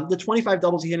 The 25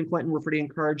 doubles he hit in Clinton were pretty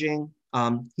encouraging.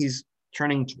 He's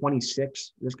turning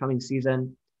 26 this coming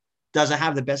season. Doesn't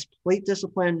have the best plate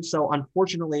discipline. So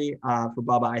unfortunately for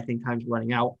Bubba, I think time's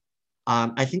running out.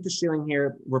 I think the ceiling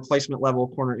here, replacement level,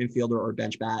 corner infielder or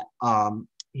bench bat.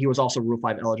 He was also Rule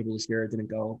 5 eligible this year.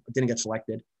 Didn't get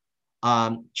selected.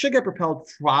 Should get propelled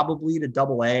probably to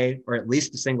Double A or at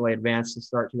least to Single A advance to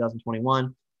start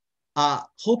 2021.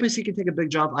 Hope is he can take a big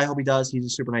jump. I hope he does. He's a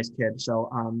super nice kid. So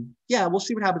we'll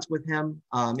see what happens with him.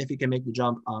 If he can make the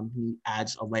jump, he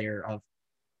adds a layer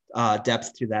of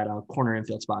depth to that corner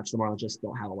infield spots the Marlins just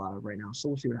don't have a lot of right now. So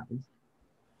we'll see what happens.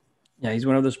 Yeah, he's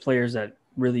one of those players that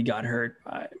really got hurt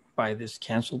by this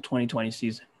canceled 2020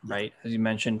 season, right? As you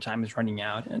mentioned, time is running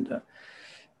out, and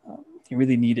he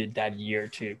really needed that year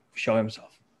to show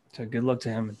himself. So good luck to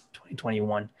him in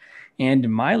 2021.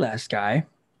 And my last guy,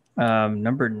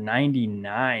 number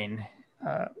 99,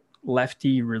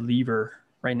 lefty reliever,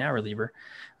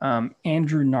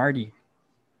 Andrew Nardi.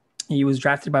 He was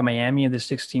drafted by Miami in the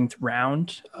 16th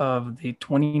round of the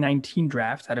 2019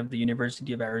 draft out of the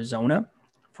University of Arizona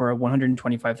for a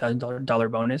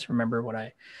 $125,000 bonus. Remember what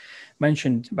I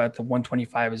mentioned about the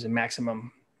 125 as a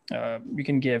maximum you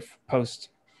can give post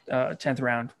 10th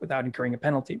round without incurring a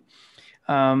penalty.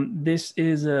 This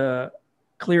is a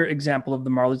clear example of the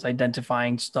Marlins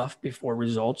identifying stuff before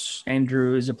results.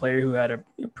 Andrew is a player who had a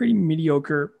pretty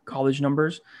mediocre college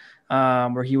numbers,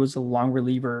 where he was a long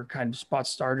reliever kind of spot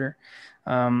starter.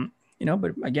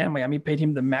 But again, Miami paid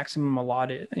him the maximum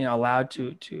allowed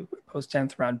to post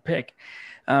 10th round pick.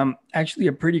 Actually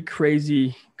a pretty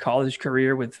crazy college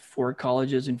career with 4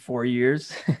 colleges in 4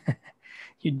 years.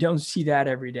 You don't see that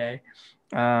every day.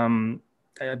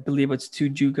 I believe it's 2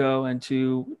 JUCO and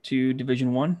 2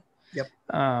 Division I. Yep.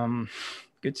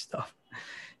 Good stuff.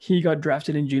 He got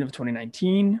drafted in June of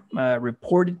 2019,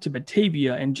 reported to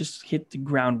Batavia, and just hit the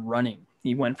ground running.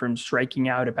 He went from striking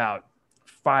out about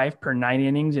 5 per 9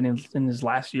 innings in his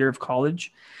last year of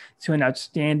college to an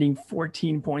outstanding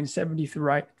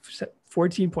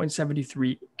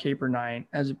 14.73 K per 9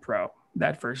 as a pro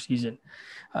that first season.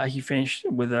 He finished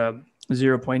with a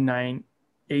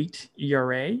 0.98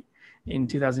 ERA in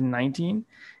 2019.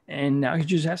 And now he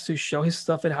just has to show his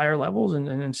stuff at higher levels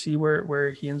and see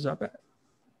where he ends up at.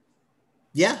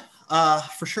 Yeah,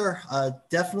 for sure.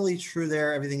 Definitely true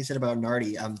there. Everything you said about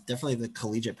Nardi. Definitely the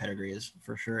collegiate pedigree is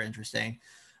for sure interesting.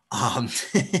 Um,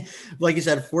 like you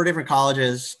said, 4 different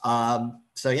colleges.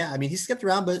 So yeah, I mean, he skipped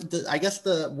around, but I guess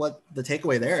the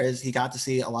takeaway there is he got to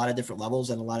see a lot of different levels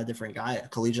and a lot of different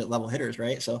collegiate level hitters,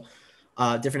 right? So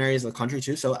different areas of the country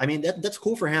too. So I mean, that's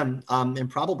cool for him, and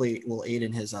probably will aid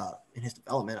in his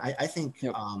development. I think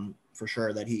Yep. For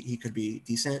sure that he could be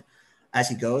decent as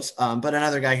he goes. But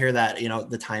another guy here that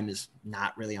the time is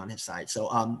not really on his side.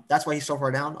 So that's why he's so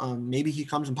far down. Maybe he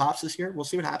comes and pops this year. We'll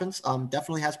see what happens.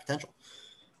 Definitely has potential.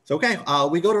 So, okay,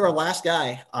 we go to our last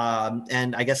guy,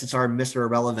 and I guess it's our Mr.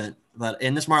 Irrelevant. But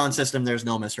in this Marlin system, there's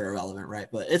no Mr. Irrelevant, right?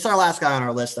 But it's our last guy on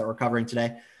our list that we're covering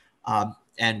today.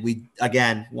 And we,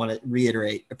 again, want to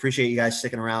reiterate, appreciate you guys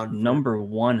sticking around. Number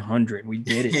 100. We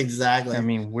did it. Exactly. I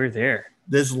mean, we're there.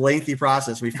 This lengthy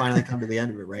process, we finally come to the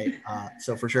end of it, right?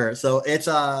 So for sure. So it's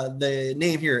the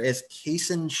name here is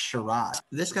Kason Sherrod.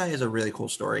 This guy is a really cool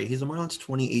story. He's a Marlins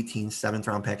 2018 7th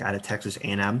round pick out of Texas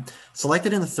A&M,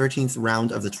 selected in the 13th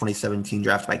round of the 2017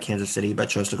 draft by Kansas City, but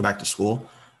chose to go back to school.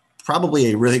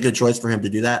 Probably a really good choice for him to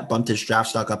do that. Bumped his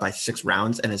draft stock up by 6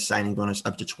 rounds and his signing bonus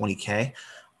up to $20K.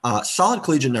 Solid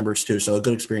collegiate numbers too, so a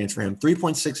good experience for him.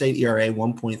 3.68 ERA,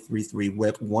 1.33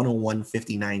 WHIP,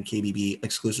 101.59 KBB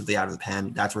exclusively out of the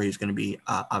pen. That's where he's going to be,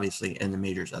 obviously, in the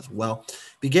majors as well.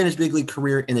 Began his big league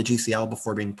career in the GCL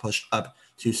before being pushed up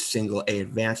to Single A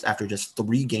advanced after just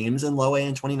 3 games in Low A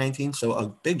in 2019. So a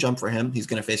big jump for him. He's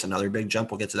going to face another big jump.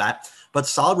 We'll get to that. But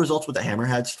solid results with the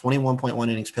Hammerheads: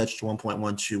 21.1 innings pitched,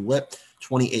 1.12 WHIP,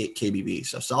 28 KBB.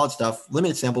 So solid stuff.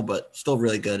 Limited sample, but still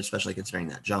really good, especially considering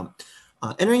that jump.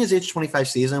 Entering his age 25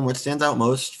 season, what stands out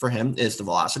most for him is the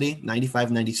velocity,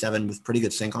 95-97 with pretty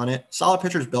good sink on it. Solid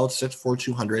pitcher's build, 6'4",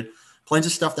 200. Plays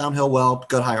his stuff downhill well,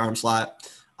 good high arm slot.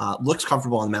 Looks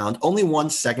comfortable on the mound. Only one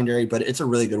secondary, but it's a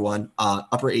really good one.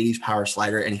 Upper 80s power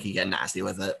slider, and he can get nasty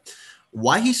with it.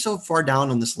 Why he's so far down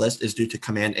on this list is due to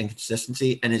command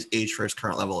inconsistency and his age for his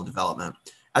current level of development.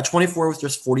 At 24 with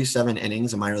just 47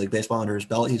 innings of minor league baseball under his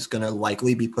belt, he's going to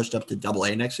likely be pushed up to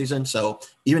Double-A next season. So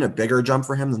even a bigger jump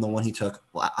for him than the one he took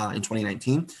in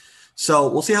 2019. So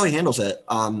we'll see how he handles it.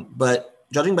 But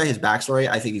judging by his backstory,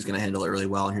 I think he's going to handle it really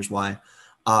well. And here's why.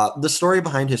 The story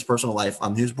behind his personal life,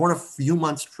 he was born a few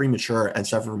months premature and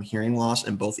suffered from hearing loss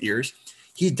in both ears.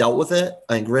 He dealt with it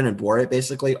and grin and bore it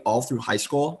basically all through high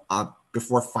school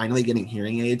before finally getting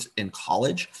hearing aids in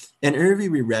college. An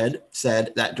interview we read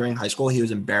said that during high school, he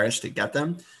was embarrassed to get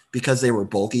them because they were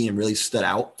bulky and really stood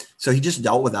out. So he just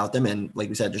dealt without them. And like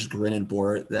we said, just grin and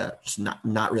bore that, just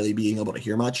not really being able to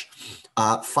hear much.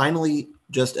 Finally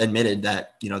just admitted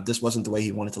that, this wasn't the way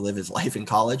he wanted to live his life in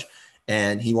college.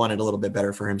 And he wanted a little bit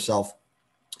better for himself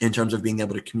in terms of being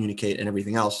able to communicate and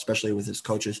everything else, especially with his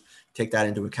coaches, take that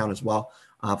into account as well.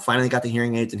 Finally got the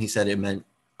hearing aids, and he said it meant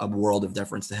a world of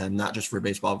difference to him, not just for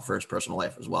baseball, but for his personal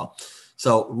life as well.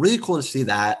 So really cool to see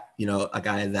that, a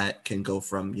guy that can go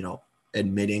from,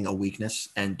 admitting a weakness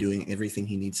and doing everything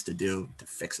he needs to do to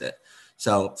fix it.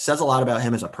 So says a lot about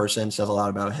him as a person, says a lot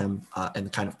about him and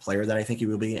the kind of player that I think he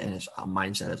will be and his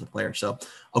mindset as a player. So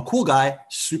a cool guy,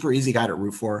 super easy guy to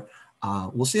root for.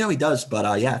 We'll see how he does.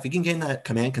 But if he can gain that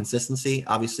command consistency,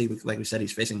 obviously, like we said,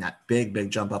 he's facing that big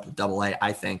jump up to Double-A,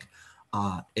 I think.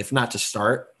 If not to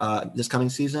start this coming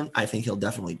season, I think he'll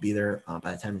definitely be there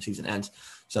by the time the season ends.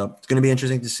 So it's going to be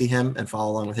interesting to see him and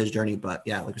follow along with his journey. But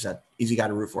yeah, like we said, easy guy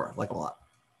to root for. Like a lot.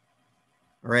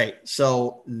 All right.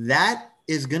 So that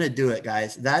is going to do it,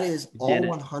 guys. That is all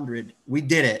 100. We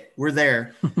did it. We're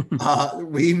there.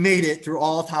 We made it through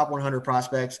all top 100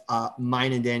 prospects,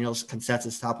 mine and Daniel's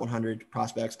consensus top 100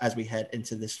 prospects as we head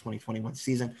into this 2021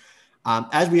 season.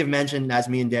 As we have mentioned, as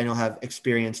me and Daniel have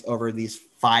experienced over these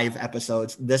 5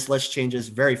 episodes, this list changes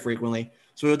very frequently.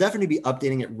 So we will definitely be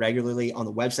updating it regularly on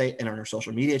the website and on our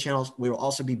social media channels. We will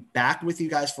also be back with you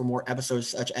guys for more episodes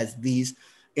such as these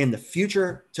in the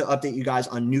future to update you guys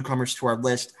on newcomers to our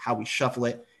list, how we shuffle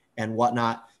it and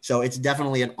whatnot. So it's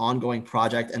definitely an ongoing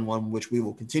project and one which we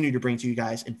will continue to bring to you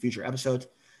guys in future episodes.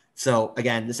 So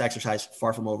again, this exercise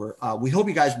far from over. We hope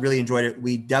you guys really enjoyed it.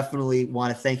 We definitely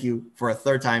want to thank you for a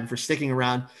third time for sticking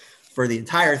around for the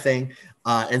entire thing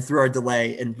and through our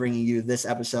delay in bringing you this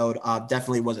episode.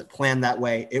 Definitely wasn't planned that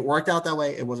way. It worked out that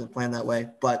way. It wasn't planned that way,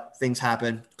 but things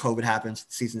happen. COVID happens.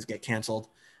 Seasons get canceled.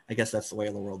 I guess that's the way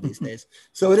of the world these days.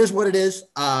 So it is what it is.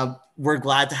 We're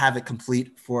glad to have it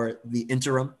complete for the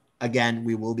interim. Again,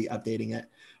 we will be updating it.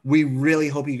 We really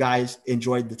hope you guys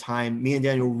enjoyed the time. Me and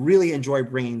Daniel really enjoyed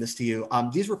bringing this to you.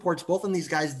 These reports, both on these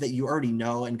guys that you already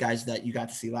know and guys that you got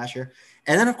to see last year.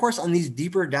 And then, of course, on these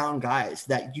deeper down guys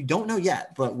that you don't know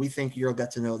yet, but we think you'll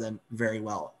get to know them very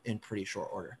well in pretty short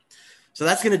order. So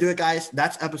that's going to do it, guys.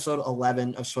 That's episode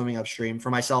 11 of Swimming Upstream. For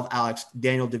myself, Alex,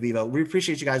 Daniel DeVivo, we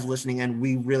appreciate you guys listening, and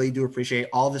we really do appreciate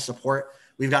all the support.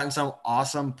 We've gotten some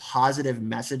awesome positive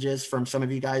messages from some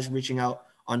of you guys reaching out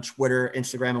on Twitter,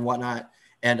 Instagram, and whatnot,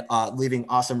 and leaving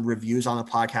awesome reviews on the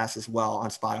podcast as well on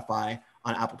Spotify,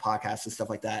 on Apple Podcasts and stuff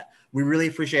like that. We really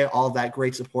appreciate all of that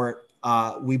great support.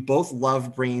 We both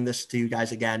love bringing this to you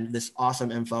guys again, this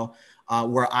awesome info.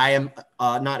 Where I am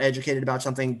not educated about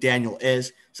something, Daniel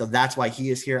is. So that's why he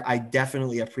is here. I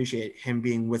definitely appreciate him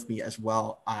being with me as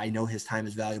well. I know his time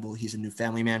is valuable. He's a new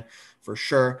family man for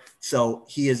sure. So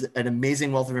he is an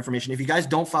amazing wealth of information. If you guys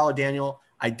don't follow Daniel,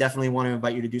 I definitely want to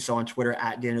invite you to do so on Twitter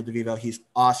at Daniel DeVivo. He's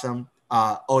awesome.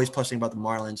 Always posting about the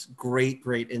Marlins. Great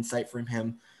insight from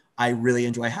him. I really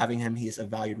enjoy having him. He is a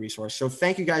valued resource. So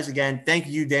thank you guys again. Thank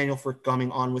you, Daniel, for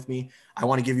coming on with me. I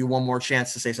want to give you one more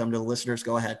chance to say something to the listeners.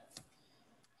 Go ahead.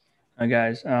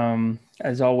 Guys,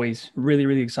 as always,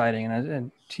 really exciting.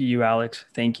 And to you, Alex,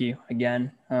 thank you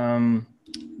again.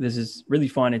 This is really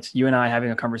fun. It's you and I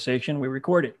having a conversation. We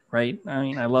record it, right? I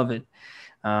mean, I love it.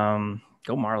 Go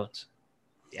Marlins.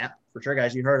 Yeah, for sure,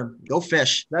 guys. You heard him. Go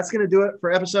fish. That's going to do it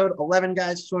for episode 11,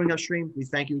 guys. Swimming Upstream. We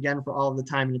thank you again for all of the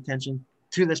time and attention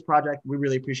to this project. We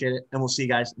really appreciate it. And we'll see you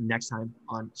guys next time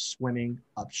on Swimming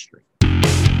Upstream.